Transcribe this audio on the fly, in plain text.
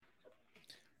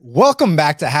Welcome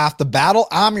back to Half the Battle.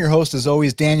 I'm your host, as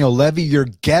always, Daniel Levy, your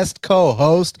guest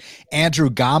co-host, Andrew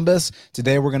Gambas.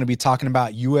 Today, we're going to be talking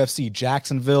about UFC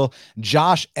Jacksonville,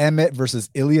 Josh Emmett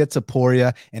versus Ilia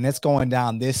Topuria, and it's going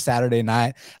down this Saturday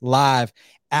night live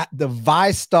at the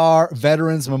VyStar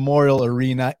Veterans Memorial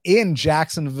Arena in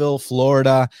Jacksonville,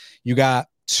 Florida. You got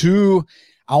two,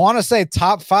 I want to say,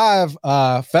 top five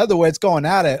featherweights going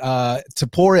at it.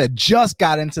 Topuria just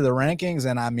got into the rankings,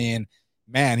 and I mean,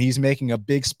 man, he's making a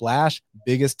big splash,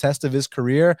 biggest test of his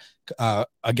career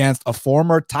against a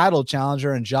former title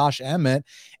challenger in Josh Emmett,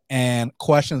 and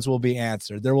questions will be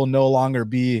answered. There will no longer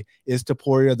be, is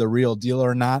Topuria the real deal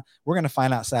or not? We're going to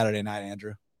find out Saturday night,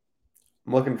 Andrew.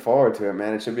 I'm looking forward to it,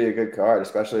 man. It should be a good card,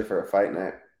 especially for a fight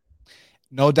night.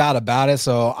 No doubt about it.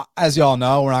 So as y'all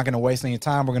know, we're not going to waste any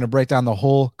time. We're going to break down the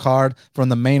whole card from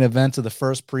the main event to the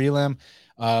first prelim.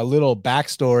 A little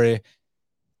backstory.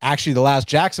 Actually, the last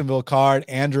Jacksonville card,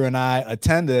 Andrew and I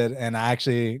attended, and I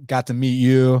actually got to meet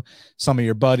you, some of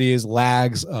your buddies,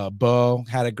 Lags, Bo,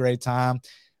 had a great time.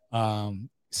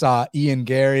 Saw Ian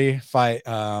Gary fight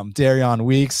Darion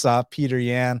Weeks, saw Peter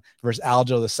Yan versus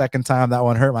Aljo the second time. That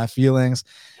one hurt my feelings.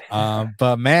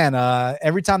 But man,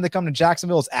 every time they come to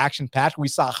Jacksonville, it's action-packed. We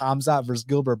saw Hamzat versus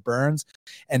Gilbert Burns,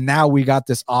 and now we got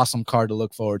this awesome card to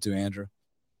look forward to, Andrew.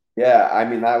 Yeah, I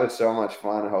mean, that was so much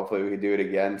fun. Hopefully, we can do it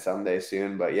again someday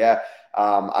soon. But yeah,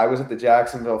 I was at the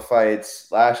Jacksonville fights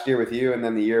last year with you, and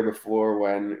then the year before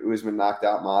when Usman knocked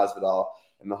out Masvidal,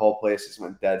 and the whole place just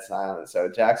went dead silent. So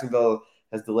Jacksonville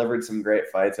has delivered some great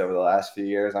fights over the last few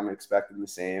years. I'm expecting the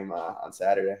same on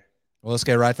Saturday. Well, let's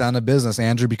get right down to business,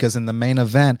 Andrew, because in the main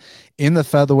event in the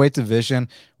featherweight division,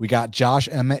 we got Josh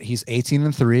Emmett. He's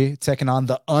 18-3, taking on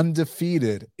the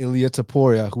undefeated Ilia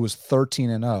Topuria, who is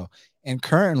 13-0. And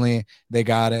currently, they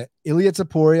got it. Ilia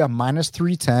Topuria minus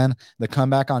 310. The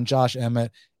comeback on Josh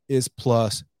Emmett is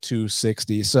plus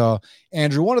 260. So,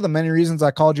 Andrew, one of the many reasons I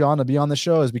called you on to be on the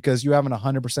show is because you have an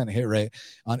 100% hit rate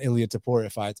on Ilia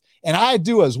Topuria fights. And I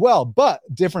do as well. But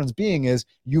difference being is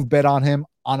you've bet on him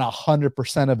on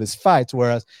 100% of his fights,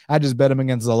 whereas I just bet him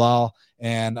against Zalal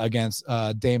and against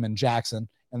Damon Jackson.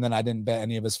 And then I didn't bet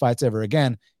any of his fights ever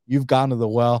again. You've gone to the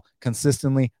well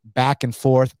consistently, back and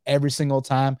forth every single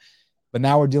time. But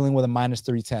now we're dealing with a minus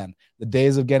 310. The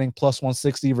days of getting plus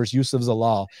 160 versus Yusuf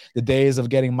Zalal, the days of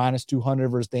getting minus 200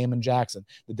 versus Damon Jackson,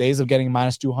 the days of getting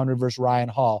minus 200 versus Ryan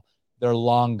Hall, they're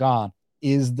long gone.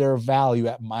 Is there value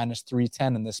at minus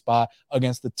 310 in this spot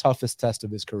against the toughest test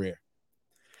of his career?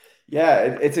 Yeah,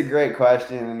 it's a great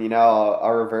question. And,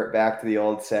 I'll revert back to the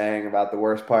old saying about the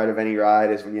worst part of any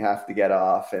ride is when you have to get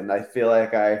off. And I feel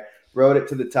like I rode it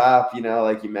to the top.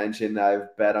 Like you mentioned,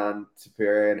 I've bet on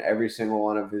Topuria in every single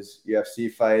one of his UFC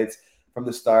fights from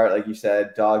the start. Like you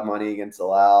said, dog money against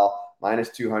Alal, minus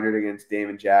 200 against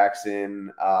Damon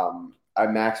Jackson. I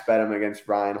max bet him against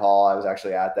Ryan Hall. I was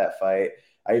actually at that fight.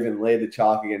 I even laid the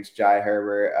chalk against Jai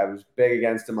Herbert. I was big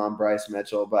against him on Bryce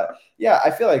Mitchell. But yeah, I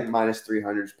feel like minus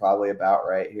 300 is probably about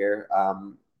right here.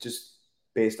 Just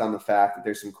based on the fact that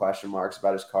there's some question marks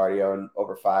about his cardio in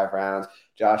over 5 rounds.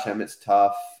 Josh Emmett's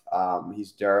tough.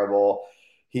 He's durable.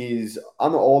 He's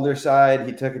on the older side.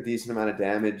 He took a decent amount of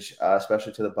damage,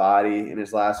 especially to the body in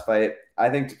his last fight.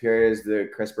 I think Topuria is the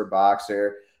crisper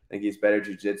boxer. I think he's better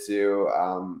jiu-jitsu.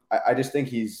 I just think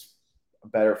he's a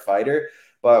better fighter.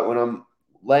 But when I'm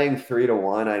laying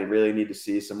 3-1, I really need to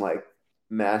see some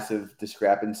massive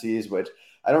discrepancies, which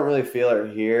I don't really feel are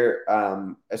here,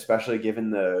 especially given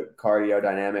the cardio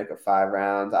dynamic of 5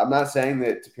 rounds. I'm not saying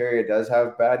that Topuria does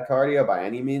have bad cardio by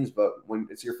any means, but when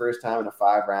it's your first time in a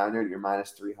 5-rounder and you're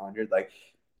minus 300,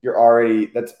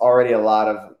 that's already a lot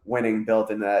of winning built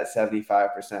into that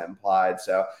 75% implied.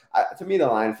 So to me, the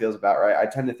line feels about right. I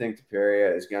tend to think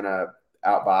Topuria is going to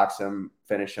outbox him,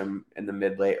 finish him in the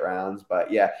mid-late rounds.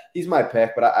 But yeah, he's my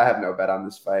pick, but I have no bet on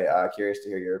this fight. Curious to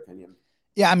hear your opinion.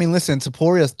 Yeah, I mean, listen,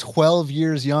 Topuria is 12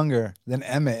 years younger than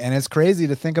Emmett, and it's crazy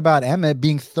to think about Emmett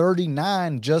being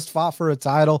 39, just fought for a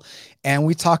title, and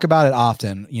we talk about it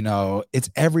often. It's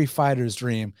every fighter's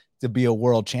dream to be a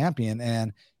world champion,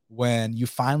 and when you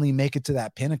finally make it to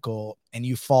that pinnacle and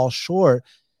you fall short,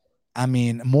 I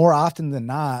mean, more often than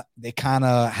not, they kind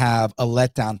of have a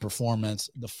letdown performance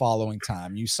the following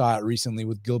time. You saw it recently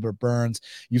with Gilbert Burns.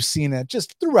 You've seen it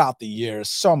just throughout the years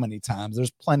so many times.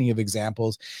 There's plenty of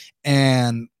examples.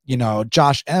 And,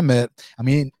 Josh Emmett, I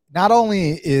mean, not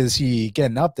only is he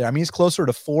getting up there, I mean, he's closer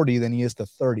to 40 than he is to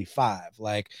 35.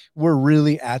 We're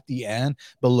really at the end.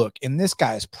 But look, in this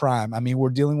guy's prime, I mean, we're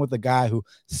dealing with a guy who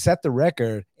set the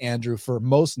record, Andrew, for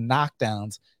most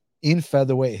knockdowns in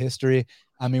featherweight history.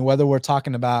 I mean, whether we're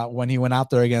talking about when he went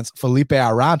out there against Felipe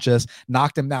Aranches,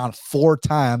 knocked him down 4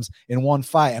 times in one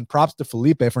fight, and props to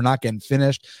Felipe for not getting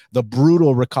finished. The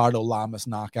brutal Ricardo Lamas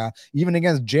knockout, even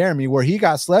against Jeremy, where he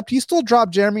got slept, he still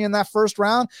dropped Jeremy in that first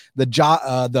round.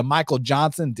 The Michael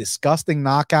Johnson disgusting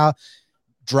knockout,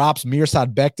 drops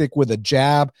Mirsad Bektik with a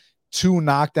jab. 2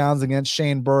 knockdowns against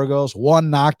Shane Burgos, 1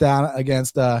 knockdown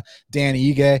against Dan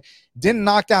Ige. Didn't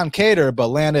knock down Cater, but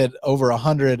landed over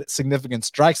 100 significant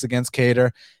strikes against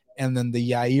Cater. And then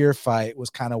the Yair fight was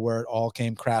kind of where it all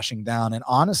came crashing down. And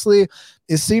honestly,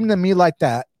 it seemed to me like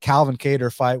that Calvin Cater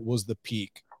fight was the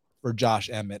peak for Josh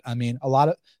Emmett. I mean,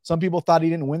 some people thought he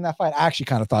didn't win that fight. I actually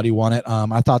kind of thought he won it.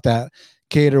 I thought that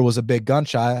Cater was a big gun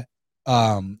shy,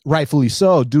 rightfully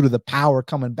so, due to the power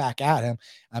coming back at him.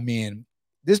 I mean,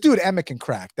 this dude Emmett can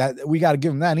crack. That we got to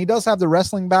give him that. And he does have the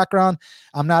wrestling background.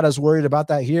 I'm not as worried about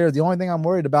that here. The only thing I'm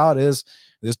worried about is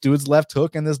this dude's left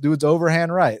hook and this dude's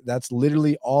overhand right. That's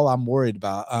literally all I'm worried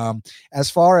about.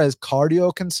 As far as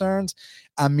cardio concerns,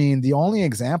 I mean, the only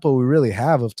example we really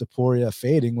have of Topuria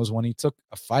fading was when he took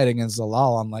a fight against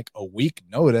Zalal on like a week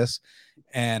notice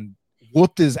and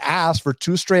whooped his ass for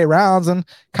 2 straight rounds and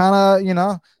kind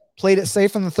of, played it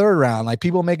safe in the 3rd round. Like,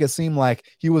 people make it seem like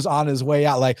he was on his way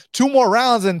out, like 2 more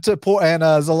rounds and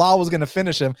Zalal was going to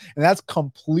finish him. And that's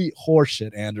complete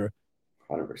horseshit, Andrew.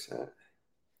 100%.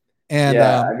 And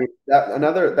yeah, I mean,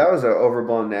 that was an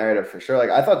overblown narrative for sure. Like,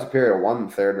 I thought Topuria won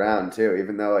the 3rd round too,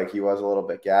 even though like he was a little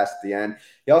bit gassed at the end.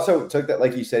 He also took that,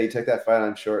 like you said, he took that fight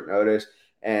on short notice,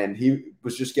 and he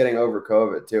was just getting over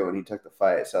COVID too when he took the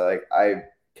fight. So like, I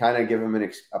kind of give him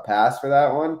a pass for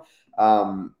that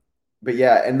one. But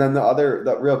yeah, and then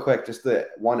real quick, just the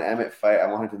one Emmett fight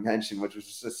I wanted to mention, which was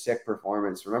just a sick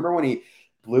performance. Remember when he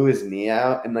blew his knee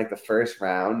out in like the 1st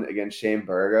round against Shane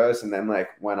Burgos, and then like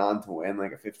went on to win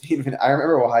like a 15-minute? I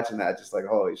remember watching that, just like,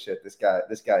 holy shit, this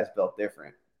guy's built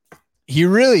different. He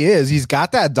really is. He's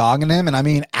got that dog in him. And I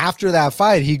mean, after that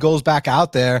fight, he goes back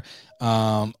out there.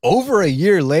 Over a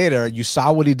year later, you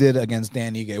saw what he did against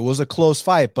Dan Ige. It was a close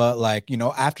fight, but like,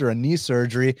 after a knee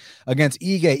surgery against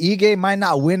Ige might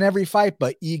not win every fight,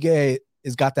 but Ige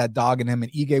has got that dog in him,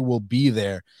 and Ige will be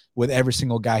there with every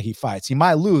single guy he fights. He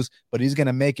might lose, but he's going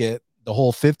to make it the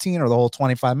whole 15 or the whole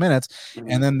 25 minutes.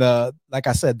 Mm-hmm. And then like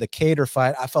I said, the Cater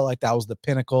fight, I felt like that was the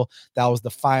pinnacle. That was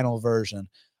the final version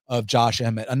of Josh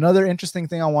Emmett. Another interesting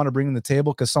thing I want to bring to the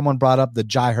table, because someone brought up the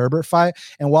Jai Herbert fight.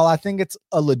 And while I think it's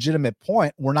a legitimate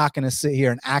point, we're not going to sit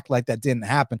here and act like that didn't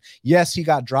happen. Yes, he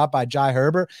got dropped by Jai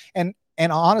Herbert. And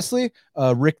honestly,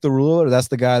 Rick the Ruler, that's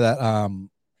the guy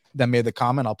that made the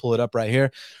comment. I'll pull it up right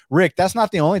here. Rick, that's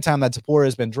not the only time that Topuria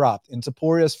has been dropped. In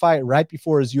Topuria's fight right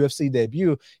before his UFC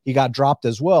debut, he got dropped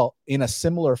as well in a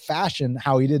similar fashion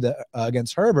how he did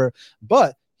against Herbert.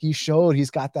 But he showed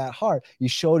he's got that heart. He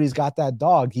showed he's got that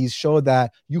dog. He showed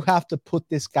that you have to put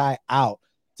this guy out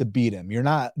to beat him. You're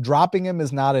not dropping him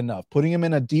is not enough. Putting him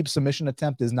in a deep submission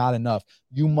attempt is not enough.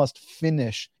 You must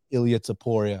finish Ilia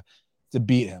Topuria to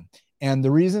beat him. And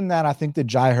the reason that I think the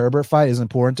Jai Herbert fight is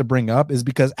important to bring up is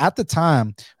because at the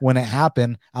time when it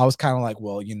happened, I was kind of like,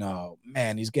 well,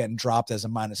 man, he's getting dropped as a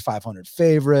 -500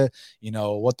 favorite.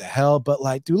 What the hell? But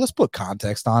like, dude, let's put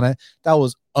context on it. That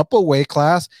was up a weight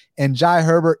class, and Jai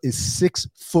Herbert is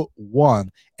 6'1"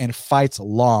 and fights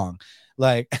long.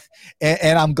 Like,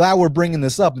 and I'm glad we're bringing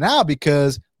this up now,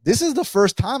 because this is the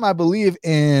first time, I believe,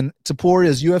 in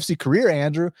Topuria's UFC career,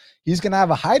 Andrew, he's going to have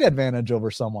a height advantage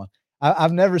over someone.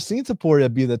 I've never seen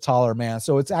Topuria be the taller man,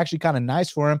 so it's actually kind of nice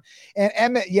for him. And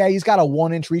Emmett, yeah, he's got a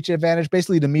 1-inch reach advantage.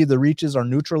 Basically, to me, the reaches are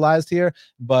neutralized here,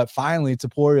 but finally,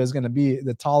 Topuria is going to be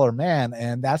the taller man,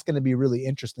 and that's going to be really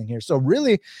interesting here. So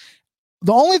really,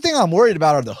 the only thing I'm worried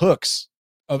about are the hooks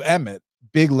of Emmett.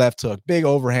 Big left hook, big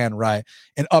overhand right,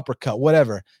 an uppercut,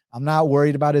 whatever. I'm not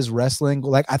worried about his wrestling.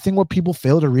 Like, I think what people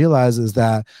fail to realize is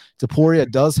that Topuria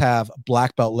does have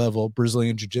black belt level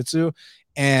Brazilian jiu-jitsu,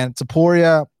 and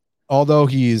Topuria, although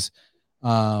he's,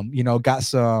 got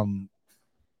some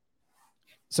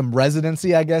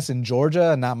residency, I guess, in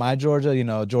Georgia, not my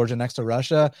Georgia, Georgia next to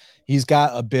Russia, he's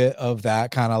got a bit of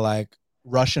that kind of like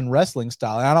Russian wrestling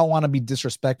style. And I don't want to be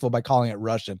disrespectful by calling it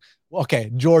Russian. Okay,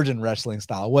 Georgian wrestling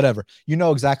style, whatever. You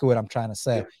know exactly what I'm trying to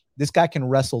say. Yeah. This guy can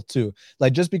wrestle too.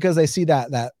 Like, just because they see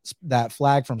that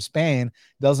flag from Spain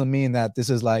doesn't mean that this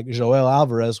is like Joel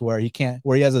Alvarez where he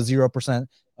has a 0%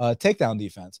 takedown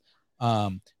defense.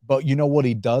 But you know what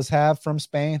he does have from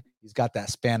Spain? He's got that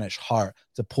Spanish heart.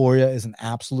 Topuria is an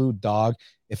absolute dog.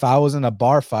 If I was in a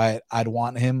bar fight, I'd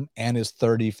want him and his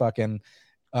 30 fucking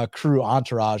crew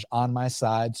entourage on my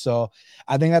side. So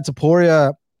I think that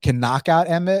Topuria can knock out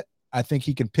Emmett. I think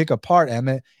he can pick apart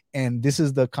Emmett. And this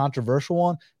is the controversial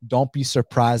one. Don't be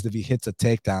surprised if he hits a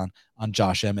takedown on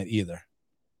Josh Emmett either.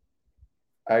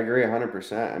 I agree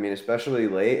 100%. I mean, especially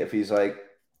late, if he's like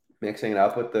mixing it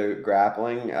up with the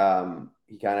grappling,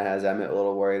 he kind of has Emmett a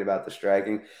little worried about the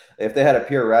striking. If they had a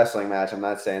pure wrestling match, I'm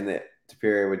not saying that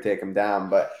Topuria would take him down,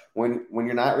 but when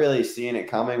you're not really seeing it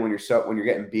coming, when you're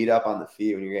getting beat up on the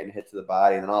feet, when you're getting hit to the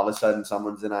body, and then all of a sudden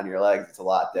someone's in on your legs, it's a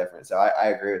lot different. So I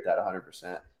agree with that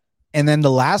 100%. And then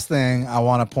the last thing I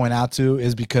want to point out too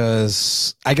is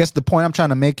because I guess the point I'm trying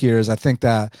to make here is I think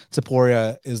that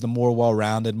Topuria is the more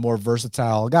well-rounded, more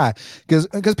versatile guy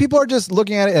because people are just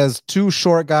looking at it as two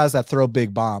short guys that throw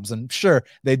big bombs. And sure,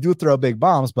 they do throw big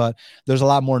bombs, but there's a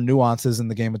lot more nuances in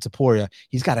the game of Topuria.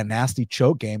 He's got a nasty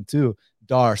choke game too.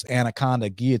 Darce, Anaconda,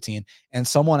 Guillotine. And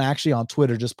someone actually on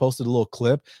Twitter just posted a little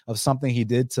clip of something he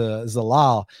did to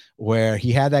Zalal where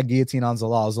he had that guillotine on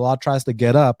Zalal. Zalal tries to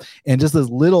get up, and just this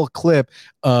little clip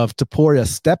of Topuria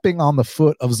stepping on the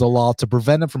foot of Zalal to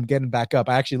prevent him from getting back up.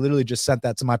 I actually literally just sent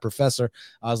that to my professor.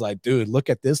 I was like, dude, look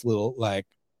at this little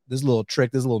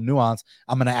trick, this little nuance.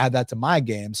 I'm going to add that to my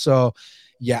game. So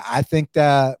yeah, I think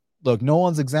that, look, no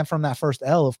one's exempt from that first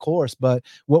L, of course, but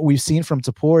what we've seen from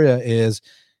Topuria is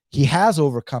he has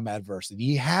overcome adversity.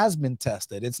 He has been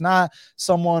tested. It's not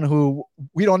someone who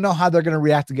we don't know how they're going to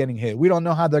react to getting hit. We don't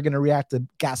know how they're going to react to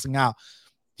gassing out.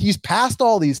 He's passed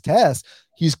all these tests.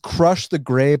 He's crushed the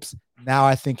grapes. Now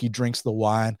I think he drinks the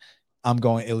wine. I'm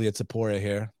going Ilia Topuria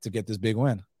here to get this big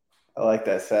win. I like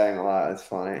that saying a lot. It's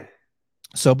funny.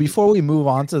 So before we move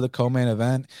on to the co-main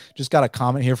event, just got a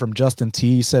comment here from Justin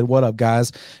T. He said, "What up,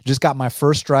 guys? Just got my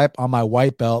first stripe on my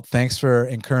white belt. Thanks for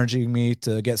encouraging me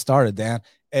to get started, Dan."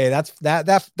 Hey,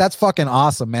 that's fucking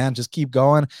awesome, man. Just keep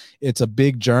going. It's a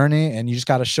big journey, and you just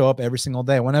got to show up every single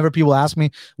day. Whenever people ask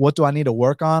me, what do I need to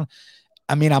work on?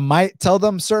 I mean, I might tell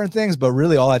them certain things, but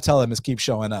really all I tell them is keep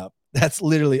showing up. That's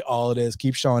literally all it is.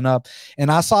 Keep showing up.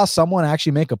 And I saw someone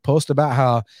actually make a post about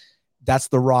how that's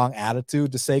the wrong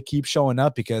attitude to say keep showing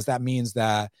up because that means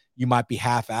that you might be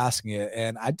half-assing it.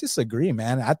 And I disagree,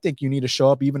 man. I think you need to show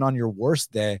up even on your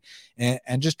worst day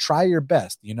and just try your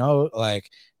best. You know, like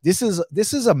this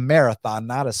is a marathon,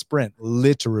 not a sprint,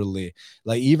 literally.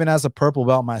 Like even as a purple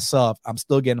belt myself, I'm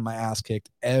still getting my ass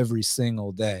kicked every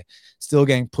single day, still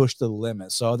getting pushed to the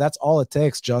limit. So that's all it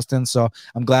takes, Justin. So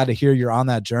I'm glad to hear you're on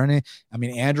that journey. I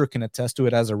mean, Andrew can attest to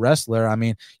it as a wrestler. I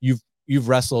mean, you've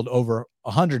wrestled over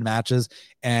 100 matches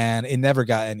and it never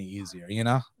got any easier. You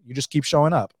know, you just keep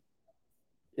showing up.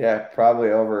 Yeah, probably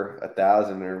over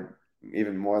 1,000 or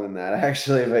even more than that,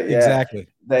 actually. But yeah, exactly.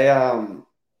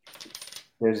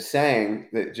 There's a saying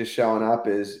that just showing up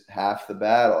is half the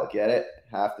battle. Get it?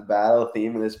 Half the battle.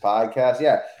 Theme of this podcast.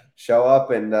 Yeah, show up,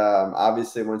 and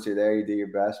obviously once you're there, you do your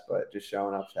best. But just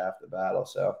showing up is half the battle.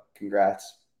 So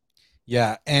congrats.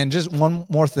 Yeah, and just one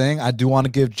more thing, I do want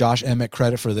to give Josh Emmett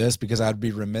credit for this because I'd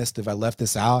be remiss if I left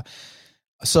this out.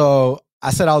 So I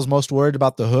said I was most worried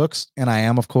about the hooks, and I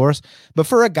am, of course. But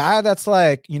for a guy that's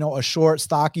like, you know, a short,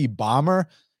 stocky bomber,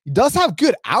 he does have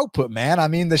good output, man. I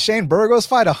mean, the Shane Burgos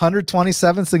fight,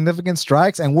 127 significant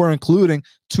strikes, and we're including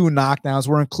 2 knockdowns.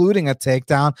 We're including a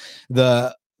takedown.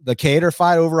 The Cater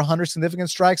fight, over 100 significant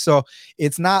strikes. So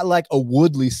it's not like a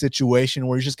Woodley situation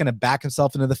where he's just going to back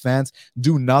himself into the fence,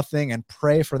 do nothing, and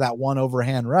pray for that one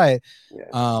overhand right.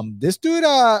 Yeah. This dude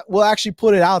will actually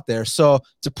put it out there. So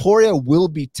Topuria will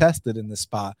be tested in this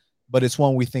spot, but it's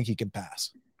one we think he can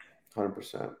pass.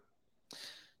 100%.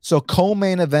 So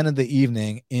co-main event of the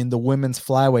evening in the women's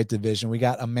flyweight division, we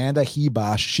got Amanda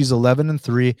Hibosh. She's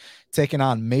 11-3, taking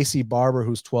on Macy Barber,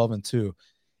 who's 12-2.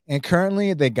 And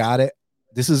currently they got it.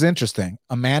 This is interesting.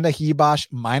 Amanda Hibosh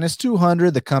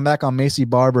 -200. The comeback on Macy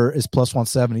Barber is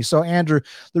 +170. So, Andrew,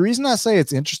 the reason I say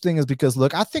it's interesting is because,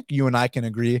 look, I think you and I can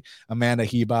agree Amanda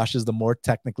Hibosh is the more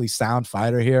technically sound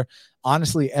fighter here.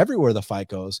 Honestly, everywhere the fight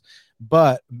goes.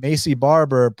 But Macy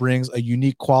Barber brings a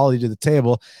unique quality to the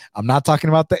table. I'm not talking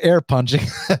about the air punching.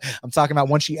 I'm talking about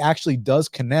when she actually does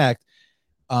connect.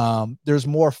 There's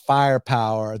more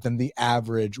firepower than the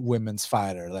average women's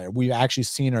fighter. Like, we've actually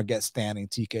seen her get standing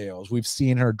TKOs. We've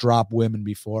seen her drop women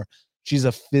before. She's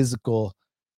a physical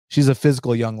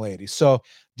young lady. So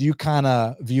do you kind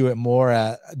of view it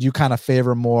more do you kind of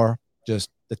favor more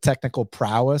just the technical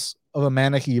prowess of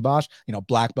Amanda Hibosh, you know,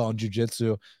 black belt in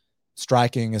jiu-jitsu,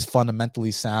 striking is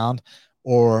fundamentally sound,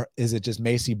 or is it just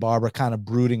Macy Barber kind of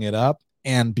brooding it up?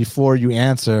 And before you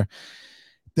answer,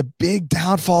 the big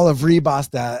downfall of Ribas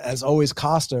that has always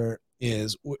cost her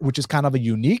which is kind of a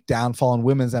unique downfall in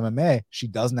women's MMA. She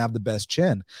doesn't have the best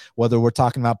chin. Whether we're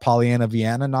talking about Polyana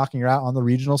Viana knocking her out on the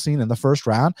regional scene in the first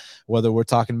round, whether we're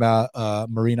talking about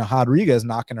Marina Rodriguez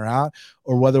knocking her out,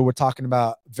 or whether we're talking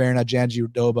about Verna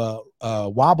Jandiroba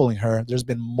wobbling her, there's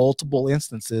been multiple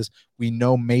instances we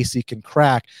know Macy can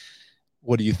crack.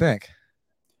 What do you think?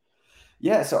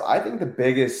 Yeah, so I think the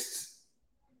biggest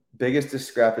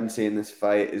discrepancy in this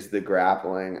fight is the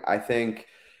grappling. I think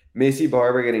Macy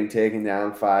Barber getting taken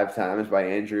down 5 times by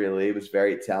Andrea Lee was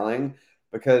very telling,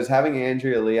 because having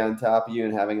Andrea Lee on top of you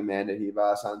and having Amanda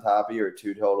Ribas on top of you are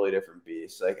two totally different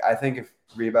beasts. Like, I think if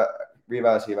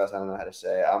Ribas, I don't know how to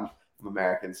say it. I'm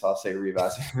American, so I'll say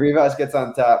Ribas. If Ribas gets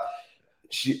on top,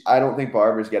 I don't think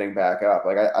Barber's getting back up.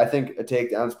 Like, I think a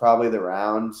takedown is probably the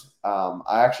round.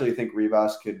 I actually think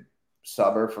Ribas could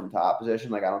sub her from top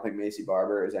position. Like, I don't think Macy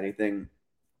Barber is anything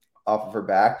off of her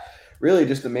back. Really,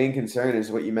 just the main concern is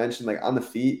what you mentioned, like on the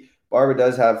feet. Barber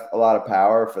does have a lot of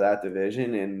power for that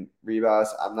division, and Ribas,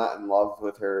 I'm not in love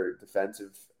with her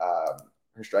defensive,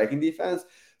 her striking defense.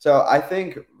 So I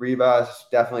think Ribas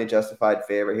definitely justified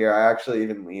favorite here. I actually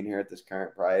even lean her at this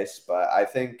current price, but I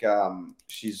think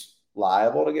she's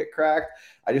liable to get cracked.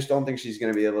 I just don't think she's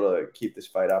going to be able to keep this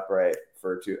fight upright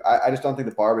for too. I just don't think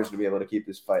the Barber's going to be able to keep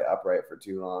this fight upright for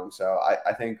too long. So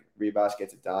I think Ribas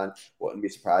gets it done. Wouldn't be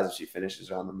surprised if she finishes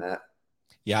on the mat.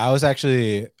 Yeah, I was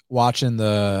actually watching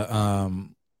the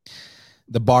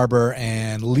Barber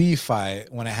and Lee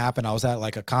fight when it happened. I was at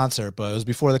like a concert, but it was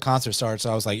before the concert started,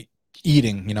 so I was like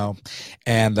eating,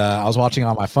 and I was watching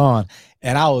on my phone,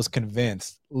 and I was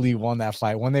convinced Lee won that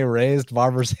fight. When they raised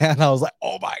Barber's hand, I was like,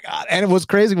 oh my God. And what's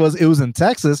crazy was it was in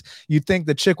Texas. You'd think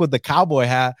the chick with the cowboy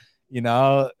hat,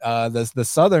 the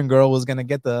Southern girl was going to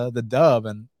get the dub,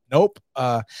 and nope.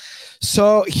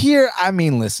 So here, I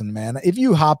mean, listen, man, if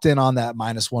you hopped in on that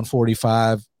minus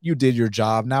 145, you did your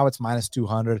job. Now it's minus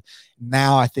 200.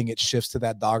 Now I think it shifts to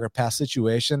that dogger pass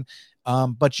situation.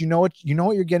 But you know what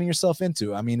you're getting yourself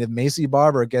into. I mean, if Macy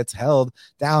Barber gets held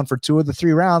down for 2 of the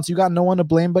 3 rounds, you got no one to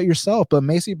blame but yourself. But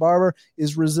Macy Barber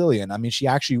is resilient. I mean, she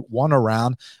actually won a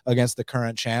round against the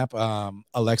current champ,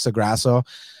 Alexa Grasso,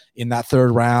 in that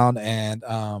 3rd round. And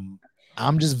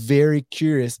I'm just very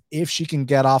curious if she can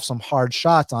get off some hard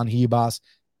shots on Ribas.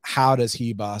 How does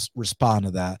Ribas respond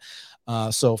to that?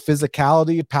 So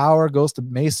physicality, power goes to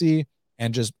Macy,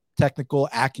 and just technical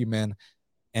acumen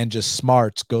and just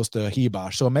smarts goes to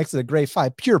Ribas. So it makes it a great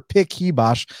fight. Pure pick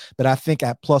Ribas, but I think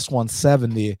at plus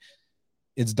 170,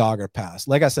 it's dogger pass.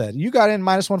 Like I said, you got in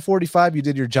minus 145, you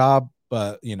did your job,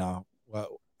 but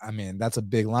that's a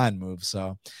big line move.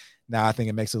 So now I think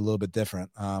it makes it a little bit different.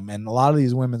 And a lot of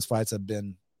these women's fights have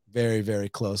been very, very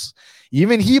close.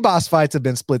 Even Ribas fights have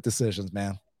been split decisions,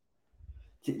 man.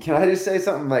 Can I just say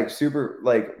something like super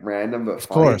like random but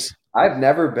funny? Of course. I've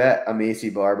never bet a Macy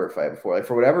Barber fight before. Like,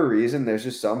 for whatever reason, there's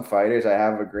just some fighters I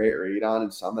have a great read on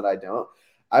and some that I don't.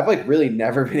 I've like really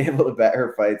never been able to bet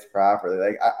her fights properly.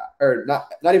 Like, or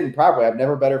not even properly. I've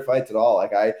never bet her fights at all.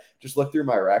 Like, I just look through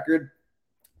my record,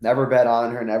 never bet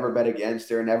on her, never bet against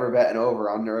her, never bet an over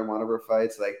under in one of her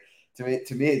fights. Like, to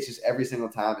me, it's just every single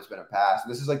time it's been a pass.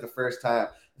 And this is like the first time,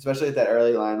 especially at that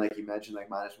early line, like you mentioned, like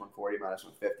minus 140, minus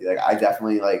 150. Like, I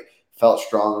definitely like felt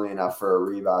strongly enough for a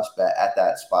Ribas bet at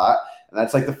that spot. And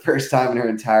that's like the first time in her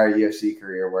entire UFC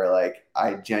career where like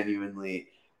I genuinely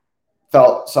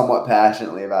felt somewhat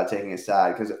passionately about taking a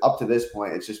side, because up to this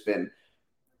point, it's just been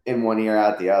in one ear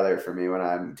out the other for me when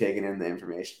I'm taking in the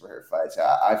information for her fights.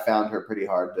 I found her pretty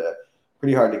hard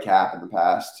to cap in the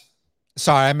past.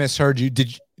 Sorry, I misheard you.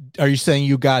 Are you saying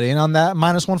you got in on that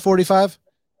minus 145?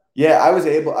 Yeah, I was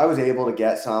able to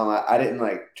get some. I didn't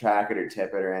like track it or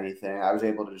tip it or anything. I was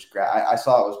able to just grab. I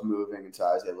saw it was moving, and so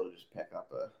I was able to just pick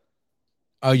up a.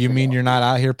 Oh, you mean you're not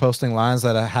out here posting lines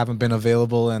that haven't been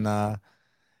available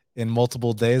in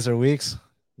multiple days or weeks?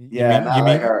 Not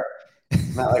like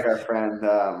our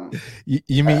friend.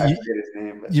 You mean I forget his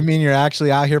name. You mean you're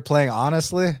actually out here playing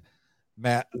honestly,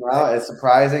 Matt? No, it's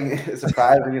surprising. It's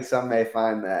surprising as some may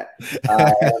find that.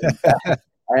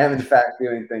 I am in fact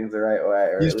doing things the right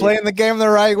way. He's playing the game the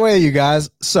right way, you guys.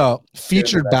 So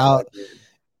featured bout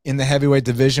in the heavyweight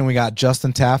division, we got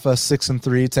Justin Taffa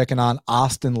 6-3 taking on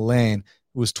Austin Lane,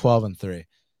 who was 12-3,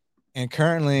 and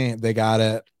currently they got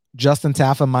it. Justin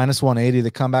Taffa minus 180.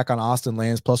 The comeback on Austin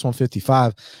Lane's plus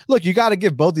 155. Look, you got to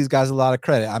give both these guys a lot of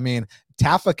credit. I mean,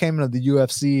 Taffa came into the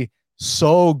UFC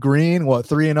so green, 3-0,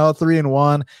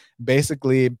 3-1.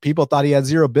 Basically, people thought he had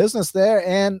zero business there.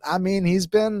 And I mean, he's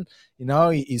been,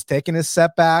 he's taken his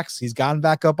setbacks. He's gotten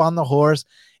back up on the horse.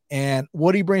 And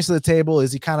what he brings to the table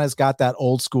is he kind of has got that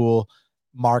old school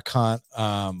Mark Hunt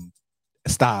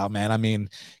style, man. I mean,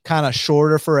 kind of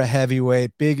shorter for a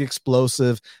heavyweight, big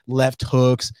explosive left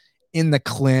hooks in the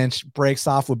clinch, breaks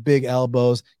off with big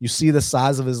elbows. You see the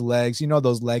size of his legs. You know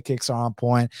those leg kicks are on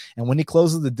point. And when he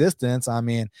closes the distance, I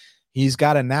mean, he's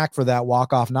got a knack for that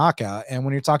walk-off knockout. And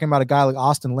when you're talking about a guy like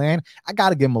Austin Lane, I got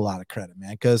to give him a lot of credit,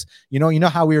 man, because you know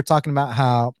how we were talking about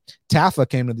how Taffa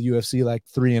came to the UFC like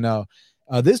 3-0.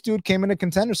 This dude came in a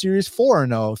Contender Series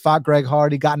 4-0, fought Greg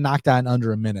Hardy, got knocked out in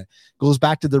under a minute, goes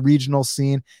back to the regional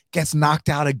scene, gets knocked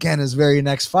out again his very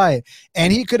next fight.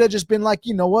 And he could have just been like,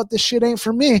 you know what, this shit ain't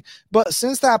for me. But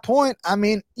since that point, I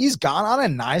mean, he's gone on a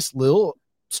nice little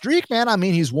streak, man. I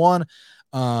mean, he's won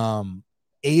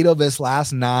 8 of his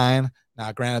last 9.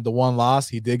 Now, granted, the one loss,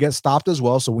 he did get stopped as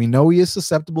well, so we know he is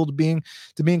susceptible to being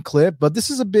clipped. But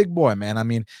this is a big boy, man. I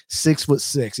mean,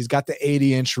 6'6". He's got the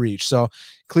 80-inch reach, so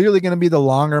clearly going to be the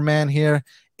longer man here,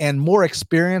 and more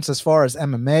experience as far as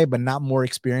MMA, but not more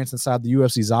experience inside the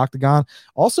UFC's octagon.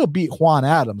 Also beat Juan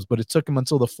Adams, but it took him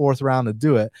until the 4th round to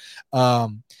do it.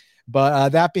 But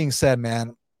that being said,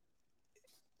 man,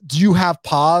 do you have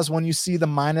pause when you see the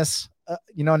minus?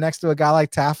 Next to a guy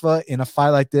like Taffa in a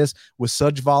fight like this with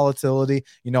such volatility,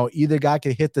 either guy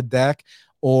could hit the deck,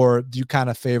 or do you kind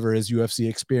of favor his UFC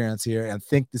experience here and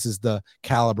think this is the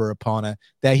caliber opponent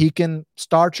that he can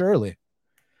starch early?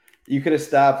 You could have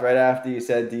stopped right after you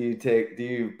said, do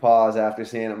you pause after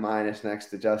seeing a minus next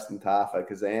to Justin Taffa?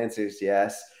 Because the answer is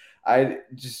yes. I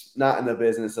just not in the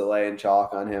business of laying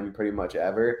chalk on him pretty much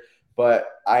ever. But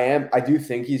I do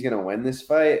think he's going to win this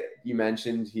fight. You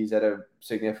mentioned he's at a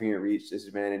significant reach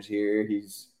disadvantage here.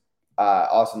 He's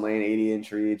Austin Lane,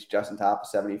 80-inch reach, Justin Taffa,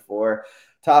 74.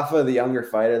 Taffa, the younger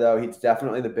fighter, though, he's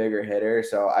definitely the bigger hitter.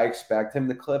 So I expect him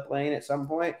to clip Lane at some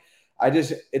point.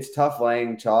 It's tough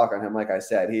laying chalk on him. Like I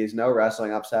said, he has no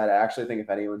wrestling upside. I actually think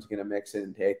if anyone's going to mix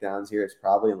in takedowns here, it's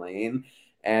probably Lane.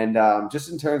 And just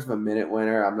in terms of a minute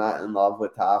winner, I'm not in love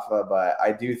with Taffa, but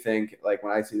I do think, like,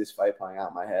 when I see this fight playing out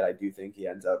in my head, I do think he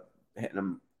ends up hitting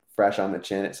him fresh on the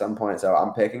chin at some point. So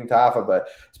I'm picking Taffa, but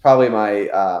it's probably my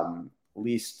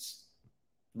least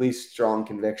strong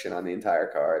conviction on the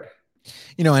entire card.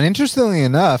 And interestingly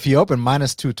enough, he opened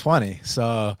minus 220.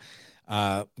 So,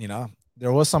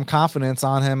 there was some confidence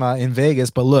on him in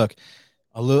Vegas, but look,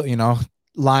 a little,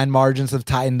 line margins have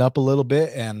tightened up a little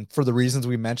bit, and for the reasons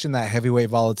we mentioned, that heavyweight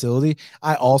volatility,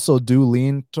 I also do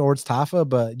lean towards Taffa,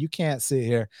 but you can't sit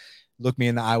here, look me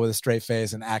in the eye with a straight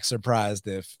face and act surprised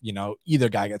if either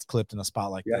guy gets clipped in a spot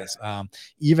like this.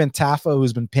 Even Taffa,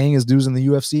 who's been paying his dues in the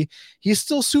UFC, he's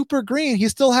still super green. He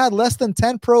still had less than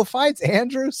 10 pro fights,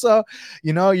 Andrew. So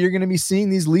you're going to be seeing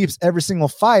these leaps every single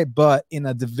fight, but in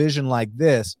a division like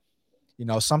this,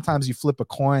 sometimes you flip a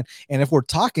coin, and if we're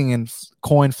talking in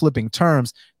coin flipping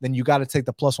terms, then you got to take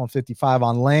the plus 155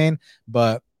 on Lane.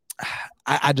 But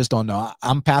I just don't know.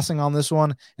 I'm passing on this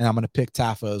one, and I'm going to pick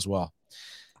Taffa as well.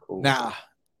 Cool. Now,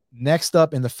 next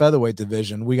up in the featherweight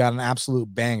division, we got an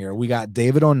absolute banger. We got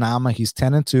David Onama. He's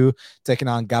 10-2, taking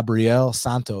on Gabriel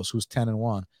Santos, who's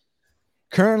 10-1.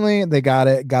 Currently, they got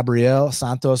it. Gabriel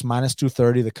Santos minus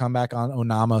 230. The comeback on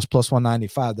Onama is plus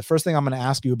 195. The first thing I'm going to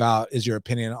ask you about is your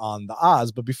opinion on the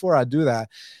odds. But before I do that,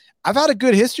 I've had a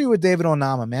good history with David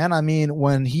Onama, man. I mean,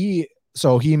 when he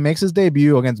makes his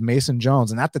debut against Mason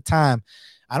Jones, and at the time,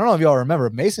 I don't know if y'all remember,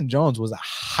 Mason Jones was a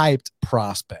hyped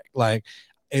prospect. Like,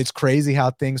 it's crazy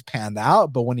how things panned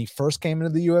out. But when he first came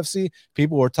into the UFC,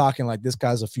 people were talking like this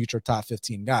guy's a future top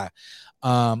 15 guy.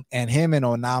 And him and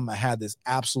Onama had this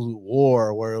absolute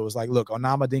war where it was like, look,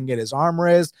 Onama didn't get his arm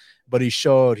raised, but he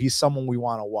showed he's someone we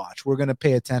want to watch. We're going to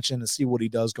pay attention and see what he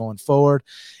does going forward.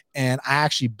 And I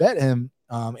actually bet him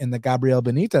in the Gabriel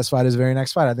Benitez fight, his very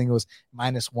next fight. I think it was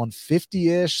minus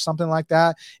 150-ish, something like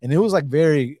that. And it was like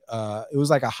it was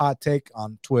like a hot take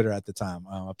on Twitter at the time.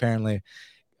 Apparently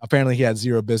he had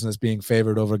zero business being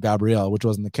favored over Gabriel, which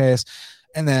wasn't the case.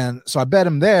 And then, so I bet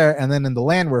him there. And then in the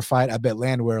Landwehr fight, I bet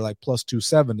Landwehr like plus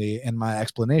 270. And my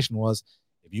explanation was,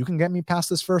 if you can get me past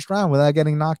this first round without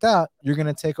getting knocked out, you're going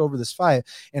to take over this fight.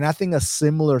 And I think a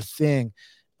similar thing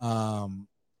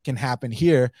can happen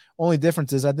here. Only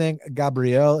difference is I think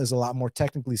Gabriel is a lot more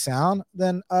technically sound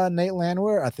than Nate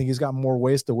Landwehr. I think he's got more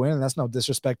ways to win. And that's no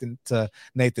disrespect to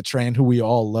Nate the Train, who we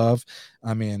all love.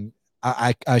 I mean,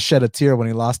 I shed a tear when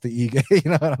he lost the Ige.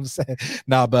 You know what I'm saying?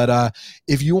 No, but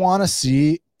if you want to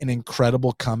see an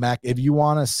incredible comeback, if you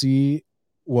want to see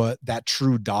what that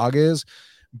true dog is,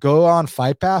 go on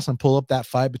Fight Pass and pull up that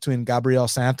fight between Gabriel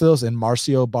Santos and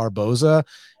Marcio Barboza.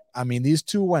 I mean, these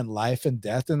two went life and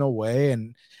death in a way.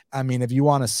 And I mean, if you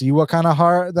want to see what kind of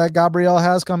heart that Gabriel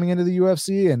has coming into the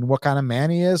UFC and what kind of man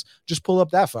he is, just pull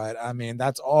up that fight. I mean,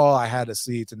 that's all I had to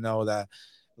see to know that,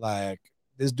 like,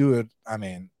 this dude, I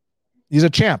mean, He's a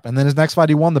champ. And then his next fight,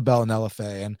 he won the belt in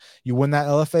LFA. And you win that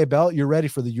LFA belt, you're ready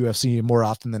for the UFC more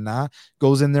often than not.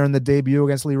 Goes in there in the debut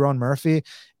against Lerone Murphy.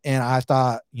 And I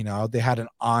thought, they had an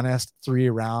honest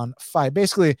 3-round fight.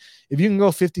 Basically, if you can go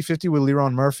 50-50 with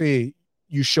Lerone Murphy,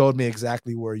 you showed me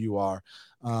exactly where you are.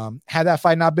 Had that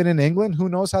fight not been in England, who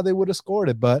knows how they would have scored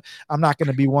it. But I'm not going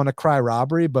to be one to cry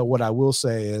robbery. But what I will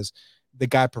say is the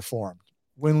guy performed.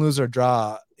 Win, lose, or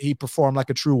draw, he performed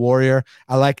like a true warrior.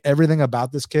 I like everything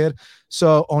about this kid.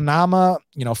 So Onama,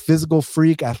 physical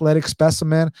freak, athletic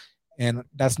specimen, and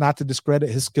that's not to discredit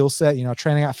his skill set.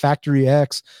 Training at Factory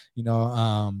X,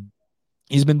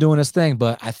 he's been doing his thing.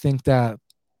 But I think that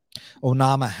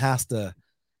Onama has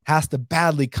to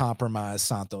badly compromise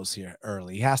Santos here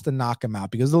early. He has to knock him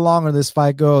out because the longer this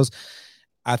fight goes,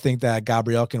 I think that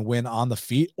Gabriel can win on the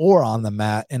feet or on the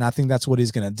mat, and I think that's what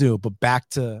he's going to do. But back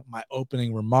to my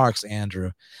opening remarks, Andrew,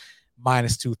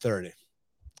 minus 230.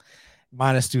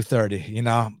 Minus 230,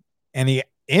 and he,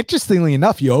 interestingly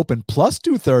enough, you opened plus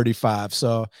 235.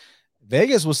 So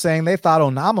Vegas was saying they thought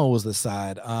Onama was the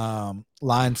side.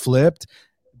 Line flipped,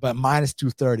 but minus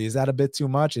 230. Is that a bit too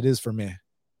much? It is for me.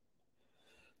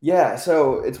 Yeah,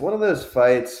 so it's one of those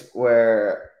fights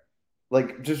where,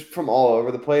 like, just from all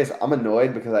over the place, I'm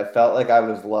annoyed because I felt like I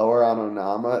was lower on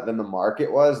Onama than the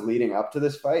market was leading up to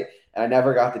this fight, and I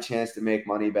never got the chance to make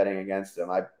money betting against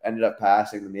him. I ended up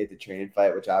passing the Nathan Train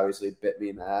fight, which obviously bit me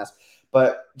in the ass.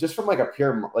 But just from like a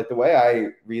pure, like the way I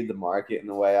read the market and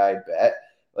the way I bet,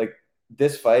 like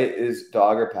this fight is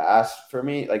dog or pass for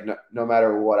me. Like no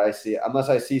matter what I see, unless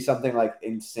I see something like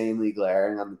insanely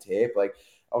glaring on the tape, like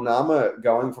Onama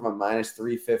going from a minus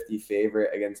 350 favorite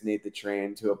against Nate the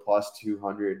Train to a plus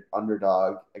 200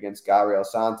 underdog against Gabriel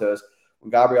Santos,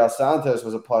 when Gabriel Santos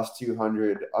was a plus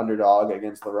 200 underdog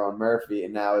against Lerone Murphy,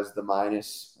 and now is the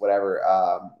minus whatever,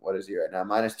 what is he right now?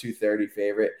 Minus 230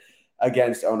 favorite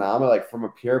against Onama. Like from a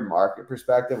pure market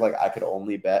perspective, like I could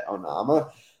only bet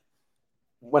Onama.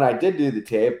 When I did do the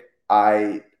tape,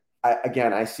 I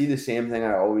see the same thing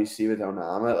I always see with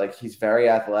Onama. Like he's very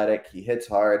athletic, he hits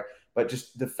hard, but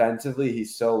just defensively,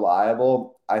 he's so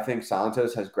liable. I think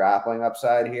Santos has grappling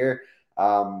upside here.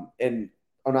 And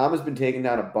Onama's been taken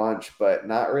down a bunch, but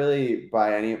not really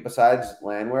by any, besides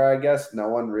Landwehr, I guess. No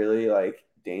one really like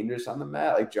dangerous on the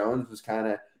mat. Like Jones was kind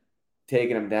of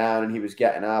taking him down and he was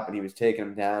getting up, and he was taking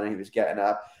him down and he was getting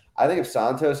up. I think if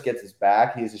Santos gets his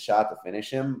back, he has a shot to finish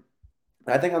him.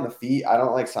 I think on the feet, I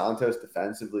don't like Santos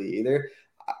defensively either.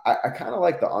 I kind of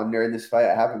like the under in this fight.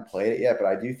 I haven't played it yet, but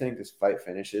I do think this fight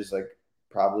finishes like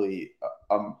probably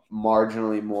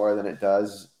marginally more than it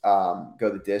does go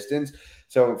the distance.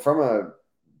 So from a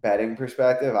betting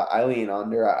perspective, I lean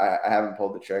under. I haven't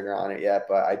pulled the trigger on it yet,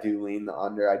 but I do lean the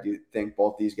under. I do think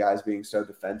both these guys being so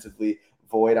defensively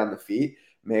void on the feet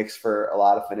makes for a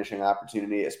lot of finishing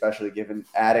opportunity, especially given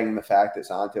adding the fact that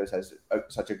Santos has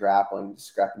such a grappling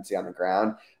discrepancy on the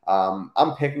ground.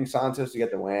 I'm picking Santos to get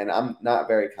the win. I'm not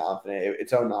very confident.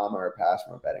 It's Onama or pass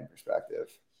from a betting perspective.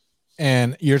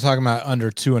 And you're talking about under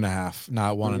 2.5,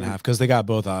 not 1.5, because they got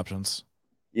both options.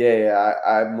 Yeah.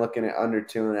 I'm looking at under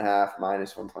 2.5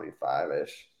 minus 125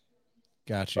 ish.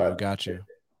 Got you.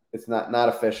 It's not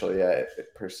official yet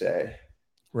per se.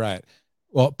 Right.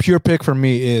 Well, pure pick for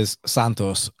me is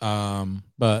Santos,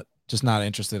 but just not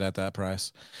interested at that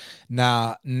price.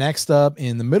 Now, next up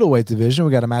in the middleweight division,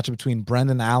 we got a matchup between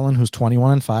Brendan Allen, who's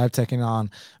 21-5, taking on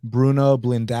Bruno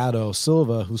Blindado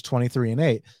Silva, who's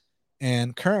 23-8.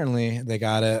 And currently, they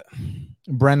got it.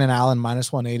 Brendan Allen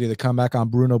minus 180. The comeback on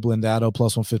Bruno Blindado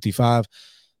plus 155.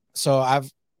 So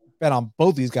I've bet on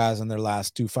both these guys in their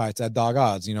last two fights at dog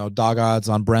odds. Dog odds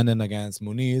on Brendan against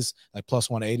Muniz, like plus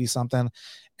 180 something.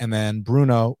 And then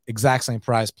Bruno, exact same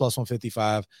price, plus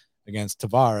 155 against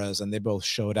Tavares, and they both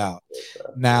showed out.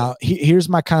 Now, here's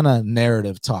my kind of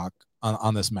narrative talk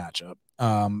on this matchup.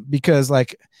 Because,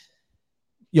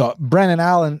 Brendan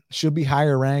Allen should be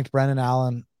higher ranked. Brendan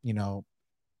Allen,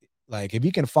 like if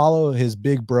you can follow his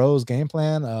big bros game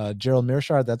plan, Gerald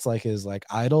Meerschaert, that's like his like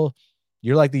idol.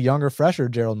 You're like the younger, fresher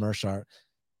Gerald Meerschaert.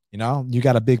 You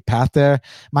got a big path there.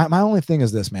 My only thing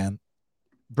is this, man.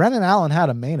 Brendan Allen had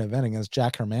a main event against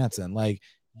Jack Hermanson. Like,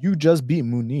 you just beat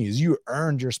Muniz. You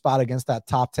earned your spot against that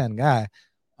top 10 guy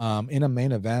in a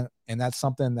main event, and that's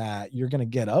something that you're going to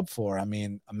get up for. I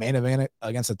mean, a main event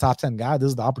against a top 10 guy, this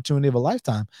is the opportunity of a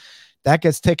lifetime. That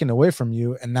gets taken away from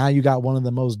you, and now you got one of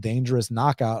the most dangerous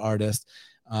knockout artists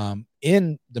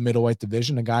in the middleweight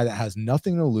division, a guy that has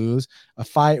nothing to lose, a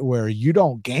fight where you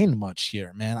don't gain much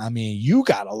here, man. I mean, you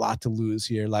got a lot to lose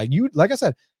here. Like I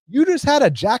said, you just had a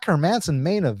Jack Hermanson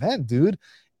main event, dude,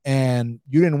 and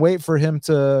you didn't wait for him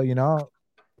to,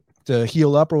 to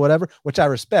heal up or whatever, which I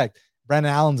respect.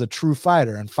 Brendan Allen's a true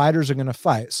fighter, and fighters are going to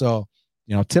fight. So,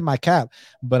 tip my cap.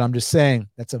 But I'm just saying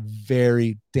that's a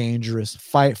very dangerous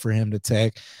fight for him to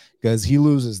take, because he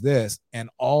loses this and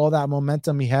all that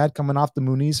momentum he had coming off the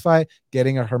Muniz fight,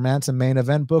 getting a Hermanson main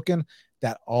event booking,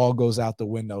 that all goes out the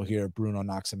window here. Bruno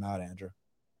knocks him out, Andrew.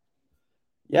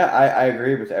 Yeah, I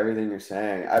agree with everything you're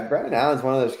saying. Brendan Allen's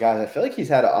one of those guys. I feel like he's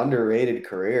had an underrated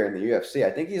career in the UFC.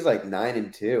 I think he's like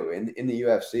 9-2 in the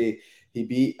UFC. He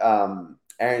beat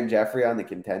Aaron Jeffrey on the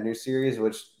Contender Series,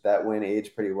 which that win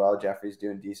aged pretty well. Jeffrey's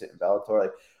doing decent in Bellator.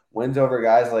 Like wins over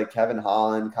guys like Kevin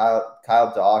Holland, Kyle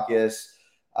Dawkins,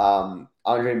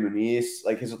 Andre Muniz.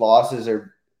 Like his losses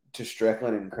are to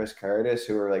Strickland and Chris Curtis,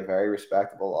 who are like very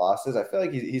respectable losses. I feel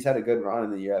like he's had a good run in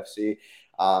the UFC.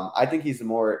 I think he's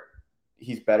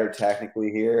better technically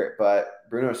here, but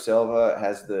Bruno Silva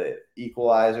has the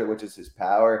equalizer, which is his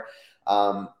power.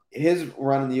 His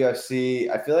run in the UFC,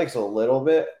 I feel like it's a little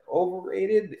bit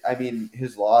overrated. I mean,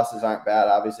 his losses aren't bad.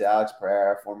 Obviously, Alex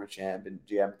Pereira, former champ in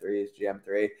GM3, is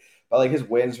GM3. But like his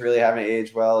wins really haven't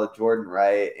aged well. Jordan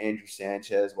Wright, Andrew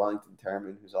Sanchez, Wellington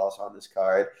Turman, who's also on this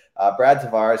card. Brad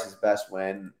Tavares, his best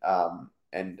win.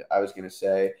 And I was going to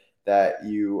say that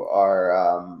you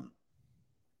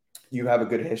have a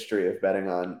good history of betting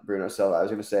on Bruno Silva. I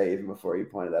was going to say even before you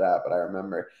pointed that out, but I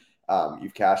remember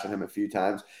you've cashed on him a few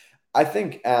times. I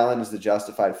think Allen is the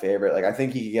justified favorite. Like I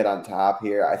think he could get on top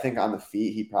here. I think on the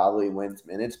feet he probably wins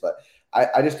minutes, but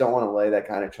I just don't want to lay that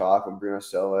kind of chalk when Bruno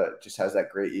Silva just has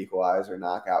that great equalizer,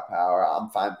 knockout power. I'm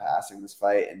fine passing this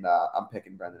fight, and I'm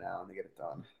picking Brendan Allen to get it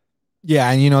done. Yeah,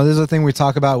 and this is the thing we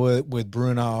talk about with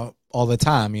Bruno all the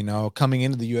time. Coming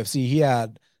into the UFC, he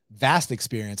had vast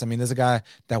experience. I mean, there's a guy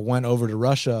that went over to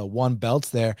Russia, won belts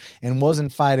there, and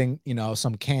wasn't fighting,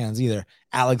 some cans either.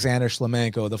 Alexander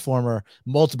Shlemenko, the former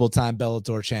multiple-time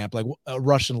Bellator champ, like a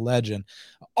Russian legend.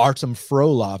 Artem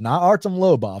Frolov, not Artem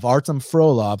Lobov, Artem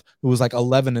Frolov, who was like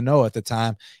 11-0 at the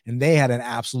time, and they had an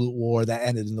absolute war that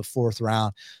ended in the 4th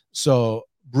round. So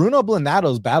Bruno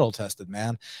Blindado's battle tested,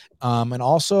 man. And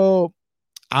also,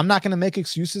 I'm not going to make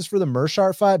excuses for the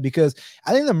Mearshart fight, because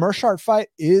I think the Mearshart fight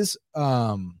is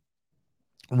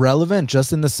relevant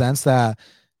just in the sense that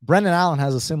Brendan Allen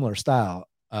has a similar style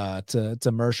to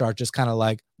Mearshart, just kind of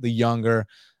like the younger,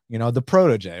 the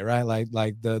protege, right?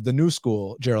 Like the new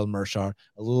school Gerald Mearshart,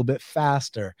 a little bit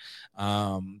faster. You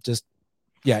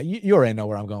already know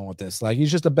where I'm going with this. Like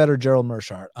he's just a better Gerald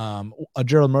Mearshart, a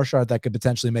Gerald Mearshart that could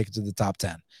potentially make it to the top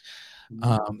 10.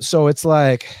 So it's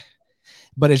like,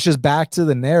 but it's just back to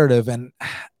the narrative, and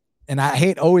I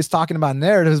hate always talking about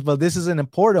narratives, but this is an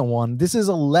important one. This is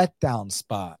a letdown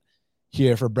spot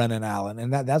here for Brendan Allen,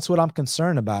 and that's what I'm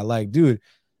concerned about. Like, dude,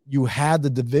 you had the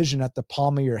division at the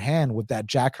palm of your hand with that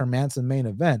Jack Hermanson main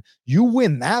event. You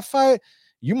win that fight,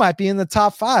 you might be in the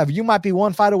top 5. You might be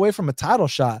one fight away from a title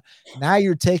shot. Now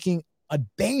you're taking a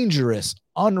dangerous,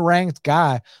 unranked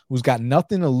guy who's got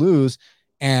nothing to lose.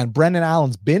 And Brendan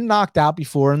Allen's been knocked out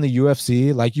before in the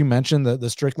UFC. Like you mentioned, the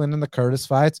Strickland and the Curtis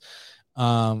fights.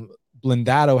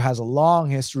 Blindado has a long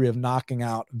history of knocking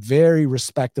out very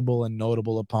respectable and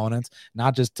notable opponents,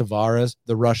 not just Tavares,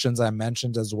 the Russians I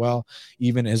mentioned as well,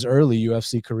 even his early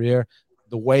UFC career,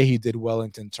 the way he did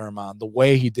Wellington Turman, the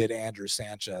way he did Andrew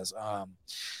Sanchez.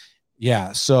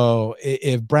 So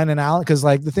if Brendan Allen, because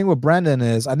like the thing with Brendan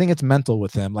is, I think it's mental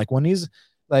with him. Like when he's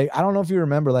like, I don't know if you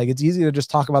remember, like it's easy to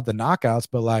just talk about the knockouts,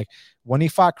 but like when he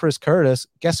fought Chris Curtis,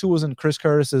 guess who was in Chris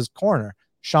Curtis's corner?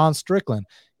 Sean Strickland.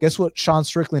 Guess what Sean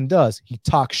Strickland does? He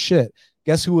talks shit.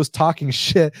 Guess who was talking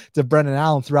shit to Brendan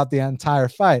Allen throughout the entire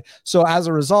fight? So as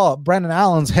a result, Brendan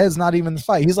Allen's head's not even the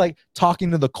fight. He's like talking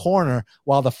to the corner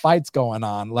while the fight's going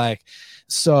on. Like,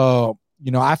 so,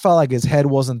 I felt like his head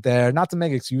wasn't there, not to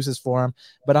make excuses for him,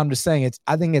 but I'm just saying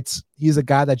he's a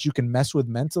guy that you can mess with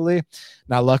mentally.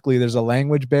 Now, luckily there's a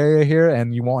language barrier here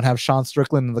and you won't have Sean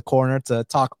Strickland in the corner to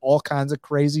talk all kinds of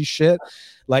crazy shit.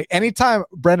 Like anytime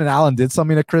Brendan Allen did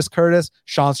something to Chris Curtis,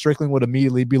 Sean Strickland would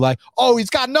immediately be like, oh, he's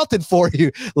got nothing for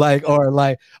you.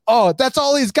 Or oh, that's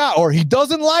all he's got. Or he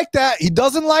doesn't like that. He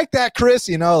doesn't like that, Chris,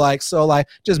 so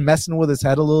just messing with his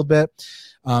head a little bit.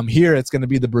 Here it's going to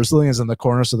be the Brazilians in the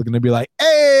corner, so they're going to be like,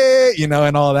 hey,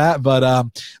 and all that. But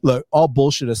look, all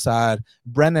bullshit aside,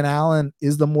 Brendan Allen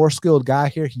is the more skilled guy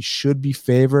here. He should be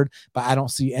favored, but I don't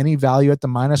see any value at the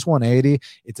 -180.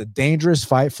 It's a dangerous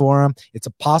fight for him. It's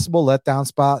a possible letdown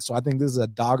spot, so I think this is a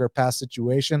dog or pass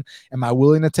situation. Am I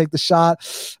willing to take the shot?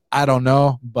 I don't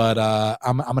know, but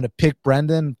I'm going to pick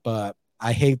Brendan, but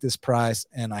I hate this price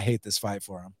and I hate this fight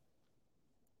for him.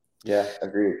 Yeah,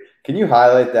 agreed. Can you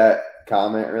highlight that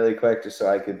comment really quick just so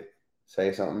I could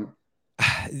say something?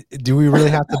 Do we really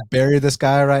have to bury this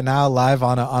guy right now live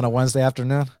on a Wednesday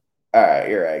afternoon? All right,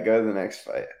 you're right. Go to the next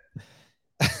fight.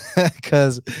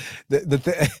 Because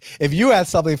if you had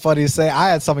something funny to say, I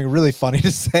had something really funny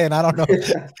to say, and I don't know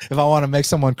if I want to make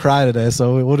someone cry today.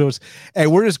 So we'll just, hey,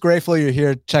 we're just grateful you're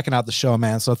here checking out the show,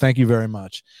 man. So thank you very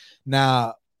much.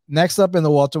 Now, next up in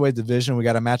the welterweight division, we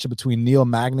got a matchup between Neil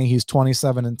Magny, he's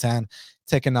 27-10,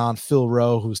 taking on Phil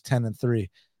Rowe, who's 10-3.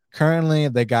 Currently,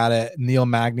 they got it Neil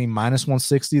Magny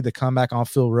 -160. The comeback on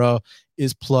Phil Rowe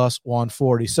is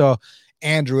 +140. So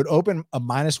Andrew, it opened a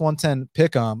 -110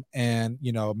 pick 'em, and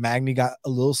Magny got a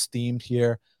little steamed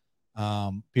here.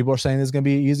 People are saying this is going to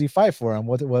be an easy fight for him.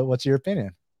 What's your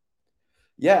opinion?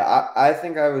 Yeah, I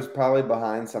think I was probably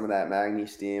behind some of that Magny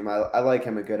steam. I like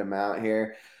him a good amount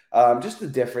here. Just the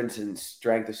difference in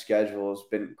strength of schedule has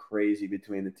been crazy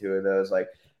between the two of those. Like,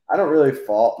 I don't really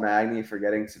fault Magny for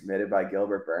getting submitted by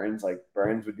Gilbert Burns. Like,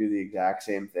 Burns would do the exact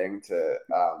same thing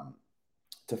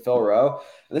to Phil Rowe.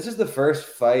 And this is the first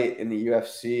fight in the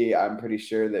UFC, I'm pretty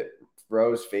sure, that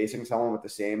Rowe's facing someone with the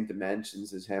same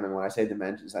dimensions as him. And when I say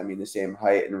dimensions, I mean the same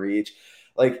height and reach.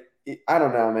 Like, I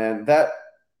don't know, man. That,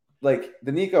 like,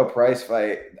 the Nico Price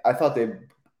fight, I thought they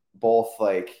both,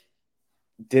 like,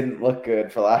 didn't look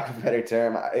good, for lack of a better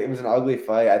term. It was an ugly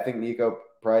fight. I think Nico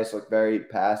Price looked very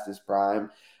past his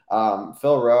prime.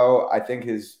 Phil Rowe, I think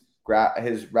his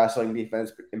wrestling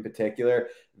defense in particular,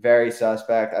 very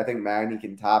suspect. I think Magny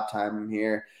can top time him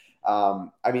here.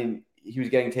 I mean, he was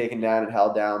getting taken down and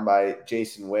held down by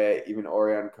Jason Witt, even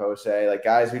Orion Kosei, like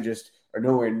guys who just are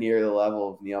nowhere near the level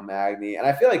of Neil Magny. And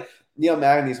I feel like Neil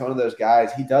Magny is one of those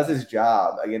guys. He does his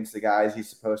job against the guys he's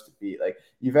supposed to beat. Like,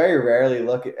 you very rarely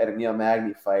look at a Neil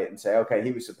Magny fight and say, okay,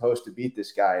 he was supposed to beat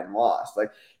this guy and lost.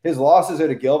 Like, his losses are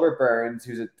to Gilbert Burns,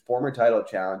 who's a former title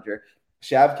challenger,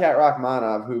 Shavkat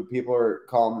Rakhmonov, who people are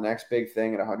calling the next big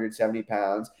thing at 170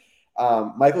 pounds,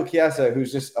 Michael Chiesa,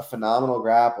 who's just a phenomenal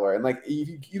grappler. And, like,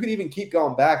 you could even keep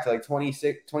going back to, like,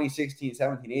 2016,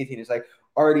 17, 18. It's like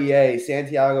RDA,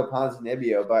 Santiago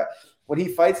Ponzinibbio. But when he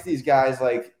fights these guys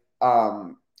like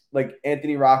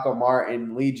Anthony Rocco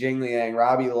Martin, Li Jingliang,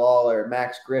 Robbie Lawler,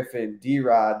 Max Griffin,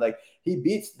 D-Rod, like, he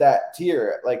beats that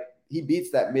tier. Like, he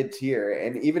beats that mid-tier,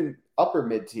 and even upper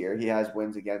mid-tier he has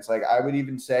wins against. Like, I would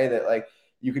even say that, like,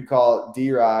 you could call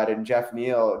D-Rod and Jeff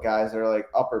Neal guys that are, like,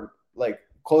 upper, like,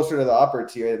 closer to the upper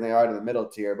tier than they are to the middle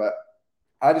tier. But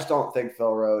I just don't think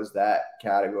Phil Rowe is that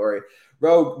category.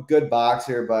 Rowe, good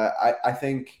boxer, but I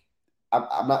think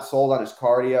I'm not sold on his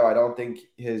cardio. I don't think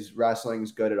his wrestling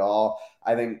is good at all.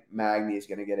 I think Magny is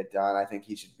going to get it done. I think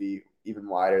he should be even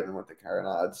wider than what the current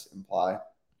odds imply.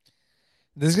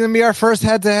 This is going to be our first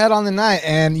head-to-head on the night,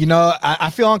 and I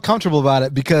feel uncomfortable about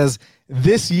it because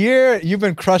this year you've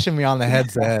been crushing me on the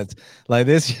head-to-heads. Like,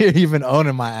 this year you've been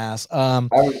owning my ass. I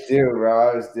was due, bro.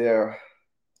 I was due.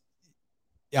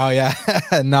 Oh yeah,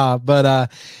 no, but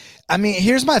I mean,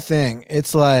 here's my thing.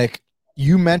 It's like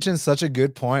you mentioned such a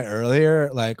good point earlier.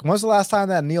 Like, when's the last time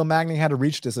that Neil Magny had a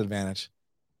reach disadvantage?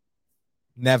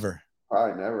 Never.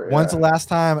 Probably never. When's the last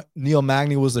time Neil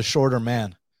Magny was a shorter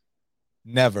man?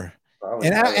 Never.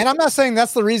 And I'm not saying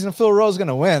that's the reason Phil Rowe's going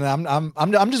to win.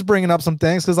 I'm just bringing up some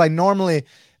things because, like, normally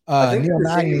Neil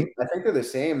Magny. I think they're the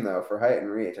same though for height and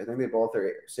reach. I think they both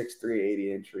are 6'3",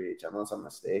 80-inch reach, unless I'm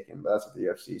mistaken. But that's what the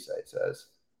UFC site says.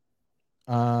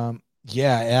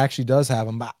 Yeah, it actually does have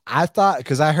him. But I thought,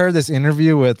 because I heard this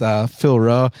interview with Phil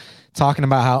Rowe talking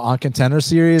about how on Contender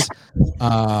Series,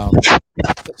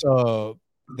 so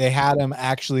they had him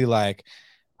actually, like,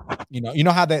 you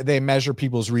know how they measure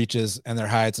people's reaches and their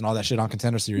heights and all that shit on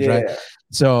Contender Series, right?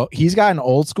 So he's got an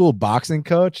old school boxing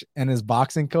coach, and his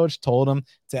boxing coach told him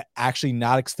to actually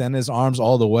not extend his arms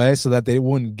all the way so that they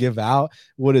wouldn't give out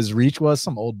what his reach was.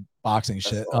 Some old boxing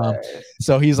shit.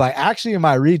 So he's like, actually,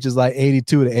 my reach is like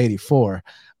 82 to 84.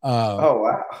 Oh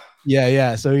wow.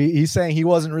 Yeah. So he's saying he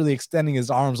wasn't really extending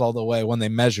his arms all the way when they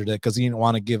measured it because he didn't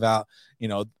want to give out,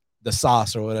 the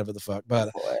sauce or whatever the fuck.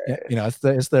 But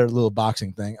it's their little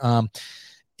boxing thing. So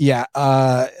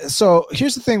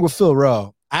here's the thing with Phil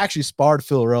Rowe. I actually sparred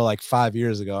Phil Rowe like 5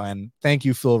 years ago, and thank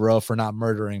you, Phil Rowe, for not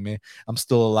murdering me. I'm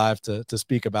still alive to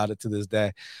speak about it to this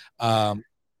day.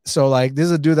 So, like, this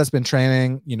is a dude that's been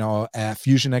training, at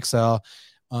Fusion XL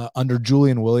under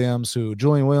Julian Williams,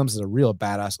 Julian Williams is a real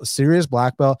badass, a serious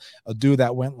black belt, a dude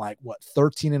that went like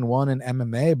 13-1 in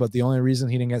MMA, but the only reason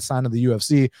he didn't get signed to the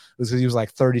UFC was because he was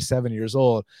like 37 years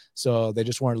old. So they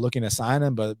just weren't looking to sign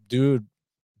him, but dude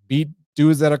beat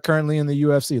dudes that are currently in the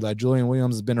UFC. Like, Julian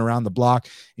Williams has been around the block,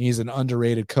 and he's an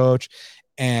underrated coach.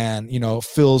 And,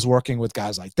 Phil's working with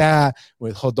guys like that,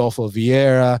 with Rodolfo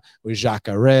Vieira, with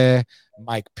Jacare,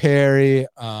 Mike Perry,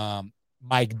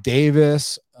 Mike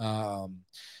Davis,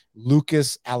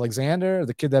 Lucas Alexander,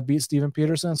 the kid that beat Steven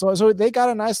Peterson. So they got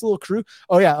a nice little crew.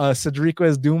 Oh yeah,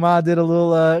 Cedriquez Duma did a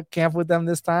little camp with them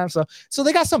this time. So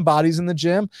they got some bodies in the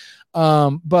gym.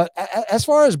 But as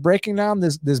far as breaking down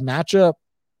this matchup,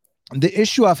 the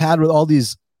issue I've had with all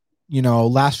these,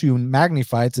 last few Magny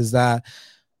fights is that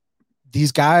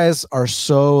these guys are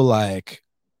so like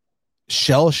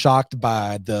shell shocked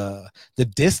by the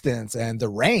distance and the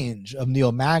range of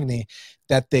Neil Magny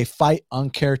that they fight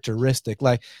uncharacteristic.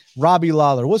 Like Robbie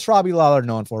Lawler. What's Robbie Lawler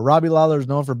known for? Robbie Lawler is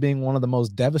known for being one of the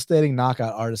most devastating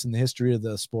knockout artists in the history of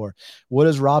the sport. What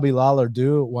does Robbie Lawler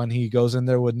do when he goes in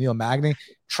there with Neil Magny?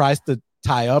 Tries to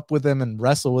tie up with him and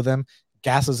wrestle with him,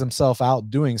 gasses himself out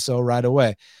doing so right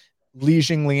away. Li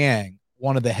Jingliang,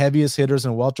 one of the heaviest hitters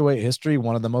in welterweight history,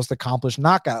 one of the most accomplished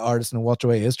knockout artists in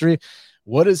welterweight history.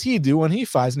 What does he do when he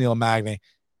fights Neil Magny?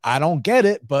 I don't get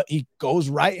it, but he goes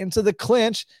right into the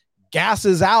clinch,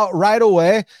 gasses out right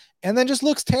away, and then just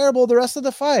looks terrible the rest of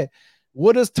the fight.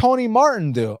 What does Tony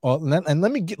Martin do? And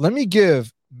let me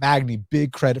give Magny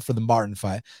big credit for the Martin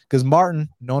fight, because Martin,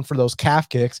 known for those calf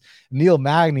kicks, Neil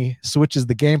Magny switches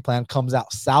the game plan, comes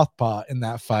out southpaw in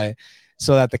that fight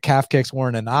so that the calf kicks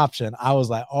weren't an option. I was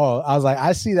like,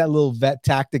 I see that little vet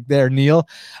tactic there, Neil.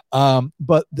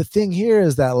 But the thing here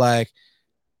is that like,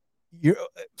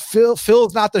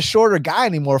 Phil's not the shorter guy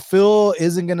anymore. Phil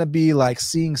isn't gonna be like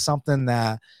seeing something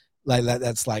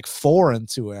that's like foreign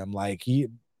to him. Like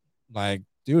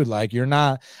dude, like you're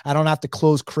not. I don't have to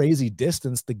close crazy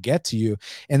distance to get to you.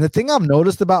 And the thing I've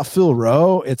noticed about Phil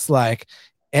Rowe, it's like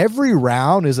every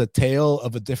round is a tale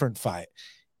of a different fight.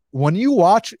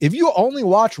 If you only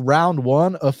watch round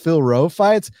one of Phil Rowe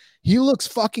fights, he looks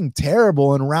fucking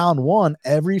terrible in round one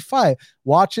every fight.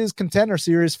 Watch his Contender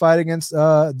Series fight against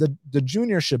the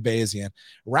junior Shabazian.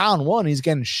 Round one, he's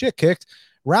getting shit kicked.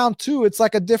 Round two, it's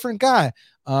like a different guy.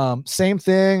 Same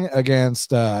thing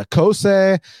against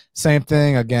Kosei. Same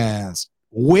thing against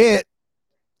Witt.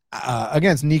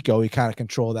 Against Nico, he kind of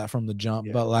controlled that from the jump.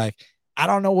 Yeah. But like, I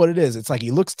don't know what it is. It's like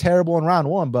he looks terrible in round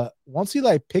one, but once he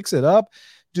like picks it up,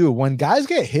 dude, when guys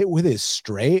get hit with his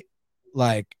straight,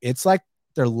 like it's like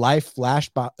their life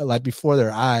flashed by, like before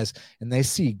their eyes, and they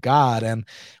see God. And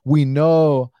we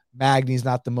know Magny's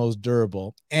not the most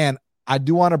durable. And I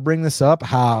do want to bring this up,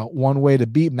 how one way to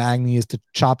beat Magny is to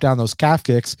chop down those calf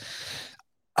kicks.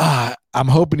 I'm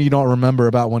hoping you don't remember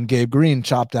about when Gabe Green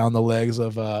chopped down the legs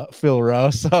of Phil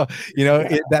Rowe. So,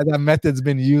 that method's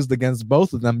been used against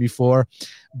both of them before.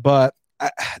 But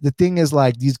the thing is,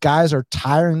 like, these guys are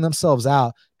tiring themselves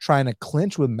out trying to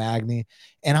clinch with Magny,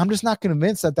 and I'm just not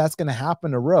convinced that that's going to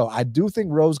happen to Rowe. I do think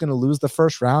Rowe's going to lose the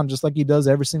first round, just like he does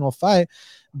every single fight.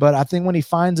 But I think when he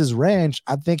finds his range,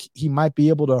 I think he might be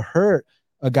able to hurt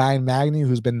a guy in Magny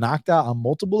who's been knocked out on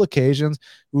multiple occasions,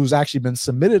 who's actually been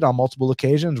submitted on multiple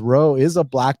occasions. Rowe is a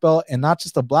black belt, and not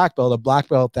just a black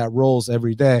belt that rolls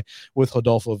every day with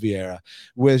Rodolfo Vieira,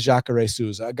 with Jacare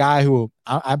Souza, a guy who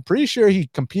I'm pretty sure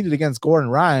he competed against Gordon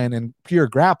Ryan in pure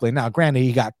grappling. Now, granted,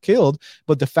 he got killed,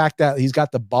 but the fact that he's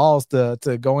got the balls to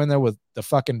go in there with the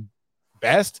fucking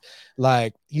best,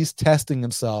 like, he's testing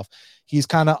himself. He's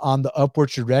kind of on the upward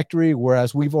trajectory,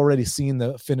 whereas we've already seen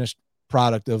the finished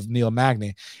product of Neil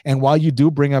Magny. And while you do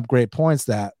bring up great points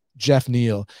that Jeff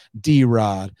Neal,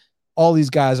 D-Rod, all these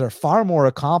guys are far more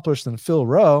accomplished than Phil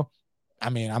Rowe, I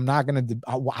mean, I'm not going to,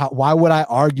 why would I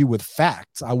argue with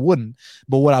facts? I wouldn't.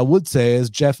 But what I would say is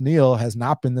Jeff Neal has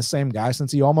not been the same guy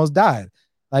since he almost died.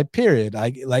 Like, period.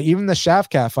 Like even the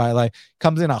shaft calf fight, like,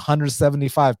 comes in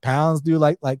 175 pounds, dude.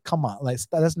 Like, come on. Like,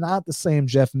 that's not the same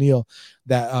Jeff Neal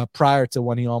that prior to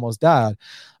when he almost died.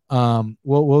 What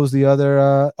was the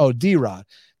other? D-Rod.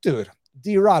 Dude,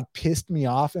 D-Rod pissed me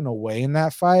off in a way in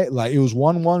that fight. Like, it was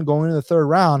 1-1 going into the third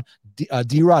round.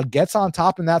 D-Rod gets on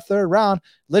top in that third round.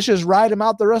 Let's just ride him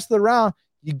out the rest of the round.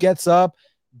 He gets up,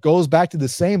 goes back to the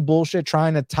same bullshit,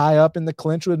 trying to tie up in the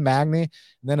clinch with Magny. And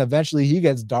then eventually he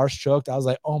gets Darce choked. I was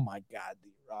like, oh my God,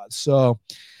 D-Rod. So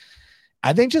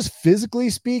I think just physically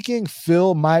speaking,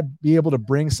 Phil might be able to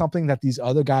bring something that these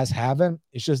other guys haven't.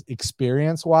 It's just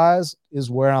experience-wise is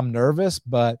where I'm nervous,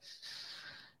 but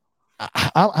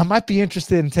I might be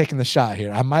interested in taking the shot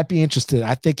here. I might be interested.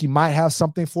 I think you might have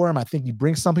something for him. I think you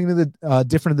bring something to the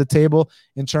different to the table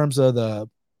in terms of the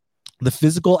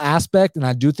physical aspect, and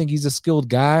I do think he's a skilled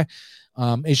guy.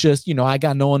 It's just, I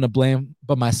got no one to blame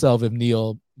but myself if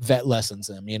Neil vet lessons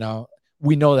him,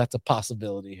 We know that's a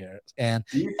possibility here. And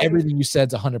everything you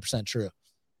said is 100% true.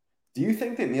 Do you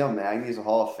think that Neil Magny is a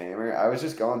Hall of Famer? I was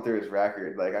just going through his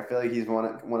record. Like, I feel like he's one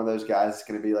of those guys that's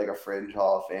going to be like a fringe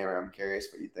Hall of Famer. I'm curious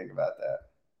what you think about that.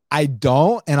 I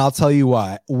don't, and I'll tell you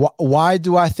why. Why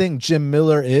do I think Jim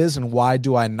Miller is, and why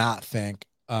do I not think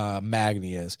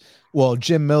Magny is. Well,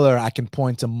 Jim Miller, I can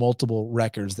point to multiple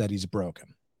records that he's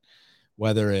broken,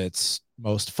 whether it's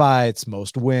most fights,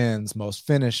 most wins, most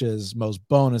finishes, most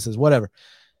bonuses, whatever.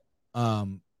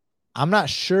 I'm not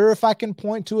sure if I can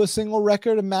point to a single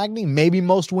record of Magny. Maybe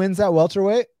most wins at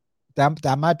welterweight.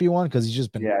 That might be one because he's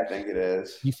just been. Yeah, I think it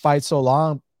is. He fights so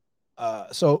long.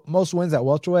 So most wins at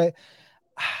welterweight.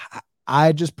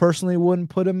 I just personally wouldn't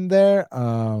put him there.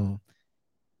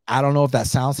 I don't know if that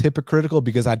sounds hypocritical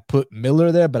because I'd put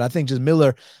Miller there, but I think just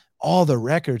Miller, all the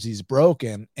records he's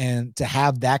broken, and to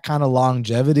have that kind of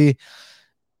longevity,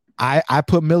 I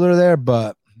put Miller there,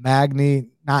 but Magny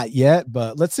not yet.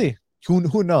 But let's see.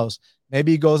 Who knows?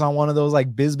 Maybe he goes on one of those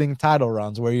like Bisping title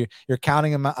runs where you're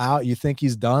counting him out. You think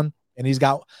he's done, and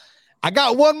I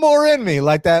got one more in me,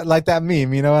 like that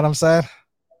meme. You know what I'm saying?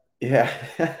 Yeah.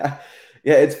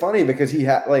 Yeah, it's funny because he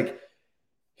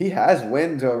has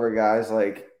wins over guys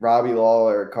like Robbie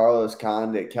Lawler, Carlos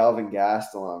Condit, Kelvin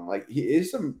Gastelum. Like he is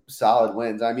some solid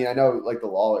wins. I mean, I know like the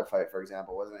Lawler fight, for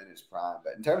example, wasn't in his prime,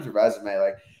 but in terms of resume,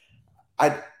 like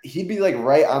he'd be like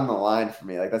right on the line for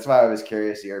me. Like that's why I was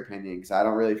curious your opinion because I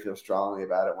don't really feel strongly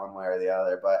about it one way or the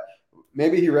other. But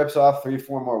maybe he rips off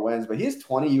 3-4 more wins. But he has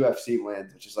 20 UFC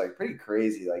wins, which is like pretty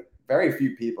crazy. Like very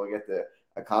few people get to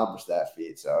accomplish that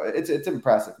feat. So it's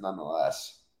impressive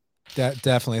nonetheless.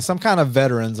 Definitely some kind of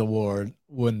veterans award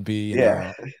wouldn't be, you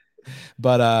Yeah. know.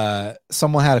 But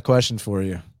someone had a question for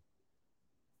you.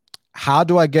 How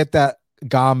do I get that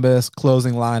Gombis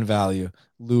closing line value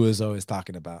Lou is always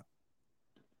talking about?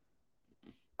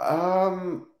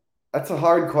 That's a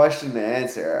hard question to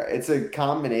answer. It's a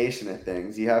combination of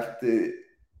things. You have to.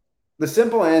 The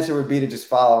simple answer would be to just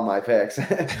follow my picks. I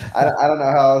don't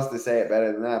know how else to say it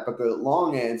better than that. But the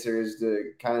long answer is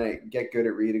to kind of get good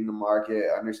at reading the market,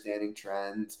 understanding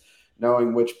trends,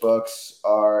 knowing which books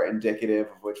are indicative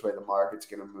of which way the market's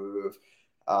going to move.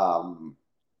 Um,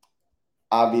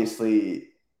 Obviously,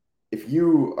 if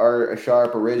you are a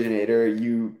sharp originator,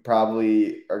 you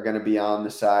probably are going to be on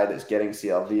the side that's getting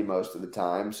CLV most of the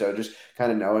time. So just kind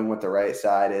of knowing what the right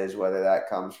side is, whether that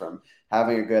comes from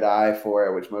having a good eye for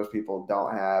it, which most people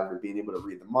don't have, or being able to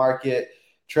read the market,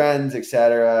 trends,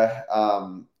 etc.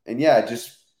 And yeah,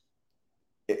 just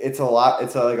it's a lot.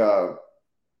 It's like a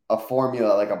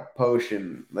formula, like a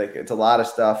potion. Like it's a lot of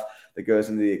stuff that goes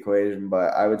into the equation.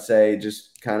 But I would say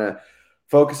just kind of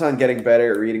focus on getting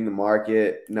better at reading the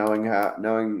market,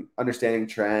 understanding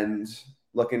trends,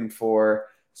 looking for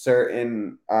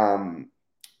certain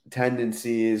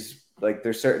tendencies. Like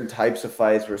there's certain types of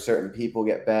fights where certain people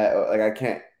get bet. Like I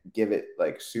can't give it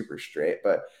like super straight,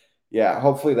 but yeah,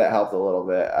 hopefully that helped a little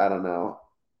bit. I don't know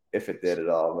if it did at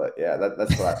all, but yeah,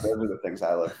 those are the things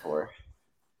I look for.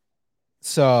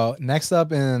 So next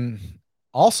up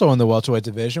also in the welterweight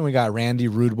division, we got Randy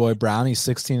Rude Boy Brown. He's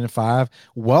 16-5,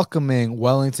 welcoming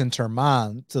Wellington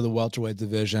Turman to the welterweight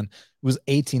division. He was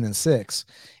 18-6.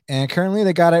 And currently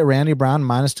they got at Randy Brown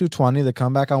minus 220. The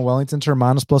comeback on Wellington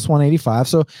Turman is plus 185.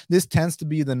 So this tends to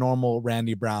be the normal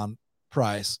Randy Brown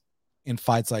price in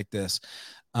fights like this.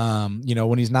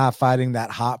 When he's not fighting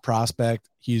that hot prospect,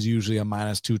 he's usually a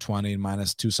minus 220,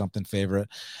 minus 2 something favorite.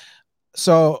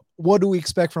 So what do we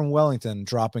expect from Wellington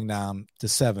dropping down to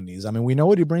 70s? I mean, we know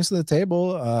what he brings to the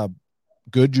table.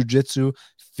 Good jiu-jitsu,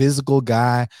 physical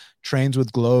guy, trains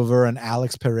with Glover and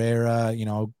Alex Pereira,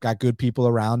 got good people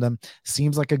around him.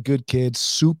 Seems like a good kid,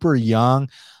 super young.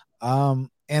 And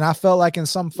I felt like in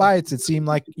some fights, it seemed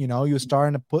like, he was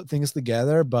starting to put things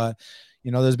together, but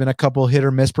there's been a couple hit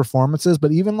or miss performances,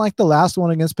 but even like the last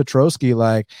one against Petrosky,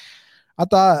 like I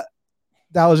thought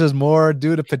that was just more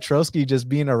due to Petrosky just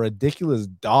being a ridiculous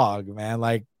dog, man.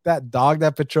 Like that dog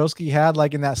that Petrosky had,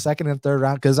 like in that second and third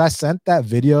round. Cause I sent that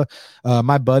video.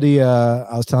 My buddy,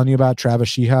 I was telling you about Travis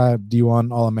Sheeha,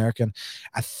 D1 All-American.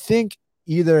 I think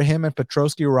either him and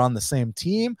Petrosky were on the same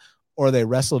team or they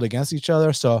wrestled against each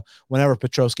other. So whenever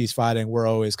Petrosky's fighting, we're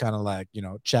always kind of like,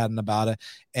 chatting about it.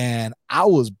 And I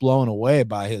was blown away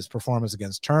by his performance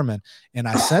against Turman. And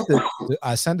I sent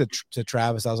it to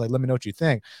Travis. I was like, let me know what you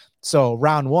think. So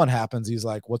round one happens. He's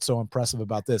like, what's so impressive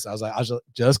about this? I was like,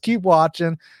 just keep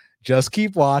watching. Just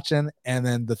keep watching. And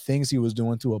then the things he was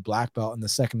doing to a black belt in the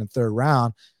second and third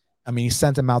round, I mean, he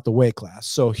sent him out the weight class.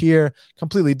 So here,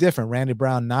 completely different. Randy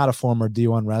Brown, not a former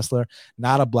D1 wrestler,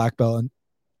 not a black belt. And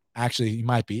actually, he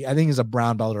might be. I think he's a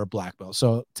brown belt or a black belt.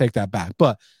 So take that back.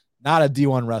 But Not a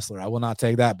D1 wrestler. I will not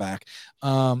take that back.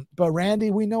 But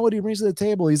Randy, we know what he brings to the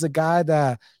table. He's a guy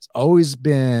that's always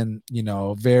been,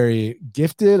 very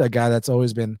gifted, a guy that's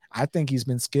always been, I think he's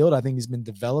been skilled. I think he's been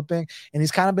developing, and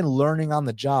he's kind of been learning on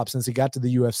the job since he got to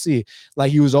the UFC.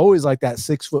 Like, he was always like that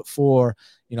 6'4",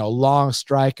 long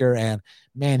striker. And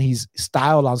man, he's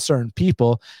styled on certain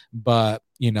people, but,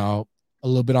 a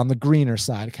little bit on the greener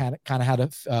side, kind of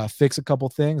had to fix a couple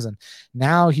things. And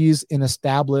now he's an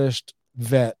established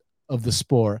vet of the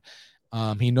sport.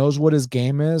 He knows what his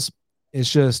game is.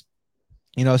 It's just,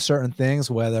 certain things,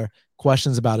 whether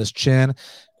questions about his chin,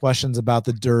 questions about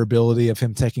the durability of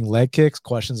him taking leg kicks,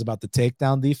 questions about the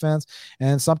takedown defense,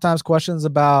 and sometimes questions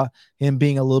about him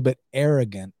being a little bit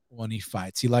arrogant when he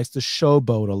fights. He likes to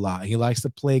showboat a lot. He likes to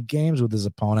play games with his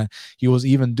opponent. He was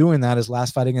even doing that his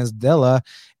last fight against Dilla,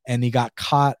 and he got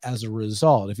caught as a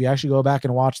result. If you actually go back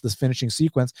and watch this finishing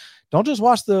sequence, don't just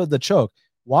watch the choke.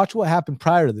 Watch what happened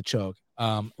prior to the choke.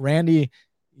 Randy,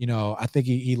 I think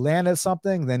he landed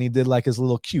something, then he did like his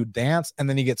little cute dance, and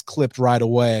then he gets clipped right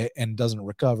away and doesn't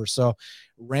recover. So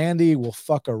Randy will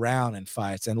fuck around in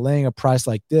fights, and laying a price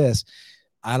like this,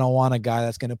 I don't want a guy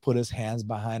that's going to put his hands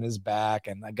behind his back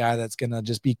and a guy that's going to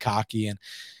just be cocky and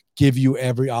give you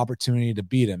every opportunity to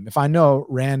beat him. If I know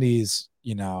Randy's,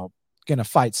 going to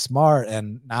fight smart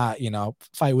and not,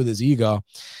 fight with his ego,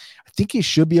 I think he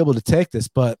should be able to take this.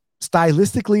 But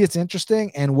stylistically, it's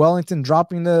interesting, and Wellington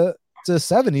dropping to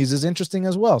 70s is interesting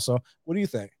as well. So what do you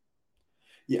think?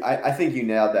 Yeah, I think you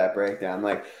nailed that breakdown.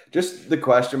 Like, just the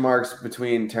question marks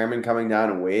between Turman coming down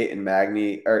in weight and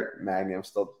Magny, I'm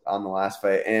still on the last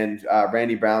fight, and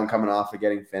Randy Brown coming off of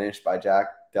getting finished by Jack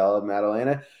Della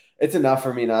Maddalena. It's enough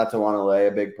for me not to want to lay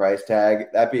a big price tag.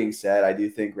 That being said, I do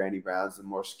think Randy Brown's the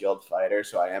more skilled fighter,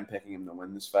 so I am picking him to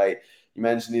win this fight. You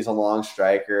mentioned he's a long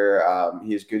striker.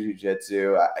 He has good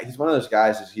jiu-jitsu. He's one of those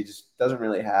guys he just doesn't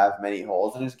really have many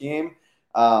holes in his game.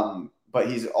 But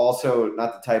he's also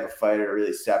not the type of fighter to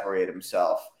really separate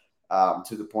himself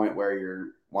to the point where you're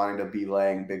wanting to be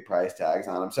laying big price tags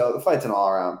on him. So the fight's an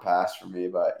all-around pass for me.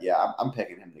 But, yeah, I'm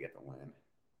picking him to get the win.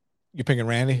 You picking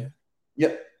Randy?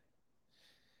 Yep.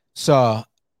 So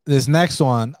this next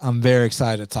one, I'm very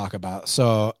excited to talk about.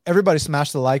 So everybody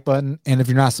smash the like button. And if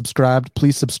you're not subscribed,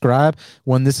 please subscribe.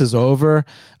 When this is over,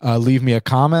 leave me a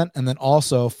comment. And then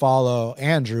also follow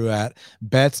Andrew at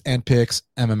Bets and Picks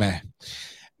MMA.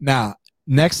 Now,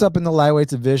 next up in the lightweight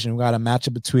division, we got a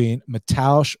matchup between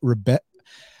Mateusz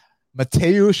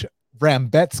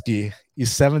Rambetsky. He's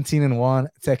 17-1,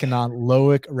 taking on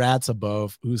Loic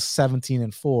Radzhabov, who's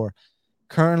 17-4.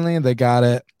 Currently, they got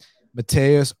it.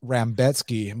 Mateusz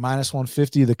Rambetsky minus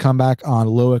 150. The comeback on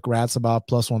Loic Radzhabov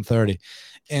plus 130.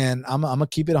 And I'm gonna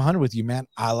keep it 100 with you, man.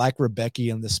 I like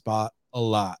Rebecki in this spot a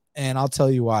lot, and I'll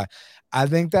tell you why. I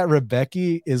think that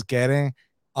Rebecki is getting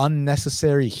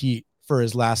unnecessary heat for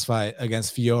his last fight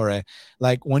against Fiore.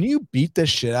 Like, when you beat the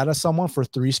shit out of someone for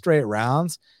 3 straight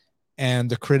rounds, and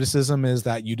the criticism is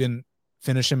that you didn't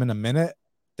finish him in a minute,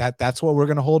 that's what we're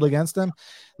going to hold against him.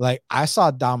 Like, I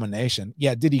saw domination.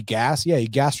 Yeah. Did he gas? Yeah. He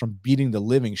gassed from beating the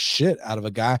living shit out of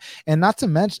a guy. And not to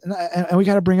mention, and we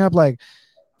got to bring up, like,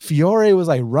 Fiore was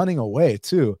like running away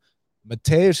too.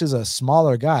 Mateusz is a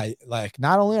smaller guy. Like,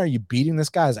 not only are you beating this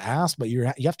guy's ass, but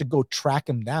you have to go track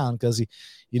him down because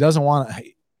he doesn't want to,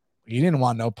 he didn't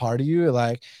want no part of you.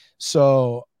 Like,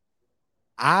 so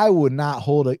I would not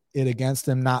hold it against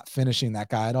him not finishing that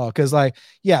guy at all. Because, like,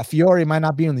 yeah, Fiore might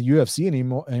not be in the UFC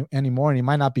anymore, and he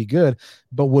might not be good,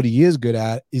 but what he is good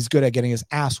at, he's good at getting his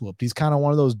ass whooped. He's kind of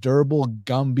one of those durable,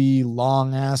 Gumby,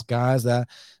 long-ass guys, that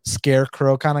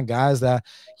scarecrow kind of guys that,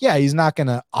 yeah, he's not going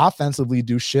to offensively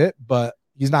do shit, but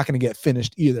he's not going to get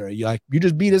finished either. You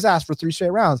just beat his ass for 3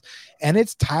 straight rounds, and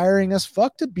it's tiring as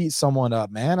fuck to beat someone up,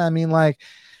 man. I mean, like,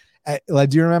 do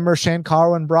you remember Shane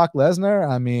Carwin, Brock Lesnar?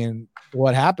 I mean,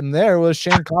 what happened there was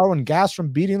Shane Carwin gassed from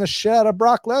beating the shit out of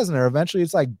Brock Lesnar. Eventually,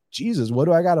 it's like, Jesus, what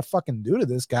do I got to fucking do to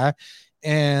this guy?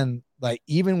 And, like,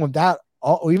 even with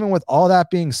all that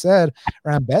being said,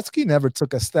 Rambetsky never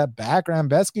took a step back.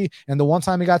 Rambetsky, and the one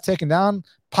time he got taken down,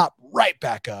 popped right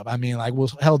back up. I mean, like,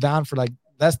 was held down for like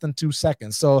less than 2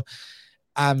 seconds. So,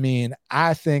 I mean,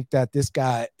 I think that this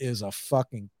guy is a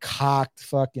fucking cocked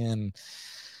fucking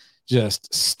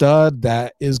just stud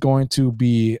that is going to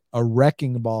be a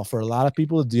wrecking ball for a lot of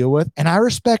people to deal with. And I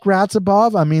respect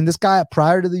Radzhabov. I mean, this guy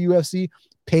prior to the UFC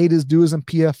paid his dues in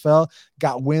PFL,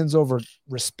 got wins over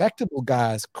respectable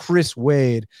guys, Chris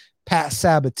Wade, Pat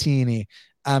Sabatini.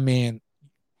 I mean,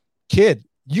 kid,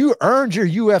 you earned your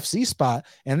UFC spot.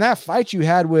 And that fight you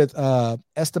had with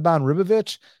Esteban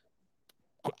Ribovic,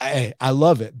 I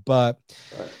love it. But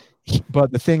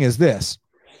the thing is this.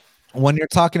 When you're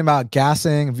talking about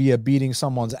gassing via beating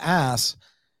someone's ass,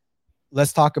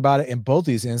 let's talk about it in both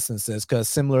these instances because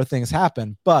similar things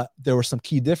happen, but there were some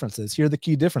key differences. Here are the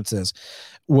key differences.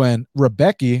 When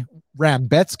Rambetsky,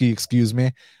 excuse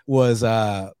me, was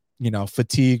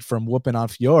fatigued from whooping on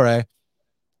Fiore,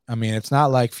 I mean, it's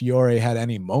not like Fiore had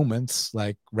any moments.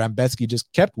 Like Rambetsky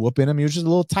just kept whooping him. He was just a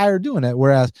little tired doing it.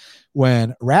 Whereas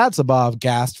when Radzabov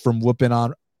gassed from whooping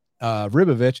on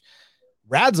Ribovich,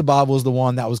 Radzabov was the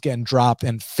one that was getting dropped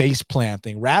and face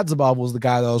planting. Radzabov was the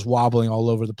guy that was wobbling all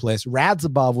over the place.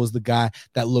 Radzabov was the guy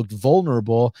that looked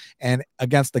vulnerable. And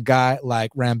against a guy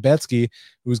like Rambetsky,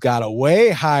 who's got a way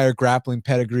higher grappling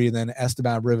pedigree than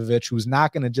Esteban Ribovich, who's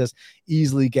not going to just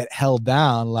easily get held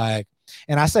down.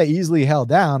 And I say easily held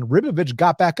down, Ribovich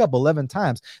got back up 11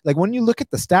 times. Like when you look at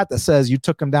the stat that says you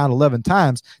took him down 11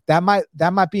 times, that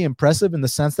might be impressive in the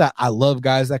sense that I love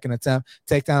guys that can attempt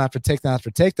takedown after takedown after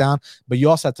takedown, but you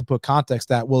also have to put context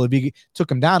that, well, if he took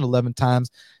him down 11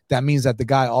 times, that means that the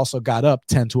guy also got up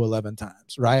 10 to 11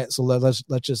 times, right? So let's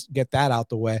just get that out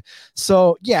the way.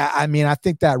 So yeah, I mean, I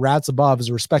think that Radzabov is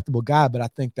a respectable guy, but I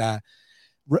think that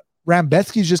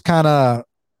Rambetsky's just kind of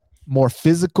more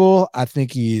physical. I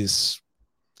think he's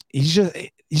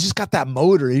just got that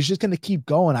motor. He's just going to keep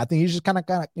going. I think he's going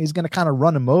to kind of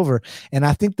run him over. And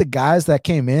I think the guys that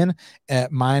came in at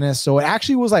so it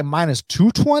actually was like minus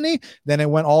 220. Then it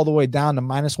went all the way down to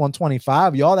minus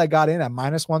 125. Y'all that got in at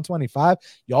minus 125,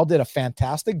 y'all did a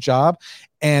fantastic job.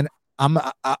 And I'm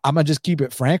going to just keep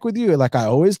it frank with you, like I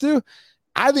always do.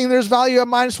 I think there's value at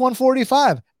minus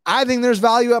 145. I think there's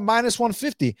value at minus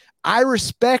 150. I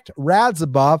respect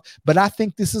Radzabov, but I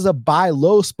think this is a buy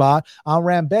low spot on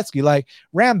Rambetsky. Like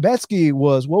Rambetsky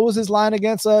what was his line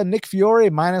against Nick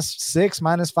Fiore? -6,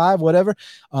 -5, whatever.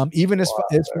 Even his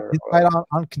fight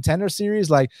on Contender Series,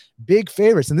 like big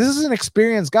favorites. And this is an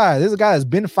experienced guy. This is a guy that's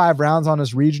been 5 rounds on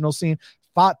this regional scene,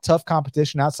 fought tough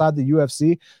competition outside the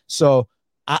UFC. So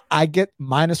I get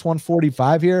minus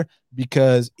 145 here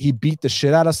because he beat the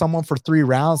shit out of someone for 3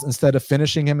 rounds instead of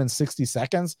finishing him in 60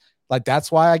 seconds. Like,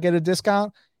 that's why I get a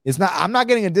discount. I'm not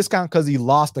getting a discount because he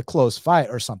lost a close fight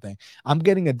or something. I'm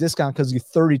getting a discount because you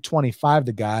 30-25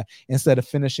 the guy instead of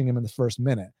finishing him in the first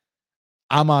minute.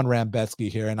 I'm on Rambetsky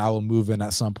here, and I will move in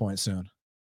at some point soon.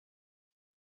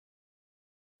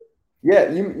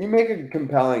 Yeah, you make a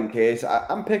compelling case.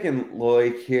 I'm picking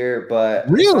Loic here, but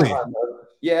really,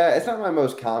 it's not my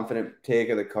most confident take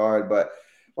of the card. But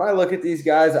when I look at these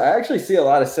guys, I actually see a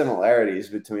lot of similarities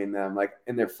between them, like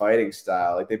in their fighting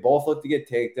style. Like they both look to get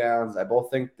takedowns. I both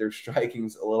think their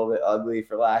striking's a little bit ugly,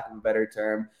 for lack of a better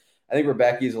term. I think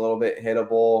Rebecca's a little bit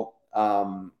hittable.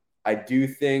 I do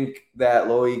think that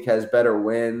Loic has better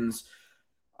wins.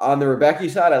 On the Rebecca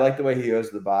side, I like the way he goes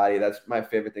to the body. That's my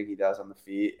favorite thing he does on the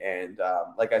feet. And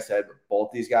like I said,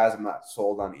 both these guys, I'm not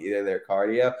sold on either their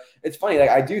cardio. It's funny, like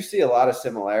I do see a lot of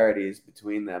similarities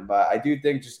between them, but I do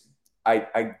think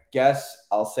I guess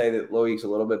I'll say that Loic's a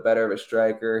little bit better of a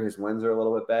striker. His wins are a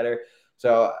little bit better.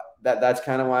 So that's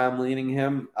kind of why I'm leaning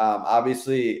him.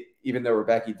 Obviously, even though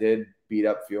Rebecca did beat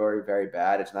up Fiore very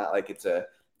bad, it's not like it's a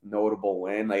notable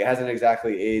win. Like it hasn't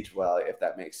exactly aged well, if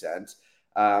that makes sense.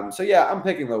 So yeah, I'm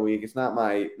picking Loic. It's not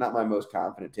my most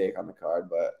confident take on the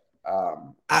card, but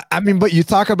I mean, but you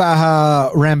talk about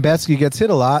how Rambetsky gets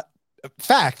hit a lot.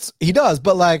 Facts, he does,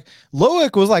 but like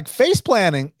Loic was like face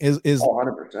planting is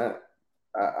 100%.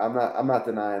 I'm not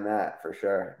denying that for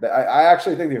sure. But I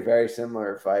actually think they're very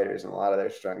similar fighters in a lot of their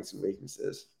strengths and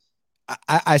weaknesses.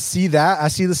 I see that. I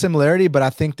see the similarity, but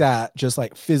I think that just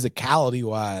like physicality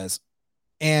wise,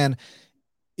 and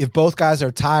if both guys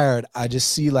are tired, I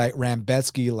just see like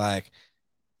Rambetsky, like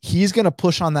he's gonna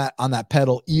push on that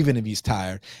pedal even if he's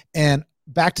tired. And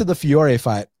back to the Fiore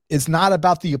fight, it's not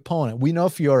about the opponent. We know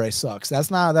Fiore sucks. That's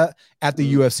not that at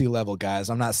the UFC level, guys.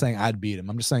 I'm not saying I'd beat him.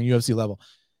 I'm just saying UFC level.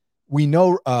 We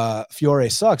know Fiore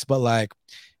sucks, but like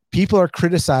people are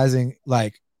criticizing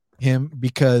like him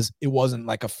because it wasn't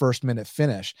like a first minute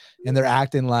finish, and they're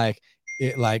acting like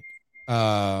it like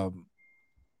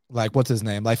what's his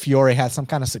name? Like Fiore had some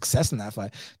kind of success in that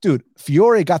fight. Dude,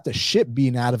 Fiore got the shit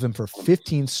beaten out of him for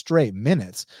 15 straight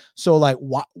minutes. So like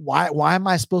why am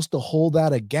I supposed to hold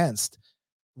that against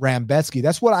Rambetsky?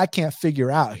 That's what I can't figure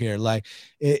out here. Like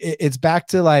it's back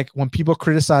to like when people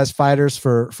criticize fighters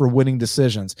for winning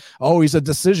decisions. Oh, he's a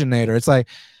decisionator. It's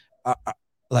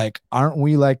like aren't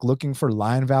we like looking for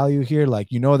line value here?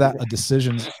 Like, you know that a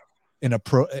decision's in a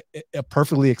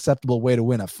perfectly acceptable way to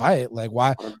win a fight. Like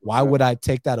why would I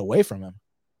take that away from him?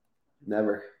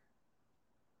 Never.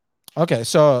 Okay,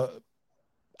 so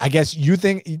I guess you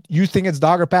think it's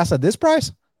dog or pass at this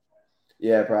price?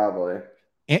 Yeah, probably.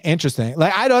 Interesting.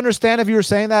 Like I'd understand if you were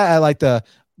saying that at like the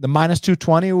the minus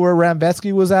 220 where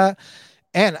Rambetsky was at.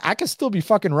 And I could still be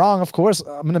fucking wrong. Of course,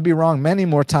 I'm gonna be wrong many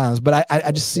more times, but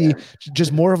I just see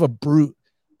just more of a brute.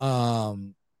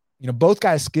 Both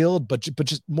guys skilled, but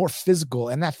just more physical,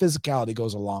 and that physicality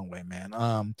goes a long way,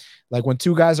 man. Like when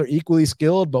two guys are equally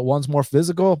skilled, but one's more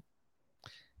physical,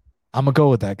 I'm gonna go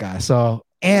with that guy. So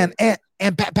and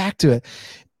back to it.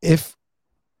 If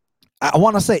I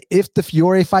want to say if the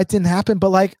Fiore fight didn't happen, but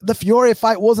like the Fiore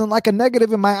fight wasn't like a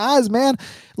negative in my eyes, man.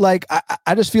 Like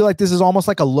I just feel like this is almost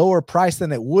like a lower price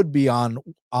than it would be on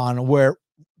where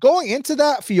going into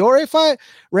that Fiore fight,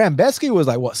 Rambetsky was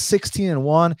like what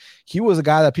 16-1. He was a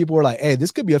guy that people were like, hey,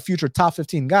 this could be a future top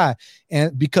 15 guy.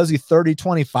 And because he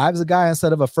 30-25 is a guy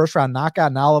instead of a first round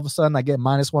knockout, now all of a sudden I get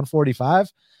minus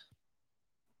 145.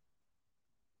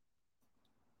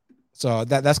 So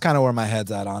that's kind of where my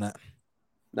head's at on it.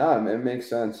 No, it makes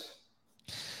sense.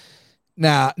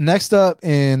 Now, next up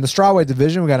in the strawweight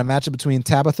division, we got a matchup between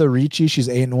Tabitha Ricci. She's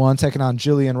 8-1, taking on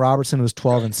Jillian Robertson, who's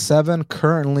 12-7.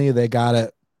 Currently, they got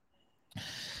it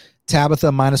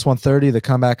Tabitha minus 130. The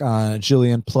comeback on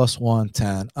Jillian plus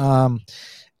 110.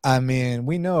 I mean,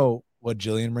 we know what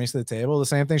Jillian brings to the table. The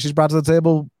same thing she's brought to the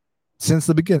table since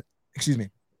the beginning. Excuse me.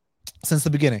 Since the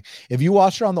beginning. If you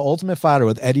watched her on The Ultimate Fighter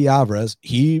with Eddie Alvarez,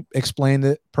 he explained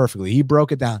it perfectly. He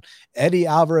broke it down. Eddie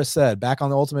Alvarez said back on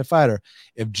The Ultimate Fighter,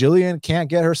 if Jillian can't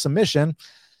get her submission,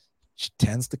 she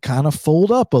tends to kind of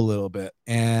fold up a little bit.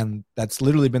 And that's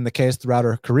literally been the case throughout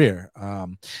her career.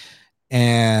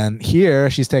 And here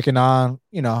she's taking on,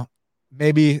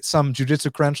 maybe some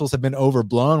jiu-jitsu credentials have been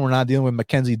overblown. We're not dealing with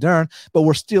Mackenzie Dern, but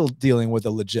we're still dealing with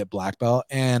a legit black belt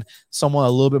and someone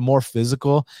a little bit more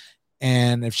physical.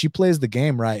 And if she plays the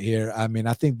game right here, I mean,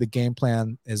 I think the game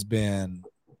plan has been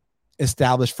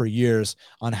established for years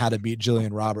on how to beat Jillian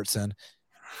Robertson.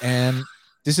 And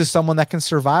this is someone that can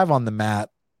survive on the mat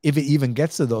if it even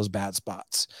gets to those bad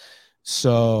spots.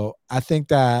 So I think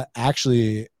that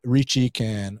actually Ricci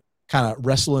can kind of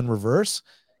wrestle in reverse,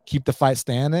 keep the fight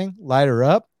standing, light her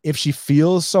up. If she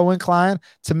feels so inclined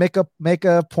to make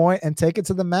a point and take it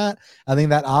to the mat, I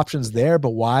think that option's there.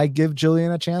 But why give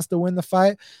Jillian a chance to win the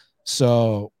fight?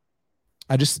 So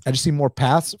I just see more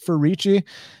paths for Ricci.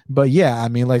 But yeah, I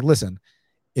mean, like, listen,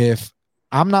 if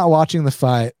I'm not watching the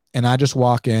fight and I just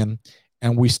walk in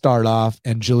and we start off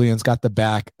and Jillian's got the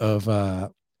back of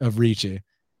Ricci,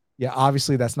 yeah,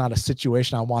 obviously that's not a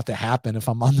situation I want to happen if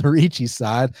I'm on the Ricci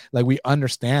side. Like, we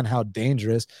understand how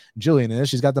dangerous Jillian is.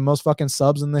 She's got the most fucking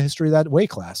subs in the history of that weight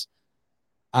class.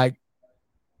 I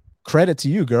credit to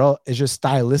you, girl. It's just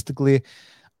stylistically,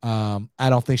 I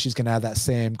don't think she's going to have that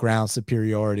same ground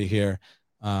superiority here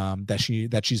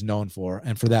that she's known for.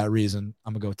 And for that reason,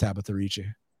 I'm going to go Tabitha Ricci.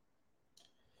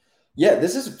 Yeah,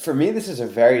 this is a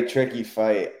very tricky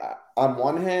fight. On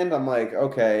one hand, I'm like,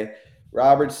 okay,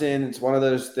 Robertson, it's one of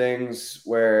those things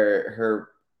where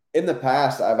in the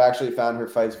past, I've actually found her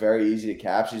fights very easy to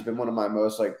cap. She's been one of my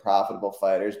most like profitable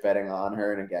fighters betting on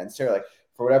her and against her. Like,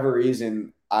 for whatever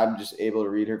reason, I'm just able to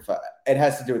read her fight. It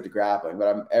has to do with the grappling, but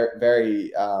I'm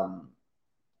very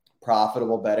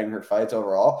profitable betting her fights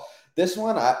overall. This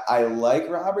one, I like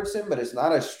Robertson, but it's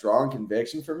not a strong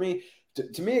conviction for me.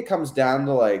 To me, it comes down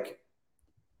to like,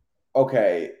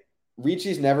 okay,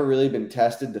 Ricci's never really been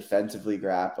tested defensively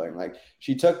grappling. Like,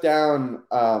 she took down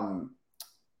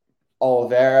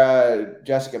Oliveira,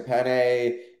 Jessica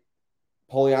Penne,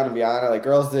 Poliana Viana, like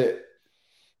girls that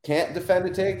can't defend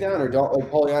a takedown or don't, like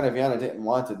Poliana Viana didn't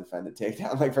want to defend a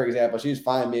takedown. Like, for example, she was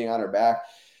fine being on her back.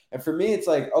 And for me, it's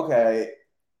like, okay,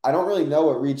 I don't really know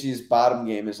what Ricci's bottom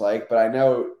game is like, but I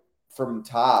know from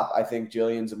top, I think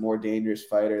Jillian's a more dangerous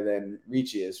fighter than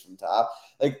Ricci is from top.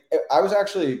 Like, I was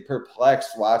actually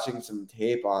perplexed watching some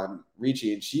tape on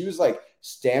Ricci, and she was like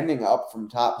standing up from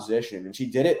top position, and she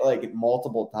did it like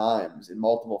multiple times in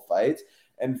multiple fights.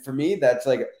 And for me, that's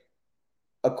like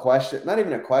a question, not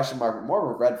even a question mark, but more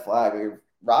of a red flag. Like, if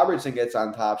Robertson gets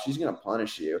on top, she's going to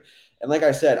punish you. And like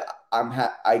I said,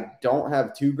 I don't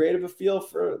have too great of a feel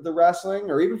for the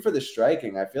wrestling or even for the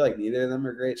striking. I feel like neither of them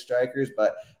are great strikers,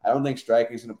 but I don't think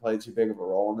striking is going to play too big of a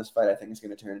role in this fight. I think it's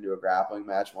going to turn into a grappling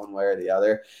match one way or the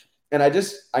other. And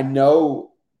I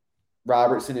know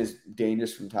Robertson is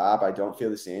dangerous from top. I don't feel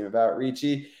the same about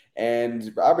Ricci.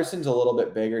 And Robertson's a little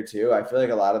bit bigger too. I feel like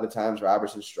a lot of the times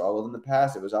Robertson struggled in the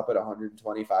past. It was up at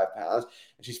 125 pounds,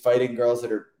 and she's fighting girls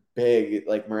that are big,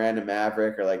 like Miranda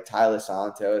Maverick or like Tyler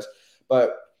Santos.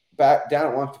 But back down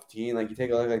at 115, like you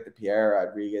take a look at like the Pierre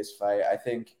Rodriguez fight, I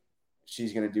think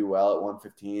she's going to do well at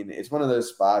 115. It's one of those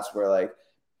spots where like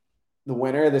the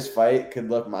winner of this fight could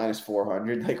look minus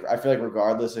 400. Like, I feel like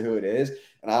regardless of who it is.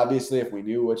 And obviously, if we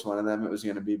knew which one of them it was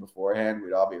going to be beforehand,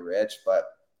 we'd all be rich. But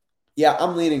Yeah,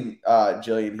 I'm leaning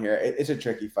Jillian here. It's a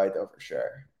tricky fight though for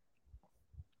sure.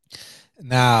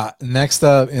 Now, next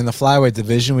up in the flyweight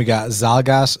division, we got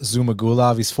Zalgas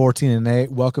Zumagulov. He's 14-8.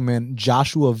 Welcome in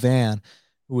Joshua Van,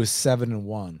 who is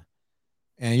 7-1.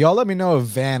 And y'all let me know if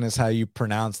Van is how you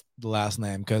pronounce the last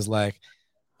name, because like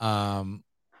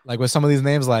with some of these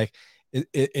names, like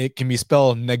it can be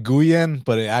spelled Nguyen,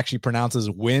 but it actually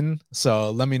pronounces Win. So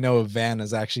let me know if Van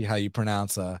is actually how you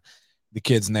pronounce the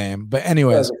kid's name. But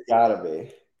anyways, It gotta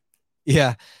be.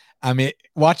 yeah. I mean,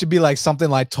 watch it be like something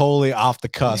like totally off the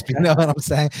cusp. You know what I'm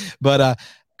saying? But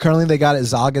currently they got it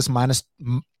Zalgas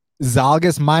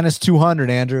minus 200,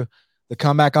 Andrew. The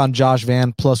comeback on Josh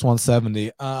Van plus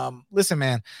 170. Listen,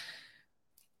 man,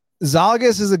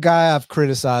 Zalgas is a guy I've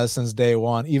criticized since day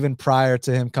one, even prior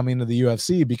to him coming to the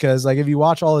UFC, because like if you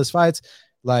watch all his fights,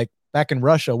 like back in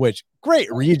Russia, which great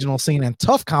regional scene and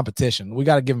tough competition. We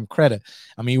got to give him credit.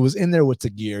 I mean, he was in there with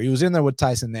Tagir. He was in there with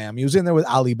Tyson Nam. He was in there with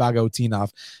Ali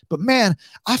Bagotinov. But man,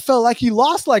 I felt like he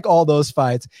lost like all those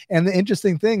fights. And the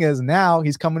interesting thing is now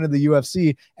he's coming to the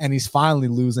UFC and he's finally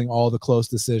losing all the close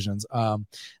decisions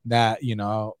that, you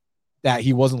know, that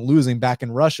he wasn't losing back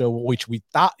in Russia, which we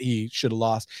thought he should have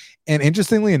lost. And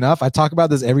interestingly enough, I talk about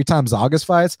this every time Zalgas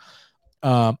fights.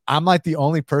 I'm like the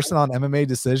only person on MMA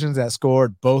decisions that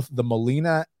scored both the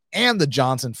Molina and the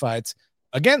Johnson fights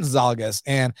against Zalgas.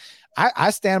 And I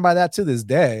stand by that to this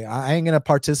day. I ain't going to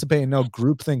participate in no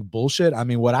groupthink bullshit. I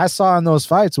mean, what I saw in those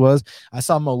fights was I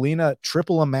saw Molina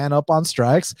triple a man up on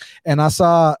strikes, and I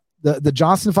saw the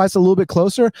Johnson fight's a little bit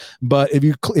closer, but if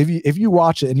you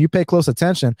watch it and you pay close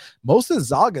attention, most of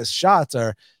Zalgas shots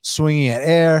are swinging at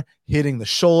air, hitting the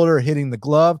shoulder, hitting the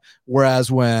glove.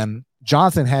 Whereas when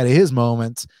Johnson had his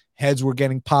moments, heads were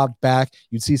getting popped back.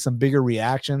 You'd see some bigger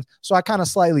reactions. So I kind of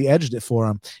slightly edged it for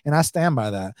him, and I stand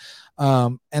by that.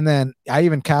 And then I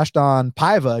even cashed on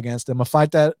Paiva against him, a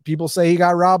fight that people say he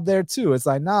got robbed there too. It's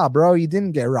like, nah, bro, he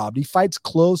didn't get robbed. He fights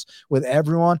close with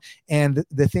everyone. And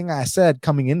the thing I said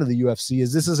coming into the UFC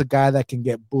is this is a guy that can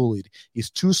get bullied.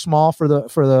 He's too small for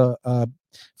the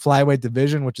flyweight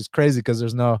division, which is crazy because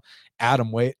there's no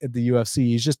atom weight at the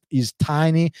UFC. He's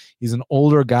tiny. He's an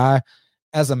older guy.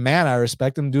 As a man, I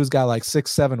respect him. Dude's got like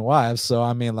 6-7 wives. So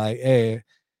I mean, like, hey,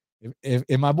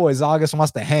 if my boy Zalgas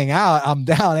wants to hang out, I'm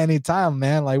down anytime,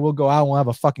 man. Like we'll go out and we'll have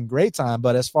a fucking great time.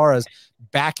 But as far as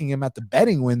backing him at the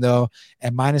betting window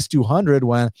at minus 200,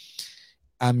 when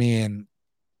I mean,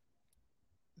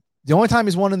 the only time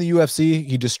he's won in the UFC,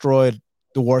 he destroyed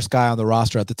the worst guy on the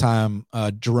roster at the time,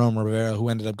 Jerome Rivera, who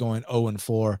ended up going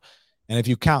 0-4. And if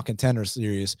you count Contender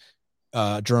Series,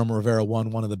 Jerome Rivera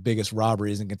won one of the biggest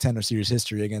robberies in Contender Series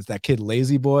history against that kid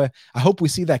Lazy Boy. I hope we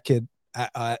see that kid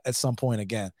at some point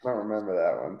again. I don't remember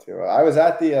that one too. I was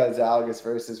at the Zalgas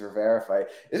versus Rivera fight.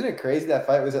 Isn't it crazy that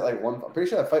fight was at like one? I'm pretty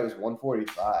sure that fight was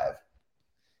 145.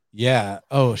 Yeah.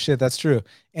 Oh shit, that's true.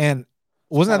 And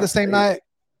wasn't that the same Crazy. night?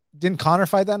 Didn't Connor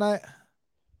fight that night?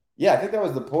 Yeah, I think that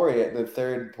was the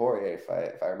third Poirier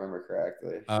fight, if I remember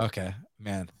correctly. Okay,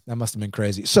 man, that must have been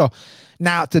crazy. So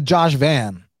now to Josh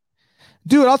Van.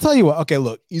 Dude, I'll tell you what. Okay,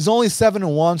 look, he's only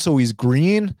 7-1, so he's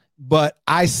green, but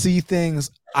I see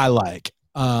things I like.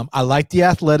 I like the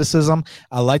athleticism.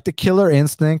 I like the killer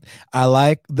instinct. I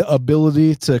like the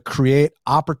ability to create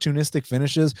opportunistic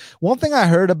finishes. One thing I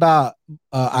heard about,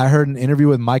 I heard an interview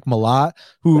with Mike Malott,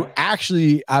 who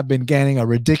actually I've been gaining a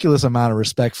ridiculous amount of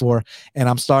respect for, and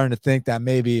I'm starting to think that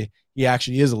maybe he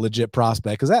actually is a legit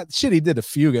prospect because that shit he did to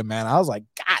Fuga, man, I was like,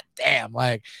 God damn,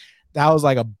 like that was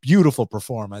like a beautiful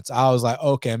performance. I was like,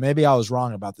 okay, maybe I was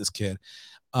wrong about this kid.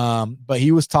 But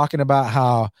he was talking about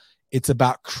how it's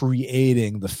about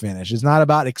creating the finish. It's not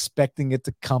about expecting it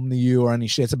to come to you or any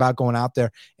shit. It's about going out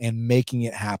there and making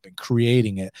it happen,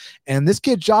 creating it. And this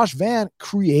kid, Josh Van,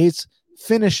 creates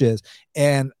finishes.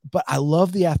 But I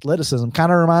love the athleticism.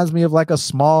 Kind of reminds me of like a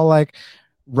small, like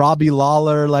Robbie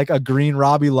Lawler, like a green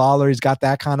Robbie Lawler. He's got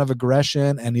that kind of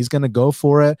aggression and he's going to go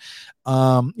for it.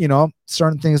 You know,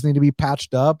 certain things need to be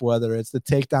patched up, whether it's the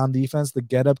takedown defense, the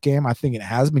get up game. I think it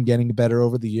has been getting better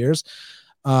over the years.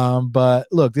 But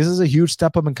look, this is a huge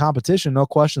step up in competition, no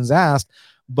questions asked.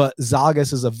 But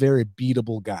Zalgas is a very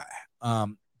beatable guy.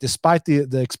 Despite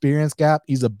the experience gap,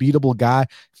 he's a beatable guy.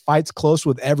 Fights close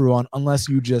with everyone, unless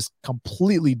you just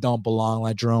completely don't belong,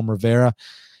 like Jerome Rivera.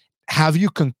 Have you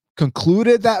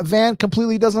concluded that Van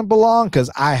completely doesn't belong? Because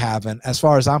I haven't. As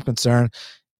far as I'm concerned,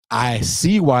 I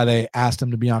see why they asked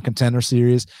him to be on Contender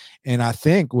Series, and I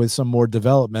think with some more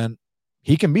development,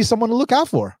 he can be someone to look out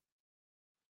for.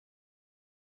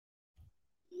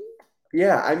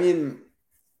 Yeah, I mean,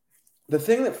 the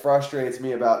thing that frustrates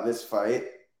me about this fight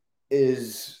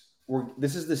is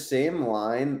this is the same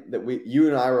line that you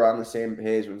and I were on the same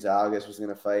page when Zalgas was going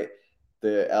to fight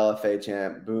the LFA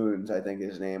champ Boons, I think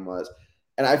his name was.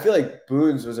 And I feel like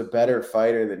Boons was a better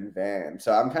fighter than Van.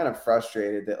 So I'm kind of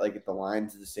frustrated that like if the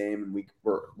line's the same and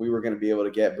we were going to be able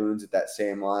to get Boons at that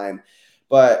same line.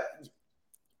 But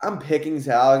I'm picking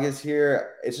Zalgas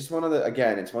here. It's just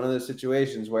it's one of those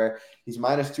situations where he's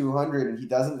minus 200 and he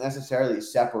doesn't necessarily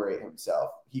separate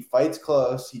himself. He fights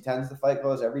close. He tends to fight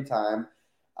close every time.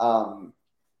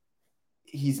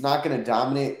 He's not going to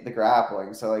dominate the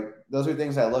grappling. So like those are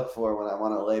things I look for when I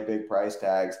want to lay big price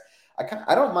tags.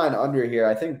 I don't mind under here.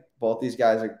 I think both these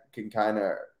guys can kind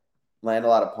of land a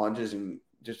lot of punches and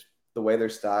just the way their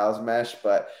styles mesh.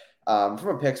 But from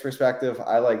a picks perspective,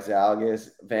 I like Zalgas.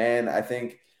 Van, I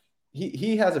think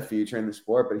he has a future in the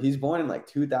sport, but he's born in like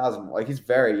 2000. Like he's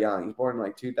very young. He's born in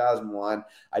like 2001.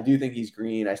 I do think he's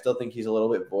green. I still think he's a little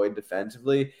bit void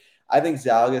defensively. I think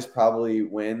Zalgas probably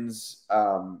wins.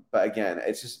 But again,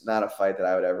 it's just not a fight that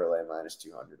I would ever lay minus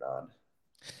 200 on.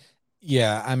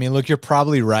 Yeah. I mean, look, you're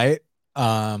probably right.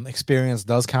 Experience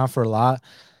does count for a lot,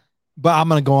 but I'm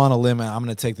going to go on a limb and I'm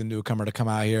going to take the newcomer to come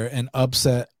out here and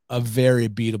upset a very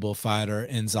beatable fighter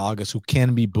in Zalgas who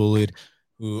can be bullied,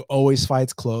 who always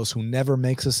fights close, who never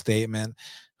makes a statement,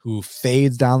 who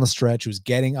fades down the stretch, who's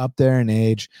getting up there in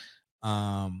age.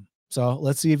 So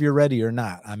let's see if you're ready or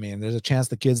not. I mean, there's a chance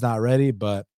the kid's not ready,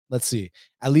 but let's see.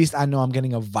 At least I know I'm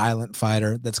getting a violent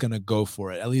fighter that's going to go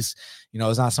for it. At least,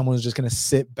 it's not someone who's just going to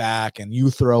sit back and you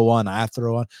throw one, I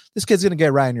throw one. This kid's going to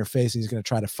get right in your face. And he's going to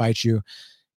try to fight you.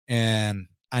 And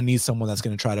I need someone that's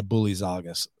going to try to bully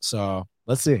Zalgas. So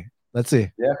let's see.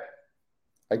 Yeah,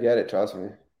 I get it. Trust me.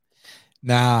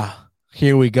 Now,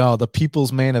 here we go. The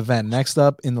people's main event. Next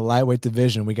up in the lightweight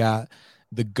division, we got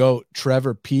the GOAT,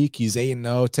 Trevor Peek. He's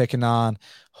 8-0, taking on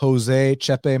Jose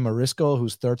Chepe Mariscal,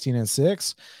 who's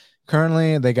 13-6.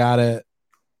 Currently, they got it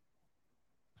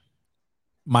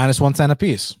minus 110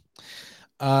 apiece.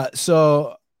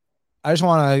 So I just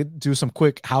want to do some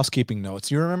quick housekeeping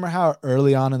notes. You remember how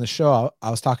early on in the show,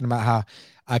 I was talking about how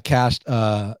I cashed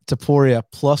Topuria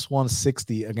plus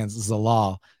 160 against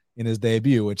Zalal in his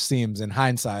debut, which seems in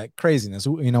hindsight craziness.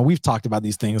 We've talked about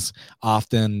these things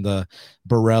often, the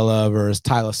Barella versus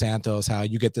Tyler Santos, how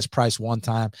you get this price one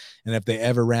time, and if they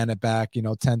ever ran it back,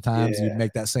 10 times, you'd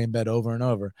make that same bet over and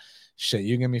over. Shit,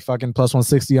 you give me fucking plus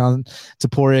 160 on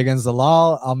Topuria against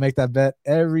Zalal, I'll make that bet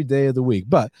every day of the week.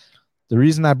 But the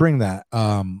reason I bring that,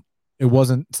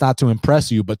 it's not to impress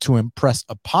you, but to impress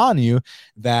upon you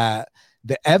that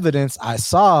the evidence I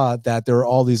saw that there were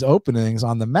all these openings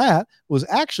on the mat was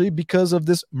actually because of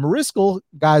this Mariscal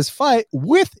guy's fight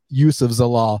with Yusuf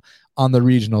Zalal on the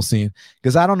regional scene.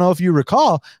 Because I don't know if you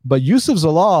recall, but Yusuf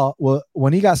Zalal,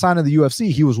 when he got signed to the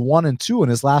UFC, he was 1-2 in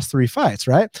his last 3 fights,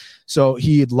 right? So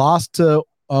he had lost to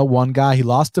one guy, he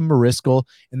lost to Mariscal,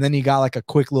 and then he got like a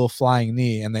quick little flying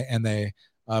knee, and they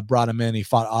brought him in. He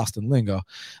fought Austin Lingo.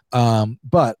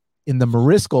 But in the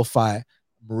Mariscal fight,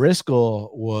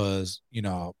 Mariscal was,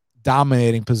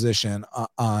 dominating position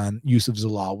on Yusuf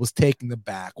Zalal, was taking the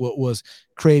back, was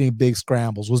creating big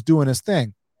scrambles, was doing his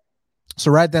thing.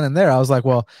 So right then and there, I was like,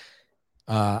 well,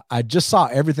 I just saw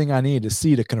everything I needed to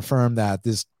see to confirm that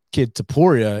this kid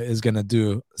Topuria is going to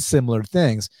do similar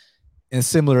things, and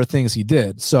similar things he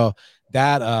did. So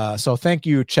so thank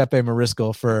you, Chepe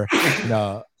Mariscal, for,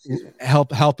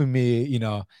 helping me,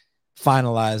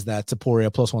 finalize that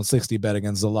Topuria plus 160 bet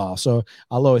against Zalal. So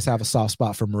I'll always have a soft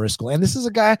spot for Mariscal. And this is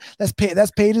a guy that's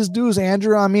paid his dues,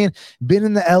 Andrew. I mean, been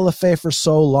in the LFA for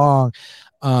so long.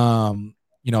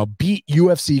 Beat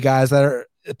UFC guys that are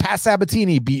Pat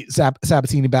Sabatini, beat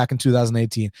Sabatini back in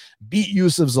 2018, beat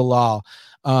Yusuf Zalal.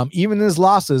 Even his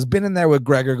losses, been in there with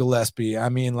Gregor Gillespie. I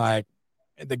mean, like,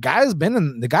 the guy's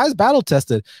battle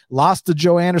tested, lost to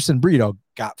Joe Anderson Brito,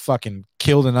 got fucking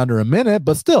killed in under a minute,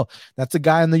 but still, that's a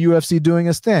guy in the UFC doing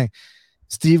his thing.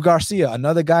 Steve Garcia,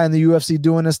 another guy in the UFC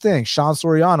doing his thing. Sean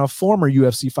Soriano, former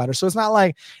UFC fighter. So it's not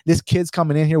like this kid's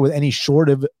coming in here with any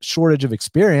shortage of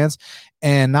experience.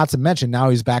 And not to mention, now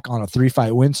he's back on a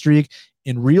 3-fight win streak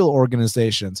in real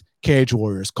organizations, Cage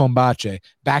Warriors, Combate,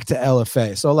 back to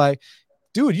LFA. So like,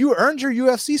 dude, you earned your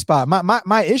UFC spot.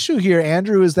 My issue here,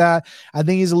 Andrew, is that I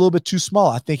think he's a little bit too small.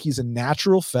 I think he's a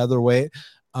natural featherweight.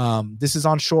 This is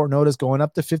on short notice, going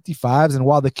up to 55s. And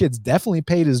while the kid's definitely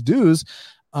paid his dues,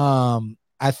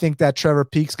 I think that Trevor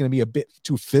Peek's going to be a bit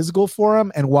too physical for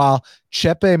him. And while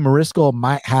Chepe Mariscal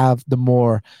might have the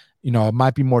more, it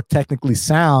might be more technically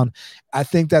sound, I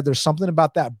think that there's something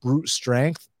about that brute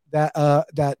strength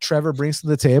that Trevor brings to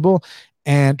the table.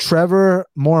 And Trevor,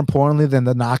 more importantly than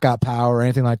the knockout power or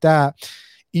anything like that,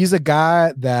 he's a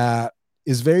guy that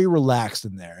is very relaxed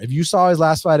in there. If you saw his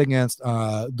last fight against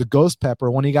the Ghost Pepper,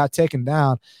 when he got taken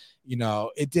down,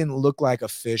 it didn't look like a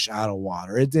fish out of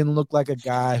water. It didn't look like a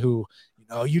guy who,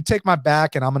 you take my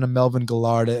back and I'm going to Melvin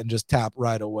Gillard it and just tap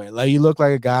right away. Like, you look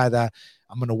like a guy that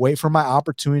I'm going to wait for my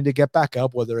opportunity to get back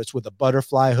up, whether it's with a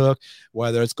butterfly hook,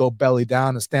 whether it's go belly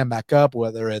down and stand back up,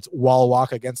 whether it's wall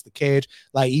walk against the cage.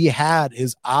 Like, he had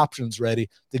his options ready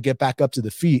to get back up to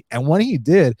the feet. And when he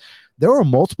did, there were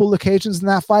multiple occasions in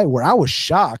that fight where I was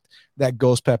shocked that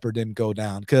Ghost Pepper didn't go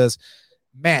down, because,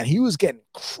 man, he was getting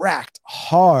cracked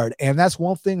hard. And that's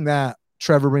one thing that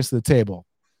Trevor brings to the table.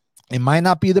 It might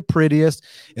not be the prettiest.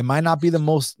 It might not be the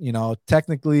most,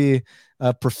 technically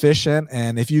proficient.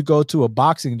 And if you go to a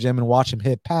boxing gym and watch him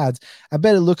hit pads, I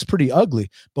bet it looks pretty ugly.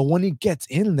 But when he gets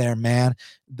in there, man,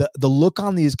 the look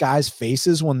on these guys'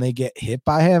 faces when they get hit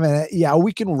by him, and yeah,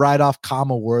 we can write off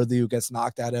Kama Worthy, who gets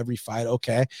knocked out every fight.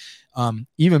 Okay.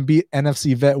 Even beat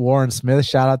NFC vet Warren Smith.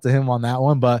 Shout out to him on that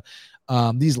one. But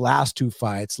these last two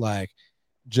fights, like,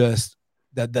 just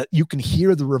that you can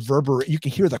hear you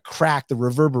can hear the crack, the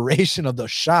reverberation of the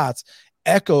shots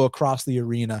echo across the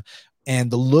arena, and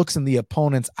the looks in the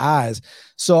opponent's eyes.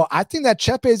 So I think that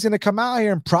Chepe is going to come out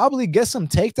here and probably get some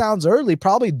takedowns early,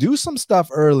 probably do some stuff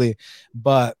early.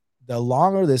 But the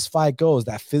longer this fight goes,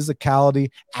 that physicality,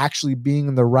 actually being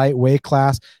in the right weight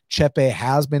class, Chepe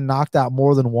has been knocked out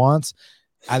more than once.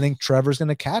 I think Trevor's going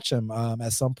to catch him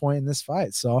at some point in this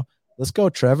fight. So let's go,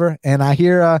 Trevor. And I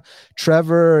hear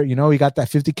Trevor, he got that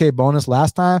 $50K bonus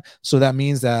last time. So that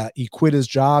means that he quit his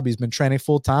job. He's been training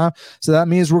full time. So that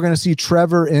means we're going to see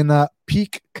Trevor in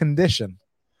peak condition.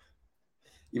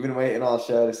 You've been waiting all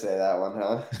show to say that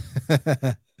one,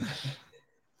 huh?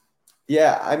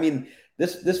 Yeah, I mean,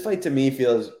 this fight to me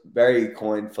feels very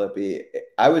coin flippy.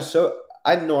 I'd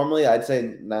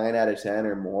say 9 out of 10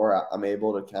 or more. I'm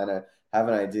able to kind of have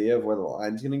an idea of where the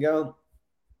line's going to go.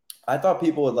 I thought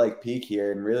people would like peak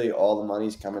here, and really all the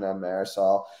money's coming on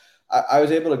Marisol. I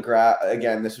was able to grab,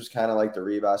 again, this was kind of like the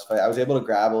Ribas fight. I was able to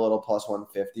grab a little plus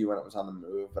 150 when it was on the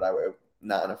move, but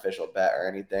not an official bet or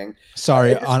anything.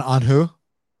 Sorry, on who?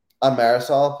 On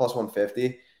Marisol, plus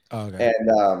 150. Oh, okay.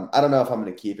 And I don't know if I'm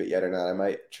going to keep it yet or not. I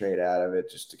might trade out of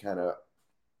it just to kind of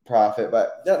profit,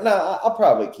 but no, I'll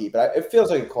probably keep it. It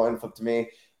feels like a coin flip to me.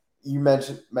 You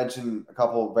mentioned a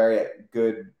couple of very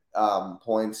good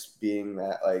points, being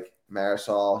that, like,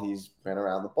 Marisol, he's been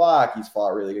around the block, he's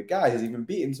fought really good guys, he's even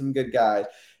beaten some good guys,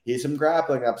 he has some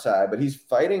grappling upside, but he's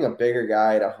fighting a bigger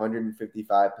guy at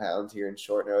 155 pounds here in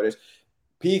short notice.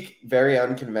 Peak, very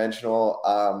unconventional.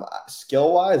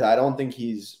 Skill wise, I don't think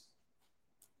he's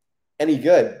any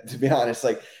good, to be honest.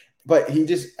 But he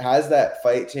just has that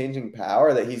fight changing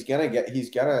power that he's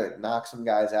gonna knock some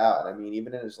guys out. And I mean,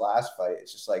 even in his last fight,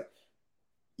 it's just like,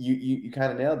 you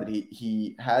kind of nailed it.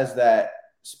 He has that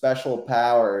special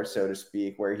power, so to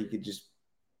speak, where he could just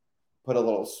put a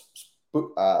little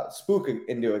spook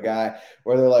into a guy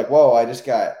where they're like, whoa, I just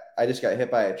got hit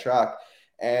by a truck.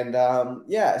 And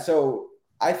so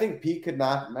I think Peak could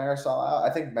knock Marisol out.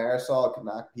 I think Marisol could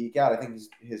knock Peak out. I think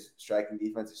his striking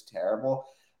defense is terrible.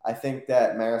 I think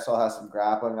that Marisol has some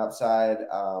grappling upside.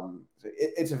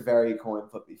 It's a very coin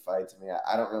flippy fight to me.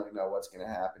 I don't really know what's going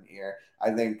to happen here.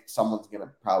 I think someone's going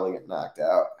to probably get knocked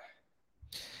out.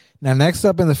 Now, next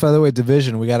up in the featherweight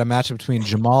division, we got a matchup between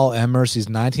Jamal Emmers, he's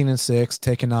 19-6,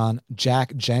 taking on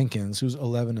Jack Jenkins, who's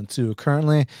 11-2.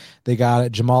 Currently, they got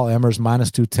it Jamal Emmers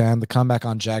minus 210. The comeback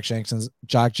on Jack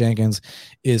Jenkins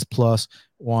is plus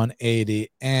 180.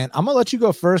 And I'm gonna let you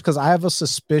go first because I have a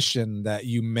suspicion that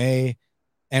you may.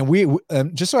 And we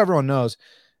just so everyone knows,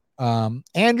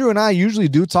 Andrew and I usually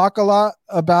do talk a lot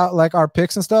about like our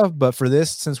picks and stuff, but for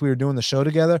this, since we were doing the show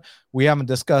together, we haven't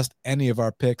discussed any of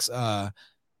our picks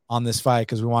on this fight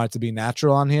because we want it to be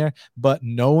natural on here. But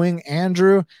knowing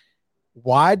Andrew,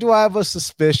 why do I have a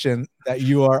suspicion that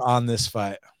you are on this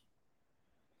fight?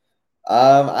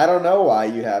 I don't know why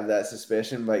you have that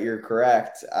suspicion, but you're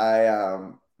correct.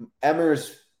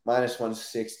 Emmers minus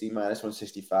 160, minus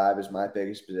 165 is my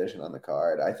biggest position on the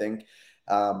card. I think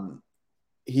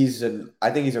he's a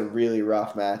really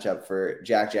rough matchup for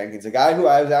Jack Jenkins, a guy who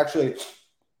I was actually,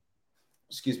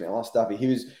 excuse me, I'm all stuffy. He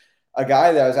was a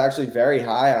guy that I was actually very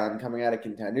high on coming out of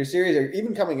Contender Series, or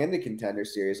even coming into Contender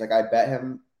Series. Like, I bet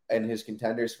him in his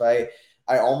Contenders fight.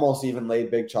 I almost even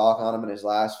laid big chalk on him in his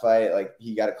last fight. Like,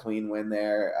 he got a clean win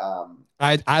there.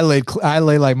 I laid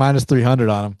like minus 300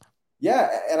 on him. Yeah,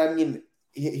 and I mean,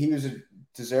 he was a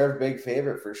deserved big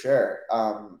favorite for sure.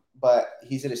 But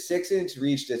he's at a 6-inch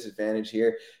reach disadvantage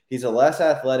here. He's a less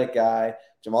athletic guy.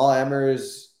 Jamal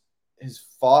Emmers has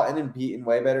fought and beaten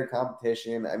way better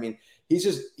competition. I mean,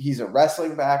 he's a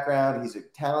wrestling background. He's a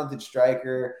talented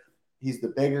striker. He's the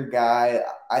bigger guy.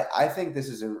 I think this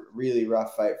is a really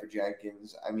rough fight for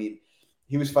Jenkins. I mean,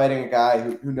 he was fighting a guy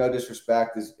who no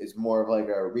disrespect, is more of like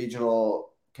a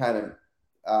regional kind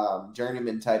of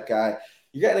journeyman type guy.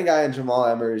 You're getting a guy in Jamal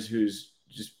Emmers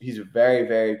he's a very,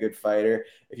 very good fighter.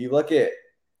 If you look at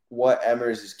what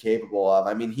Emmers is capable of,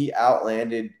 I mean, he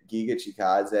outlanded Giga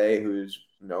Chikadze, who's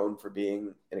known for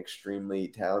being an extremely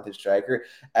talented striker,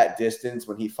 at distance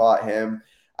when he fought him.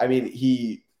 I mean,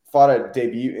 he fought a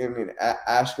debut in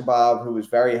Ashkabab, who was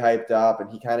very hyped up,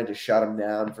 and he kind of just shut him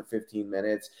down for 15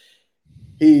 minutes.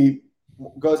 He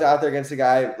goes out there against a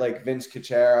guy like Vince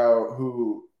Cachero,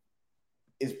 who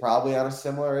is probably on a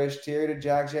similar-ish tier to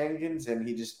Jack Jenkins, and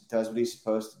he just does what he's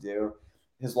supposed to do.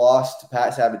 His loss to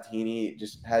Pat Sabatini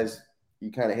just has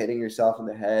you kind of hitting yourself in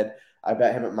the head. I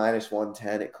bet him at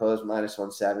 -110. It closed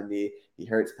 -170. He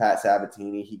hurts Pat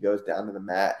Sabatini. He goes down to the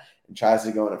mat and tries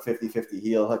to go in a 50-50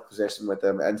 heel hook position with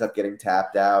him, ends up getting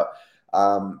tapped out.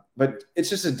 But it's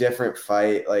just a different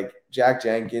fight. Like Jack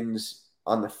Jenkins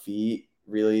on the feet,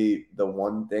 really the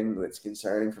one thing that's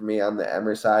concerning for me on the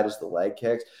Emmer side is the leg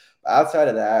kicks. But outside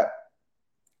of that,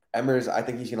 Emmers, I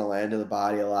think he's going to land to the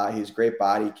body a lot. He's great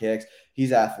body kicks.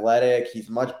 He's athletic. He's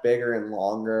much bigger and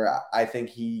longer. I think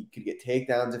he could get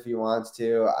takedowns if he wants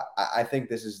to. I think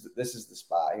this is the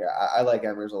spot here. I like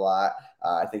Emmers a lot.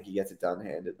 I think he gets it done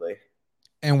handedly.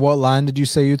 And what line did you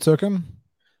say you took him?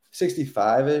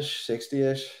 65-ish,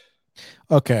 60-ish.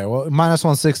 Okay, well,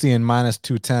 -160 and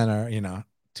 -210 are,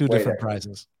 two Way different different.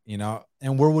 prices,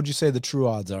 And where would you say the true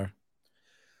odds are?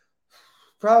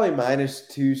 Probably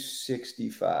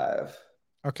 -265.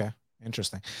 Okay,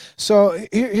 interesting. So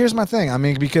here's my thing. I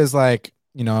mean, because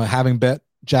having bet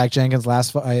Jack Jenkins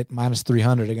last fight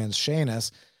 -300 against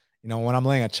Sheamus, when I'm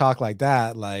laying a chalk like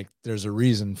that, like there's a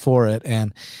reason for it.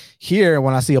 And here,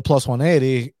 when I see a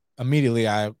 +180, immediately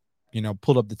I,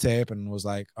 pulled up the tape and was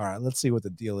like, all right, let's see what the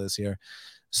deal is here.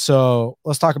 So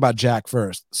let's talk about Jack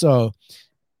first. So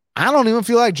I don't even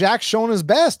feel like Jack's shown his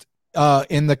best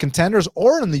in the contenders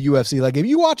or in the UFC. Like if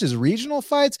you watch his regional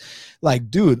fights, like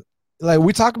dude, like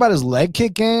we talk about his leg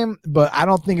kick game, but I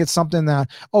don't think it's something that,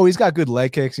 he's got good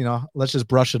leg kicks, let's just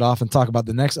brush it off and talk about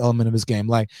the next element of his game.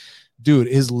 Like, dude,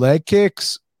 his leg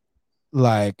kicks,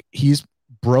 like he's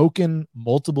broken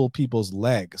multiple people's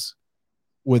legs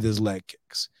with his leg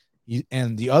kicks.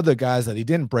 And the other guys that he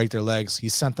didn't break their legs, he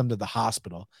sent them to the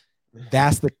hospital.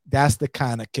 That's the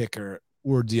kind of kicker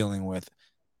we're dealing with.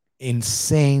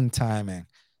 Insane timing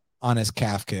on his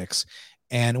calf kicks.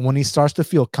 And when he starts to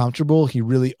feel comfortable, he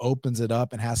really opens it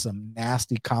up and has some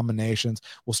nasty combinations.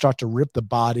 Will start to rip the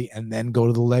body and then go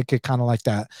to the leg kick, kind of like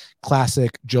that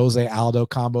classic Jose Aldo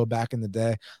combo back in the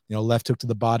day. Left hook to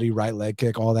the body, right leg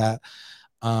kick, all that.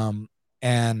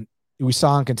 And we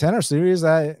saw in Contender Series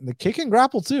that the kick and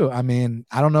grapple too. I mean,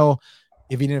 I don't know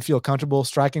if he didn't feel comfortable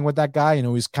striking with that guy.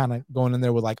 He's kind of going in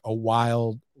there with like a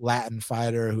wild Latin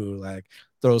fighter who like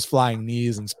throws flying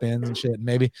knees and spins and shit.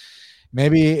 Maybe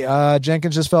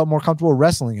Jenkins just felt more comfortable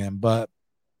wrestling him, but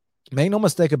make no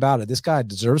mistake about it. This guy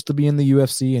deserves to be in the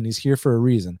UFC and he's here for a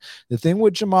reason. The thing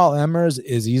with Jamal Emmers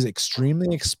is he's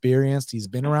extremely experienced. He's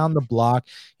been around the block.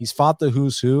 He's fought the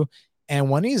who's who. And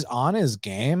when he's on his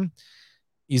game,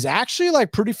 he's actually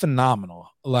like pretty phenomenal.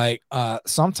 Like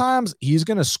sometimes he's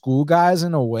going to school guys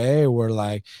in a way where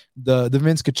like the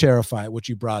Vince Cachero fight, which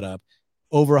you brought up,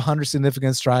 over 100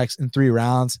 significant strikes in 3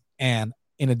 rounds. And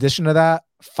in addition to that,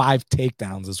 5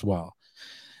 takedowns as well.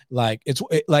 Like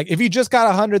like if he just got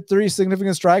 103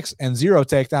 significant strikes and 0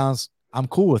 takedowns, I'm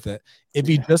cool with it. If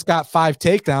he just got 5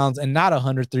 takedowns and not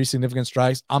 103 significant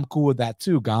strikes, I'm cool with that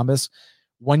too, Gambas.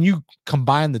 When you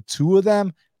combine the two of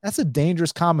them, that's a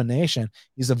dangerous combination.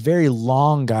 He's a very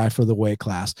long guy for the weight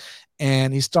class,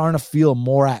 and he's starting to feel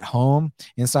more at home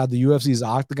inside the UFC's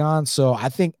octagon. So I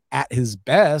think at his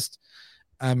best,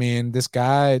 I mean, this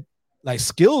guy, like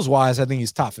skills-wise, I think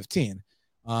he's top 15.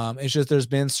 It's just there's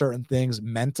been certain things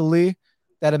mentally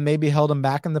that have maybe held him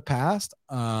back in the past.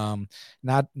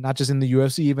 Not just in the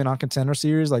UFC, even on Contender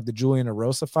Series, like the Julian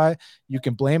Erosa fight. You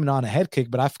can blame it on a head kick,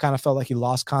 but I've kind of felt like he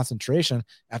lost concentration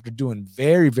after doing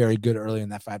very, very good early in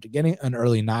that fight. After getting an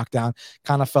early knockdown,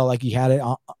 kind of felt like he had it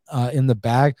in the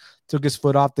bag, took his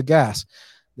foot off the gas.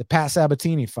 The Pat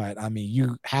Sabatini fight, I mean,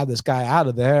 you had this guy out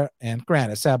of there, and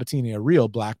granted, Sabatini, a real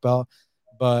black belt,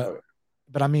 but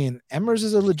I mean, Emmers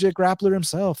is a legit grappler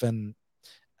himself, and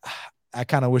I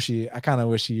kind of wish he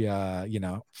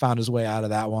found his way out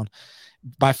of that one.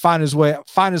 By find his way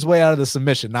out of the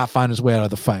submission, not find his way out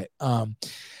of the fight.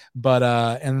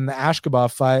 But in the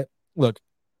Ashkabov fight, look,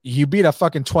 he beat a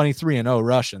fucking 23-0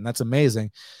 Russian. That's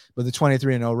amazing. But the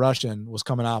 23-0 Russian was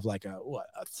coming off like a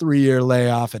 3-year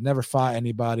layoff, had never fought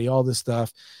anybody, all this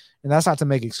stuff. And that's not to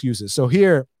make excuses. So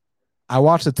here, I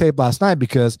watched the tape last night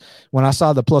because when I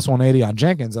saw the plus 180 on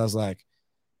Jenkins, I was like,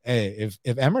 hey,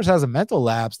 if Emmers has a mental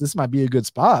lapse, this might be a good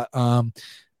spot.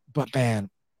 But man,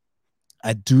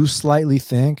 I do slightly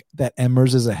think that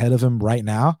Emmers is ahead of him right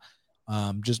now.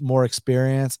 Just more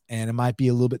experience, and it might be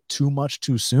a little bit too much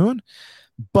too soon.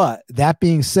 But that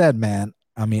being said, man,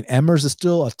 I mean, Emmers is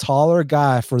still a taller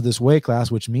guy for this weight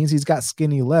class, which means he's got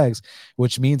skinny legs,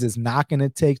 which means it's not going to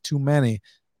take too many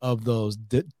of those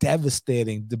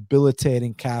devastating,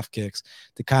 debilitating calf kicks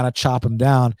to kind of chop him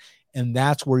down. And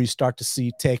that's where you start to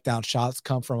see takedown shots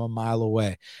come from a mile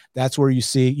away. That's where you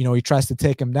see, he tries to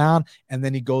take him down, and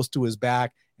then he goes to his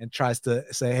back and tries to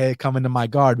say, hey, come into my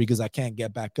guard because I can't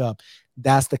get back up.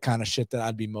 That's the kind of shit that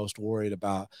I'd be most worried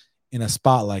about in a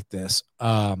spot like this.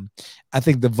 I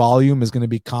think the volume is going to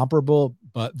be comparable,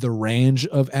 but the range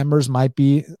of Emmers might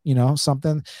be,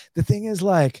 something. The thing is,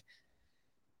 like,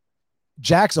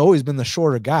 Jack's always been the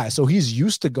shorter guy, so he's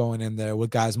used to going in there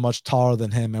with guys much taller than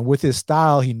him. And with his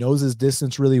style, he knows his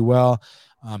distance really well.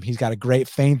 He's got a great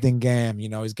feinting game.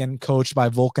 He's getting coached by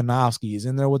Volkanovski. He's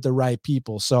in there with the right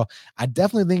people. So I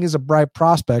definitely think he's a bright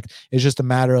prospect. It's just a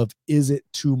matter of, is it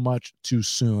too much too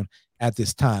soon at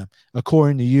this time?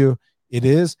 According to you, it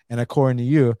is. And according to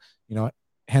you,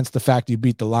 hence the fact you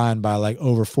beat the line by like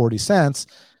over 40 cents,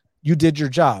 you did your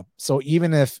job. So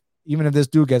even if this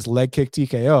dude gets leg kick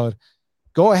TKO'd,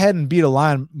 go ahead and beat a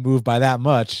line move by that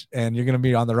much, and you're going to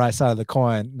be on the right side of the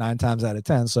coin 9 times out of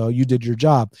 10. So you did your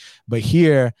job. But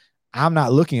here, I'm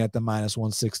not looking at the minus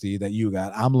 160 that you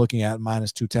got. I'm looking at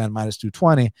minus 210, minus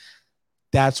 220.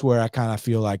 That's where I kind of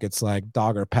feel like it's like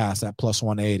dog or pass at plus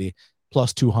 180,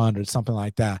 plus 200, something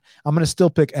like that. I'm going to still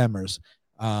pick Emmers.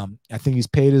 I think he's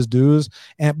paid his dues.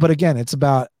 But again, it's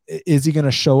about, is he going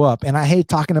to show up? And I hate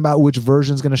talking about which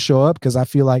version is going to show up because I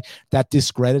feel like that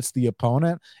discredits the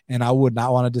opponent, and I would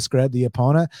not want to discredit the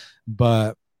opponent.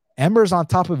 But Emmers on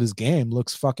top of his game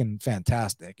looks fucking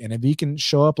fantastic. And if he can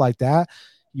show up like that,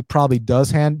 he probably does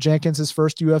hand Jenkins his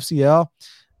first UFCL.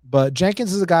 But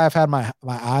Jenkins is a guy I've had my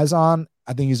eyes on.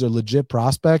 I think he's a legit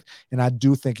prospect, and I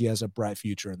do think he has a bright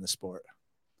future in the sport.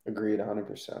 Agreed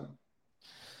 100%.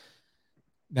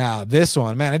 Now, this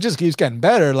one, man, it just keeps getting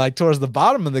better, like towards the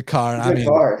bottom of the card. I mean,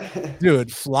 dude,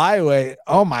 flyweight.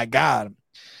 Oh, my God.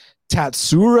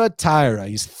 Tatsura Taira.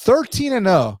 He's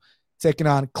 13-0, taking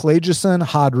on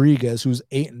Clejason Rodriguez, who's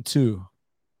 8-2.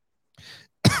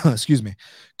 Excuse me.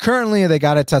 Currently, they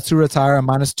got a Tatsura Taira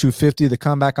minus 250. The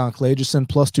comeback on Clejason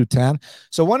plus 210.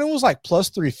 So when it was like plus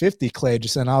 350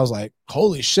 Clejason, I was like,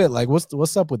 holy shit, like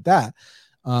what's up with that?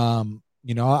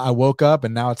 I woke up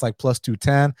and now it's like plus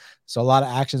 210. So a lot of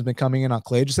action has been coming in on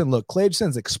Clejason. Look,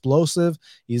 Clejason's explosive.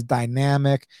 He's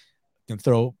dynamic, can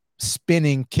throw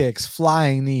spinning kicks,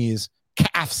 flying knees,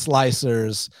 calf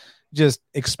slicers, just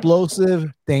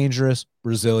explosive, dangerous,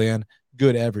 Brazilian,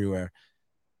 good everywhere.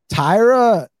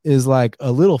 Taira is like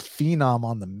a little phenom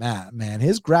on the mat, man.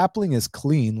 His grappling is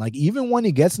clean. Like even when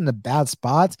he gets into bad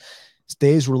spots,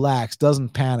 stays relaxed,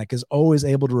 doesn't panic, is always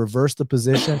able to reverse the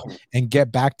position and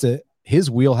get back to his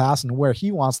wheelhouse and where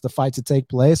he wants the fight to take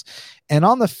place. And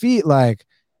on the feet, like,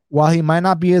 while he might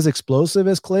not be as explosive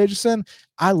as Clejason,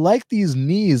 I like these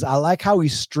knees. I like how he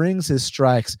strings his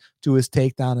strikes to his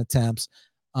takedown attempts.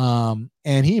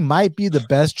 And he might be the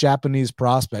best Japanese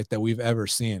prospect that we've ever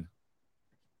seen.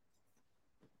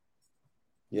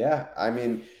 Yeah, I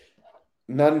mean,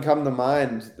 none come to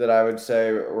mind that I would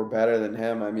say were better than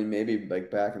him. I mean, maybe like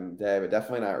back in the day, but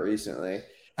definitely not recently.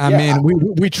 I mean,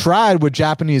 we tried with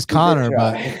Japanese Connor,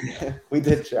 but we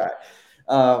did try.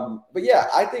 But yeah,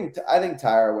 I think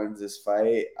Taira wins this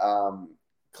fight.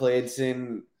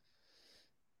 Clejason,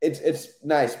 it's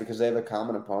nice because they have a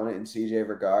common opponent in CJ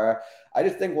Vergara. I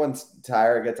just think once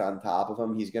Taira gets on top of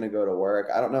him, he's going to go to work.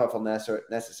 I don't know if he'll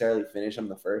necessarily finish him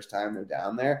the first time they're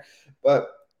down there, but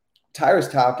Taira's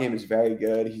top game is very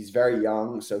good. He's very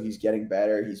young, so he's getting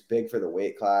better. He's big for the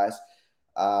weight class.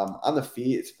 On the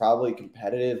feet, it's probably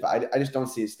competitive. I just don't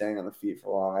see it staying on the feet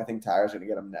for long. I think Taira's going to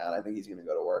get him down. I think he's going to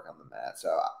go to work on the mat.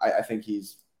 So I think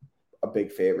he's a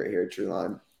big favorite here,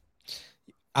 Trueline.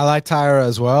 I like Taira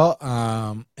as well.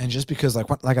 And just because,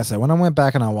 like I said, when I went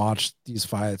back and I watched these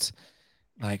fights,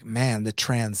 like, man, the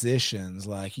transitions,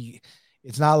 like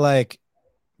it's not like,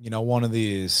 one of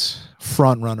these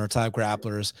front runner type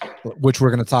grapplers, which we're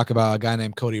going to talk about, a guy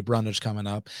named Cody Brundage coming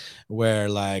up, where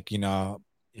like,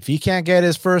 if he can't get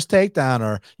his first takedown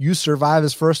or you survive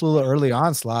his first little early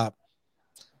onslaught,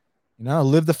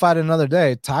 live the fight another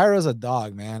day. Taira's a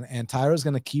dog, man. And Taira's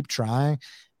going to keep trying.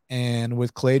 And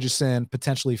with Clejason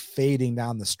potentially fading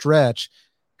down the stretch,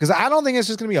 because I don't think it's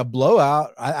just going to be a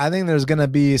blowout. I think there's going to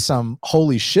be some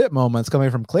holy shit moments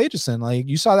coming from Clayton. Like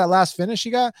you saw that last finish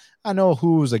he got. I know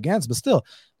who was against, but still,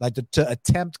 like to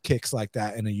attempt kicks like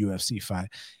that in a UFC fight.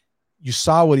 You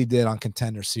saw what he did on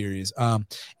Contender Series. And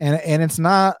it's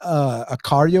not a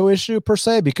cardio issue per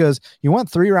se, because he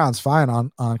went 3 rounds fine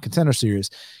on Contender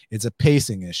Series. It's a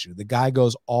pacing issue. The guy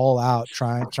goes all out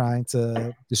trying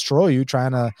to destroy you,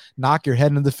 trying to knock your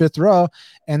head into the 5th row.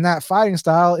 And that fighting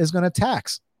style is going to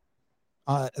tax.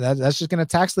 That's just going to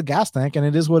tax the gas tank, and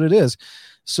it is what it is.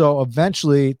 So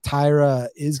eventually Tyra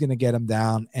is going to get him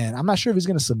down, and I'm not sure if he's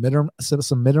going to submit him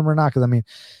or not, because I mean,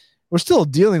 we're still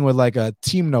dealing with like a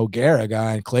Team Nogueira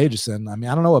guy in Clayton. I mean,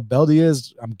 I don't know what belt he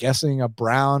is. I'm guessing a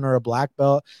brown or a black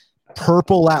belt,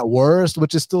 purple at worst,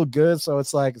 which is still good. So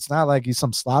it's like, it's not like he's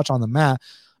some slouch on the mat.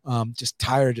 Just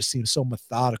Tyra just seems so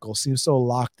methodical, seems so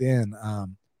locked in.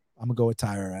 I'm gonna go with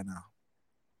Tyra right now.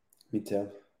 Me too.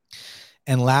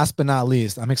 And last but not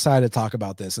least, I'm excited to talk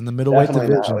about this in the middleweight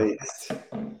division.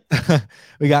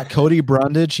 We got Cody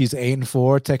Brundage. He's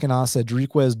 8-4, taking on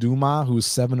Cedriquez Duma, who's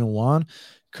 7-1.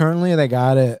 Currently, they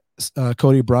got it.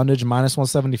 Cody Brundage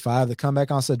 -175. The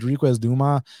comeback on Cedriquez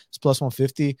Duma is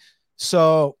 +150.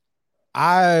 So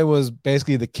I was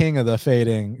basically the king of the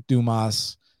fading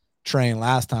Dumas train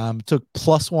last time. Took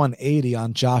 +180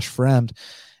 on Josh Fremd.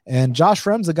 And Josh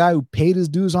Fremd's the guy who paid his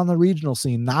dues on the regional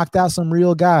scene, knocked out some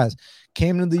real guys,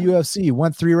 came into the UFC,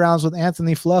 went 3 rounds with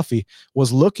Anthony Fluffy,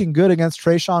 was looking good against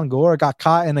Tresean Gore, got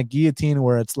caught in a guillotine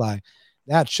where it's like,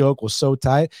 that choke was so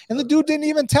tight. And the dude didn't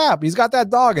even tap. He's got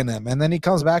that dog in him. And then he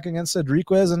comes back against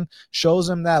Cedriquez and shows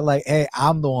him that, like, hey,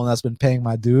 I'm the one that's been paying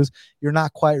my dues. You're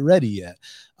not quite ready yet.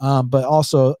 But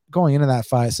also going into that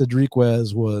fight,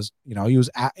 Cedriquez was, you know, he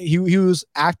was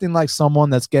acting like someone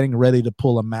that's getting ready to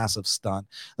pull a massive stunt.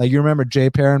 Like, you remember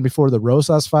Jay Perrin before the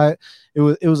Rosas fight?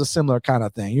 It was a similar kind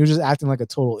of thing. He was just acting like a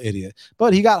total idiot.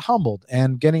 But he got humbled,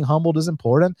 and getting humbled is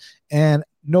important. And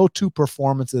no 2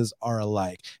 performances are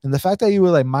alike. And the fact that you were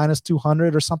like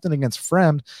 -200 or something against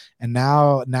Fremd, and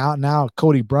now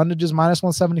Cody Brundage is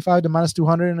 -175 to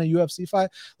 -200 in a UFC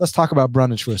fight. Let's talk about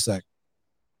Brundage for a sec.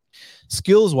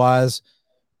 Skills wise,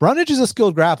 Brundage is a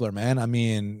skilled grappler, man. I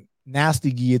mean,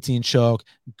 nasty guillotine choke,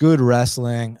 good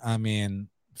wrestling. I mean,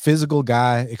 physical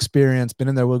guy, experience, been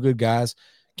in there with good guys.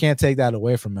 Can't take that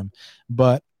away from him.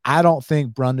 But I don't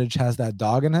think Brundage has that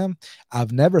dog in him.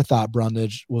 I've never thought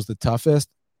Brundage was the toughest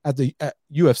at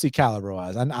UFC caliber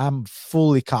wise. I'm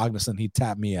fully cognizant he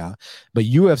tapped me out. But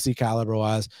UFC caliber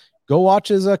wise, go watch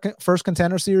his first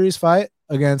Contender Series fight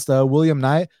against William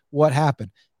Knight. What happened?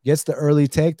 Gets the early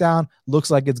takedown, looks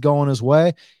like it's going his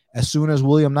way. As soon as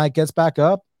William Knight gets back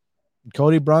up,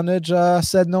 Cody Brundage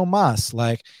said no mas.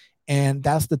 Like, and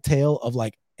that's the tale of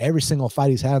like every single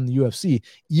fight he's had in the UFC,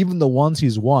 even the ones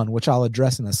he's won, which I'll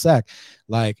address in a sec.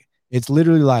 Like, it's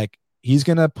literally like he's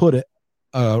gonna put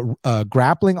a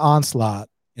grappling onslaught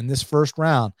in this first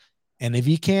round, and if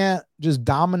he can't just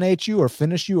dominate you or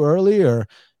finish you early or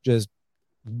just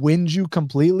wins you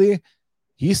completely,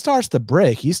 he starts to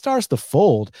break. He starts to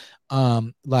fold.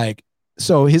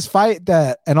 So his fight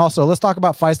that, and also let's talk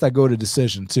about fights that go to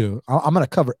decision too. I'm going to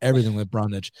cover everything with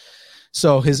Brundage.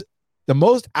 So the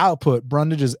most output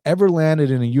Brundage has ever landed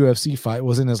in a UFC fight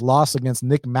was in his loss against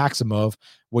Nick Maximov,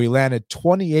 where he landed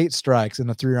 28 strikes in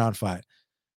a 3-round fight.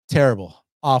 Terrible.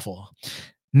 Awful.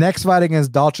 Next fight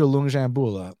against Dalcha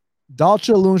Lungiambula.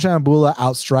 Dalcha Lungiambula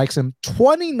outstrikes him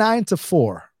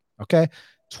 29-4. Okay.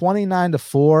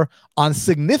 29-4 on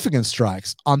significant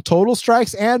strikes. On total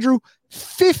strikes, Andrew,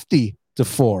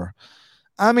 50-4.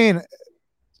 I mean,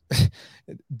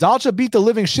 Dalcha beat the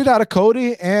living shit out of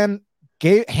Cody and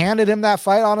handed him that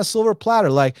fight on a silver platter.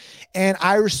 Like, and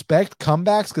I respect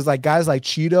comebacks because like guys like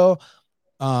Cheeto,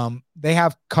 they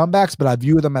have comebacks, but I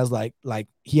view them as like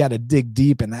he had to dig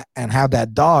deep and have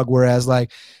that dog. Whereas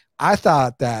like I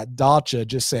thought that Dalcha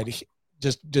just said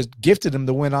just gifted him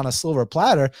the win on a silver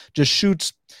platter, just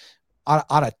shoots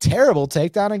on a terrible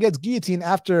takedown and gets guillotined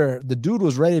after the dude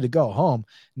was ready to go home.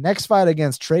 Next fight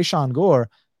against Tresean Gore,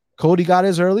 Cody got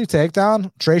his early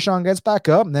takedown. Tresean gets back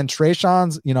up, and then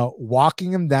Tresean's,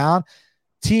 walking him down,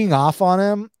 teeing off on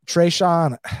him.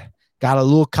 Tresean got a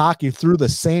little cocky, threw the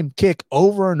same kick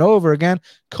over and over again.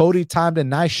 Cody timed a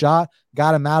nice shot,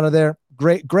 got him out of there.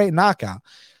 Great knockout.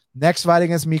 Next fight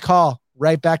against Mikal,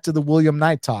 right back to the William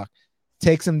Knight talk.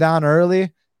 Takes him down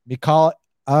early. Mikal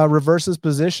reverses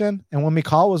position, and when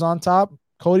Mikal was on top,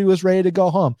 Cody was ready to go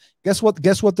home. Guess what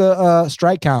the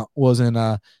strike count was in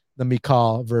the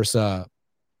Mikal versus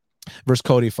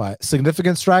Cody fight?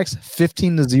 Significant strikes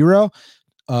 15-0.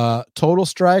 Total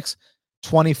strikes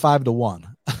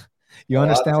 25-1. You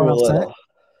understand what I'm saying?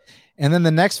 And then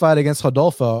the next fight against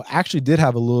Rodolfo actually did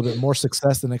have a little bit more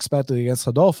success than expected against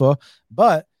Rodolfo,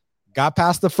 but got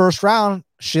past the first round.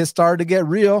 Shit started to get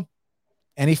real,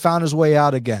 and he found his way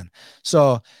out again.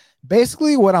 So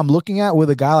basically, what I'm looking at with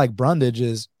a guy like Brundage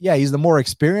is, yeah, he's the more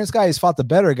experienced guy. He's fought the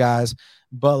better guys,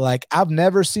 but like I've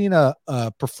never seen a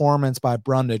performance by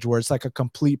Brundage where it's like a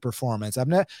complete performance.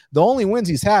 The only wins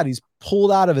he's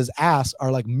pulled out of his ass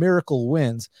are like miracle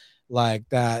wins like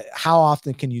that. How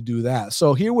often can you do that?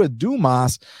 So here with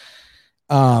Dumas,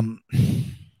 um,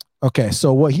 okay,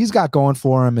 so what he's got going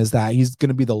for him is that he's going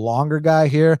to be the longer guy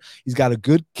here. He's got a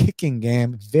good kicking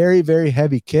game, very, very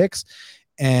heavy kicks,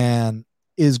 and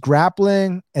his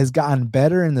grappling has gotten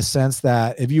better in the sense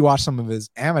that if you watch some of his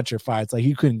amateur fights, like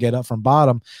he couldn't get up from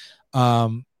bottom.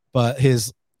 But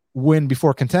his win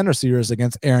before Contender Series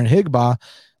against Aaron Higba,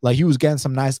 like he was getting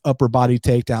some nice upper body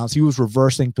takedowns. He was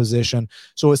reversing position.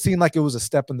 So it seemed like it was a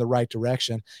step in the right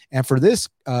direction. And for this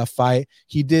fight,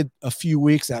 he did a few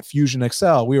weeks at Fusion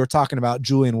Excel. We were talking about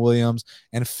Julian Williams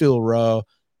and Phil Rowe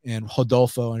and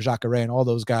Rodolfo and Jacare and all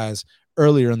those guys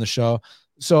earlier in the show.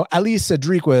 So at least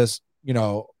Cedric was,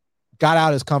 got out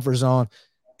of his comfort zone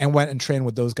and went and trained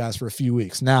with those guys for a few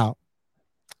weeks. Now,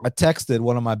 I texted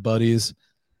one of my buddies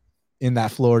in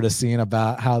that Florida scene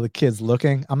about how the kid's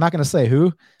looking. I'm not going to say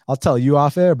who. I'll tell you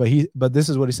off air, but this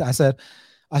is what he said.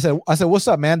 I said, what's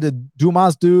up, man? Did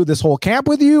Dumas do this whole camp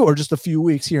with you or just a few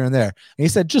weeks here and there? And he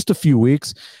said, just a few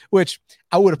weeks, which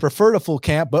I would have preferred a full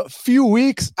camp, but few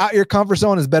weeks out your comfort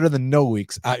zone is better than no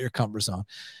weeks out your comfort zone.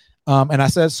 And I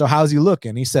said, so how's he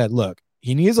looking? He said, look,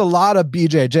 he needs a lot of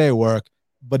BJJ work,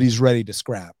 but he's ready to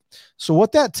scrap. So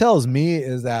what that tells me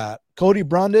is that Cody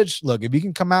Brundage, look, if he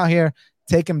can come out here,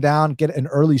 take him down, get an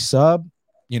early sub,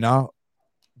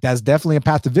 that's definitely a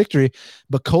path to victory.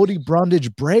 But Cody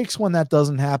Brundage breaks when that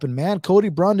doesn't happen, man. Cody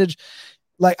Brundage,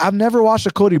 like I've never watched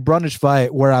a Cody Brundage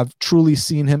fight where I've truly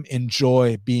seen him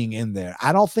enjoy being in there.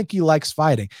 I don't think he likes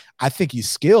fighting. I think he's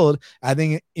skilled. I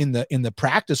think in the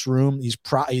practice room, he's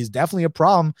definitely a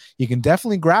problem. He can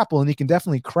definitely grapple and he can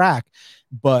definitely crack,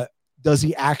 but does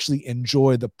he actually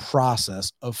enjoy the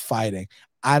process of fighting?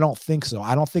 I don't think so.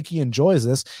 I don't think he enjoys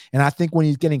this. And I think when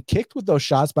he's getting kicked with those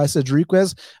shots by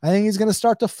Cedriquez, I think he's going to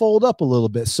start to fold up a little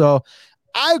bit. So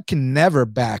I can never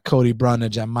back Cody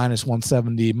Brundage at minus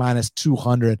 170, minus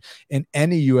 200 in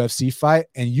any UFC fight.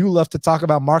 And you love to talk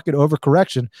about market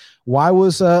overcorrection. Why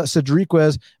was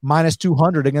Cedriquez minus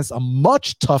 200 against a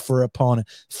much tougher opponent?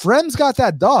 Frem's got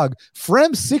that dog.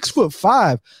 Frem's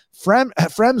 6'5".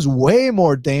 Frem's way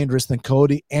more dangerous than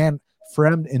Cody, and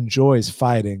Frem enjoys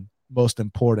fighting. Most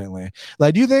importantly,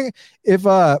 like, do you think if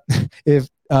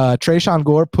Trayshawn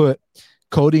Gore put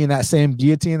Cody in that same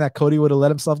guillotine that Cody would have let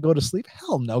himself go to sleep?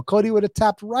 Hell no. Cody would have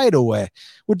tapped right away.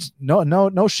 Which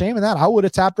no shame in that. I would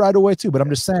have tapped right away too. But I'm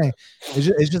just saying,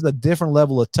 it's just a different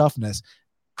level of toughness.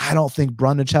 I don't think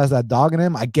Brundage has that dog in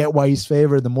him. I get why he's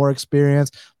favored, the more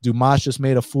experience. Dumas just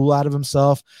made a fool out of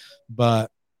himself, but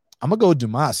I'm gonna go with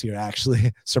Dumas here.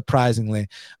 Actually, surprisingly,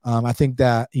 I think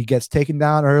that he gets taken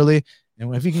down early.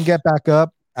 And if he can get back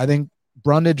up, I think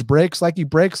Brundage breaks like he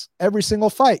breaks every single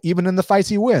fight, even in the fights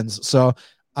he wins. So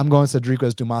I'm going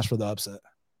Cedriquez Dumas for the upset.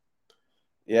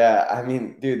 Yeah, I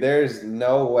mean, dude, there's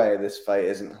no way this fight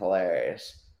isn't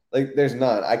hilarious. Like, there's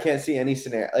none. I can't see any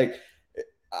scenario. Like,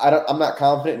 I'm not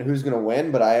confident in who's going to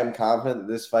win, but I am confident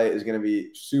that this fight is going to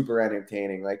be super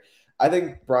entertaining. Like, I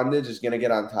think Brundage is going to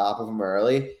get on top of him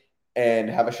early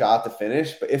and have a shot to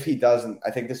finish. But if he doesn't,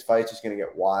 I think this fight's just going to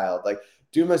get wild. Like,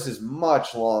 Dumas is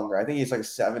much longer. I think he's like a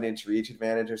 7-inch reach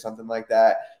advantage or something like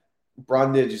that.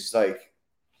 Brundage is like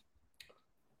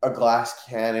a glass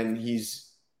cannon. He's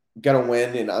going to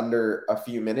win in under a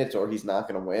few minutes, or he's not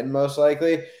going to win, most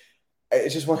likely.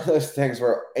 It's just one of those things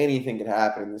where anything could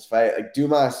happen in this fight. Like,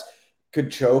 Dumas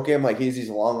could choke him. Like, he's these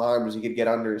long arms. He could get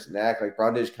under his neck. Like,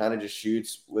 Brundage kind of just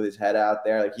shoots with his head out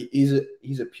there. Like,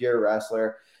 he's a pure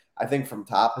wrestler. I think from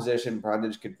top position,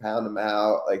 Brundage could pound him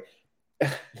out. Like,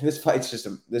 this fight's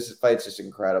just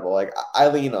incredible. Like, I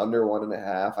lean under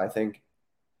 1.5. I think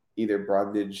either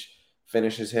Brundage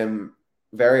finishes him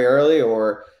very early,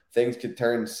 or things could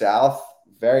turn south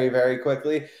very, very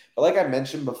quickly. But like I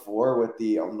mentioned before with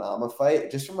the Onama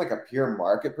fight, just from like a pure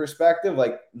market perspective,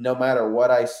 like no matter what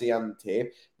I see on the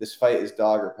tape, this fight is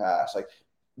dog or pass. Like,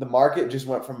 the market just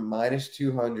went from minus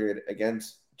 200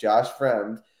 against Josh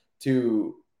Fremd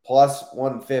to plus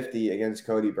 150 against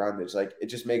Cody Brundage. Like, it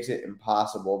just makes it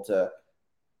impossible to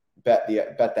bet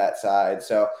that side.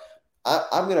 So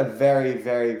I'm going to very,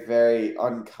 very, very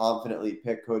unconfidently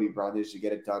pick Cody Brundage to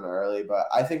get it done early. But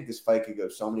I think this fight could go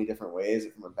so many different ways.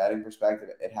 From a betting perspective,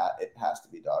 it has to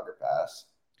be dog or pass.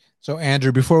 So,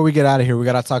 Andrew, before we get out of here, we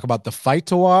got to talk about the fight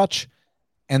to watch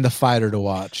and the fighter to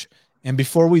watch. And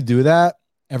before we do that,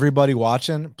 everybody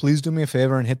watching, please do me a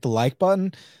favor and hit the like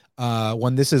button.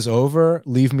 When this is over,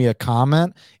 leave me a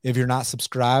comment. If you're not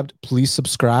subscribed, please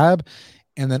subscribe.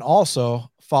 And then also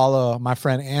follow my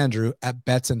friend Andrew at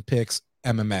Bets and Picks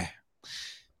MMA.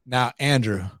 Now,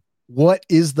 Andrew, what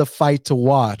is the fight to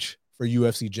watch for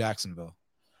UFC Jacksonville?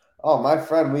 Oh, my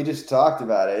friend, we just talked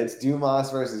about it. It's Dumas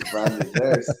versus Brendan.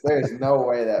 There's no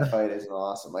way that fight isn't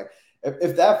awesome. Like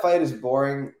if that fight is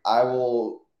boring,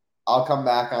 I'll come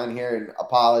back on here and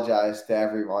apologize to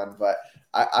everyone. But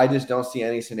I just don't see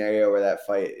any scenario where that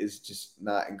fight is just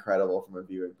not incredible from a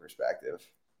viewing perspective.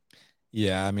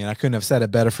 Yeah, I mean, I couldn't have said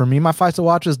it better. For me, my fight to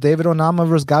watch is David Onama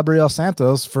versus Gabriel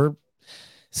Santos for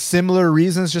similar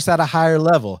reasons, just at a higher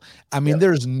level. I mean,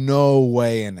 there's no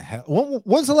way in hell.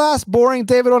 When's the last boring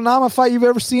David Onama fight you've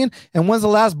ever seen? And when's the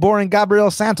last boring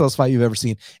Gabriel Santos fight you've ever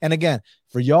seen? And again,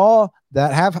 for y'all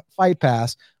that have Fight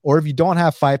Pass, or if you don't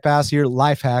have Fight Pass, here,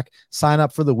 life hack, sign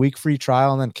up for the week free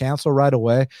trial and then cancel right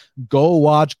away. Go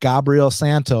watch Gabriel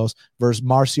Santos versus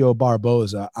Marcio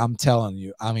Barboza. I'm telling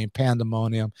you, I mean,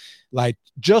 pandemonium. Like,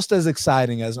 just as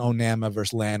exciting as Onama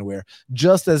versus Landwehr,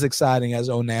 just as exciting as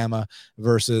Onama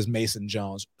versus Mason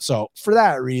Jones. So for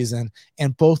that reason,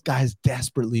 and both guys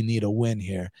desperately need a win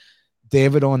here,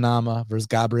 David Onama versus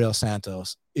Gabriel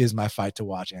Santos is my fight to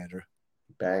watch, Andrew.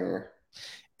 Banger.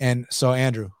 And so,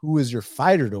 Andrew, who is your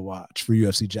fighter to watch for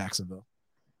UFC Jacksonville?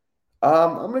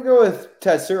 I'm going to go with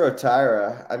Tatsuro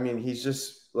Taira. I mean, he's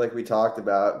just, like we talked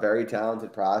about, very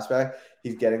talented prospect.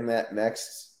 He's getting that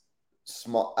next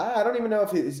small – I don't even know if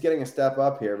he's getting a step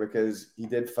up here because he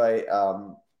did fight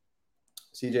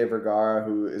CJ Vergara,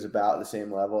 who is about the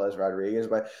same level as Rodriguez.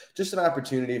 But just an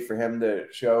opportunity for him to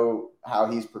show how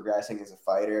he's progressing as a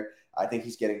fighter. I think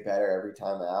he's getting better every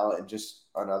time out, and just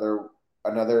another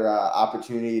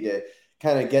opportunity to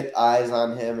kind of get eyes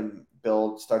on him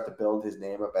and start to build his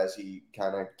name up as he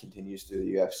kind of continues through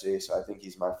the UFC. So I think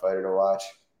he's my fighter to watch.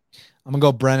 I'm gonna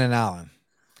go Brendan Allen,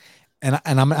 and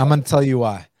I'm gonna tell you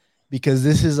why. Because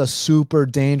this is a super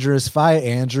dangerous fight,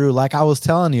 Andrew. Like I was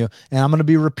telling you, and I'm gonna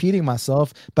be repeating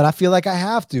myself, but I feel like I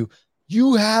have to.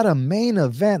 You had a main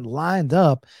event lined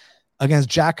up against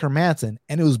Jack Hermanson,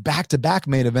 and it was back-to-back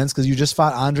main events because you just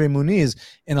fought Andre Muniz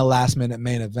in a last-minute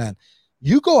main event.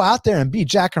 You go out there and beat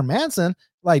Jack Hermanson,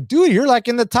 like, dude, you're like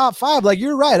in the top 5. Like,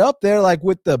 you're right up there, like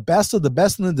with the best of the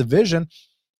best in the division.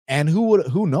 And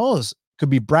who knows?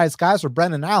 Could be bright skies for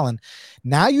Brendan Allen.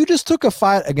 Now you just took a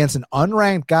fight against an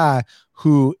unranked guy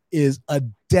who is a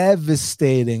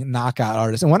devastating knockout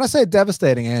artist. And when I say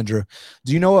devastating, Andrew,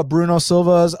 do you know what Bruno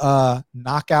Silva's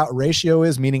knockout ratio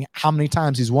is? Meaning how many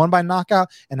times he's won by knockout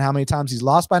and how many times he's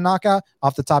lost by knockout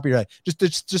off the top of your head.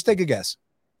 Just take a guess.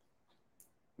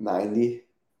 90.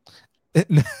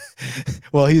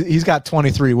 Well, he's got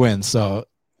 23 wins. So.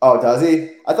 Oh, does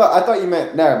he? I thought you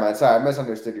meant. Never mind. Sorry, I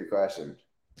misunderstood your question.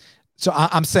 So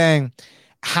I'm saying,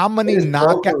 how many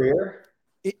knockout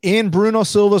in Bruno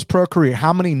Silva's pro career?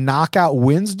 How many knockout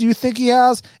wins do you think he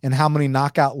has, and how many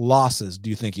knockout losses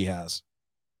do you think he has?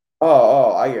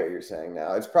 Oh, I get what you're saying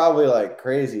now. It's probably like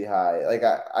crazy high. Like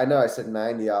I know I said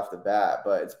 90 off the bat,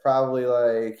 but it's probably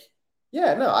like,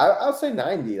 yeah, no, I'll say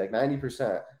 90, like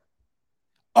 90%.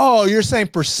 Oh, you're saying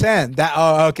percent.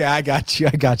 Okay, I got you.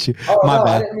 Oh, My no,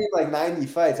 bad. I didn't mean like 90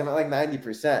 fights. I meant like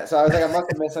 90%. So I was like, I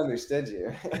must have misunderstood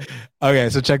you. Okay,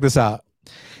 so check this out.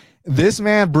 This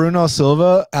man, Bruno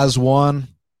Silva, has won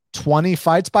 20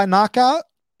 fights by knockout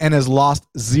and has lost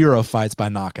 0 fights by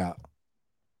knockout.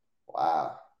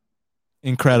 Wow.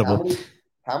 Incredible.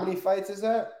 How many fights is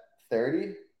that?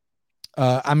 30?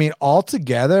 I mean,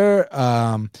 altogether,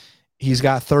 he's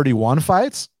got 31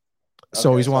 fights. Okay,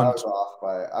 so he's won.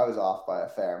 I was off by a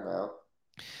fair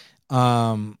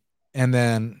amount. And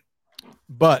then,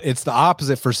 but it's the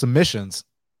opposite for submissions.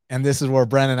 And this is where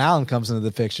Brendan Allen comes into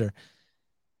the picture.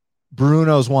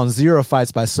 Bruno's won 0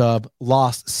 fights by sub,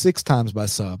 lost 6 times by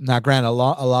sub. Now, granted, a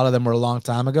lot of them were a long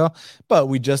time ago, but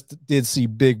we just did see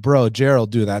big bro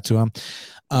Gerald do that to him.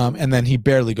 And then he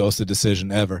barely goes to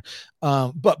decision ever.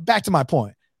 But back to my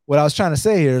point. What I was trying to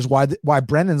say here is why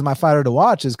Brendan's my fighter to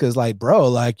watch is because, like, bro,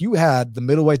 like, you had the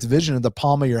middleweight division in the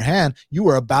palm of your hand. You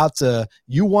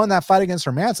won that fight against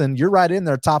Hermanson. You're right in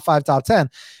there, top 5, top 10.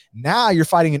 Now you're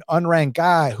fighting an unranked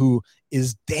guy who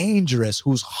is dangerous,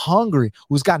 who's hungry,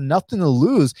 who's got nothing to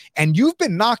lose. And you've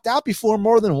been knocked out before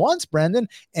more than once, Brendan.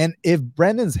 And if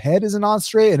Brendan's head isn't on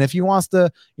straight, and if he wants to,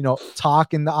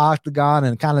 talk in the octagon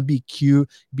and kind of be cute,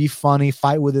 be funny,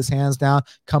 fight with his hands down,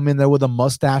 come in there with a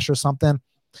mustache or something,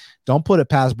 don't put it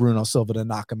past Bruno Silva to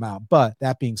knock him out. But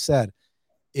that being said,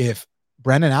 if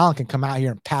Brendan Allen can come out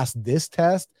here and pass this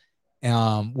test,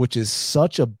 which is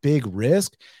such a big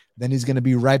risk, then he's going to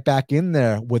be right back in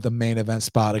there with a main event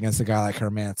spot against a guy like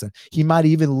Hermanson. He might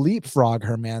even leapfrog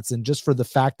Hermanson just for the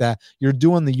fact that you're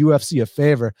doing the UFC a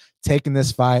favor, taking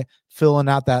this fight, filling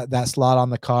out that slot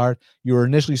on the card. You were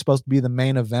initially supposed to be the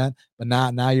main event, but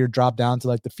now you're dropped down to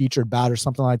like the featured bout or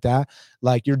something like that.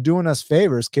 Like, you're doing us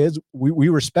favors, kids. We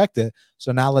respect it.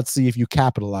 So now let's see if you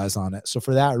capitalize on it. So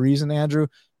for that reason, Andrew,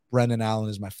 Brendan Allen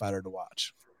is my fighter to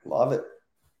watch. Love it.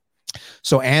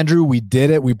 So, Andrew, we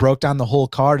did it. We broke down the whole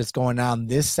card. It's going down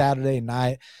this Saturday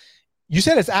night. You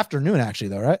said it's afternoon, actually,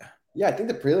 though, right? Yeah, I think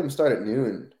the prelims start at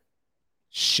noon.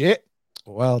 Shit.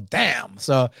 Well, damn.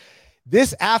 So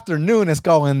this afternoon is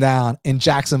going down in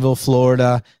Jacksonville,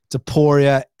 Florida.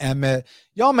 Topuria, Emmett.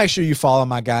 Y'all make sure you follow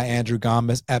my guy, Andrew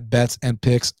Gomez, at Bets and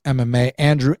Picks MMA.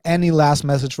 Andrew, any last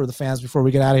message for the fans before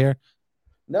we get out of here?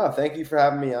 No, thank you for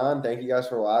having me on. Thank you guys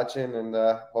for watching, and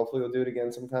hopefully we'll do it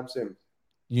again sometime soon.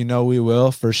 You know we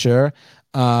will, for sure.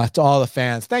 To all the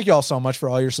fans, thank you all so much for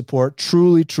all your support.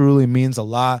 Truly, truly means a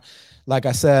lot. Like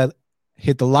I said,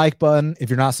 hit the like button. If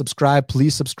you're not subscribed,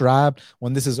 please subscribe.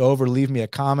 When this is over, leave me a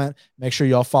comment. Make sure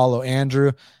y'all follow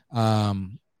Andrew.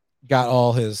 Got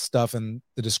all his stuff in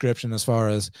the description as far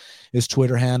as his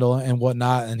Twitter handle and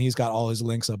whatnot, and he's got all his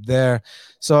links up there.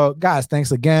 So, guys,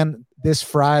 thanks again. This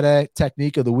Friday,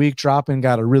 Technique of the Week dropping.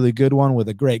 Got a really good one with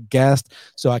a great guest,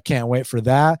 so I can't wait for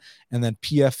that. And then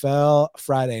PFL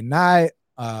Friday night,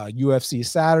 UFC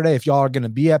Saturday. If y'all are going to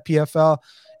be at PFL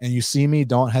and you see me,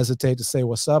 don't hesitate to say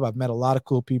what's up. I've met a lot of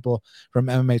cool people from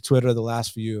MMA Twitter the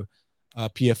last few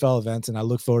PFL events, and I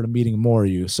look forward to meeting more of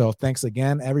you. So thanks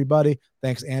again, everybody.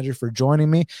 Thanks, Andrew, for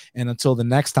joining me. And until the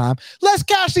next time, let's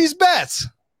cash these bets.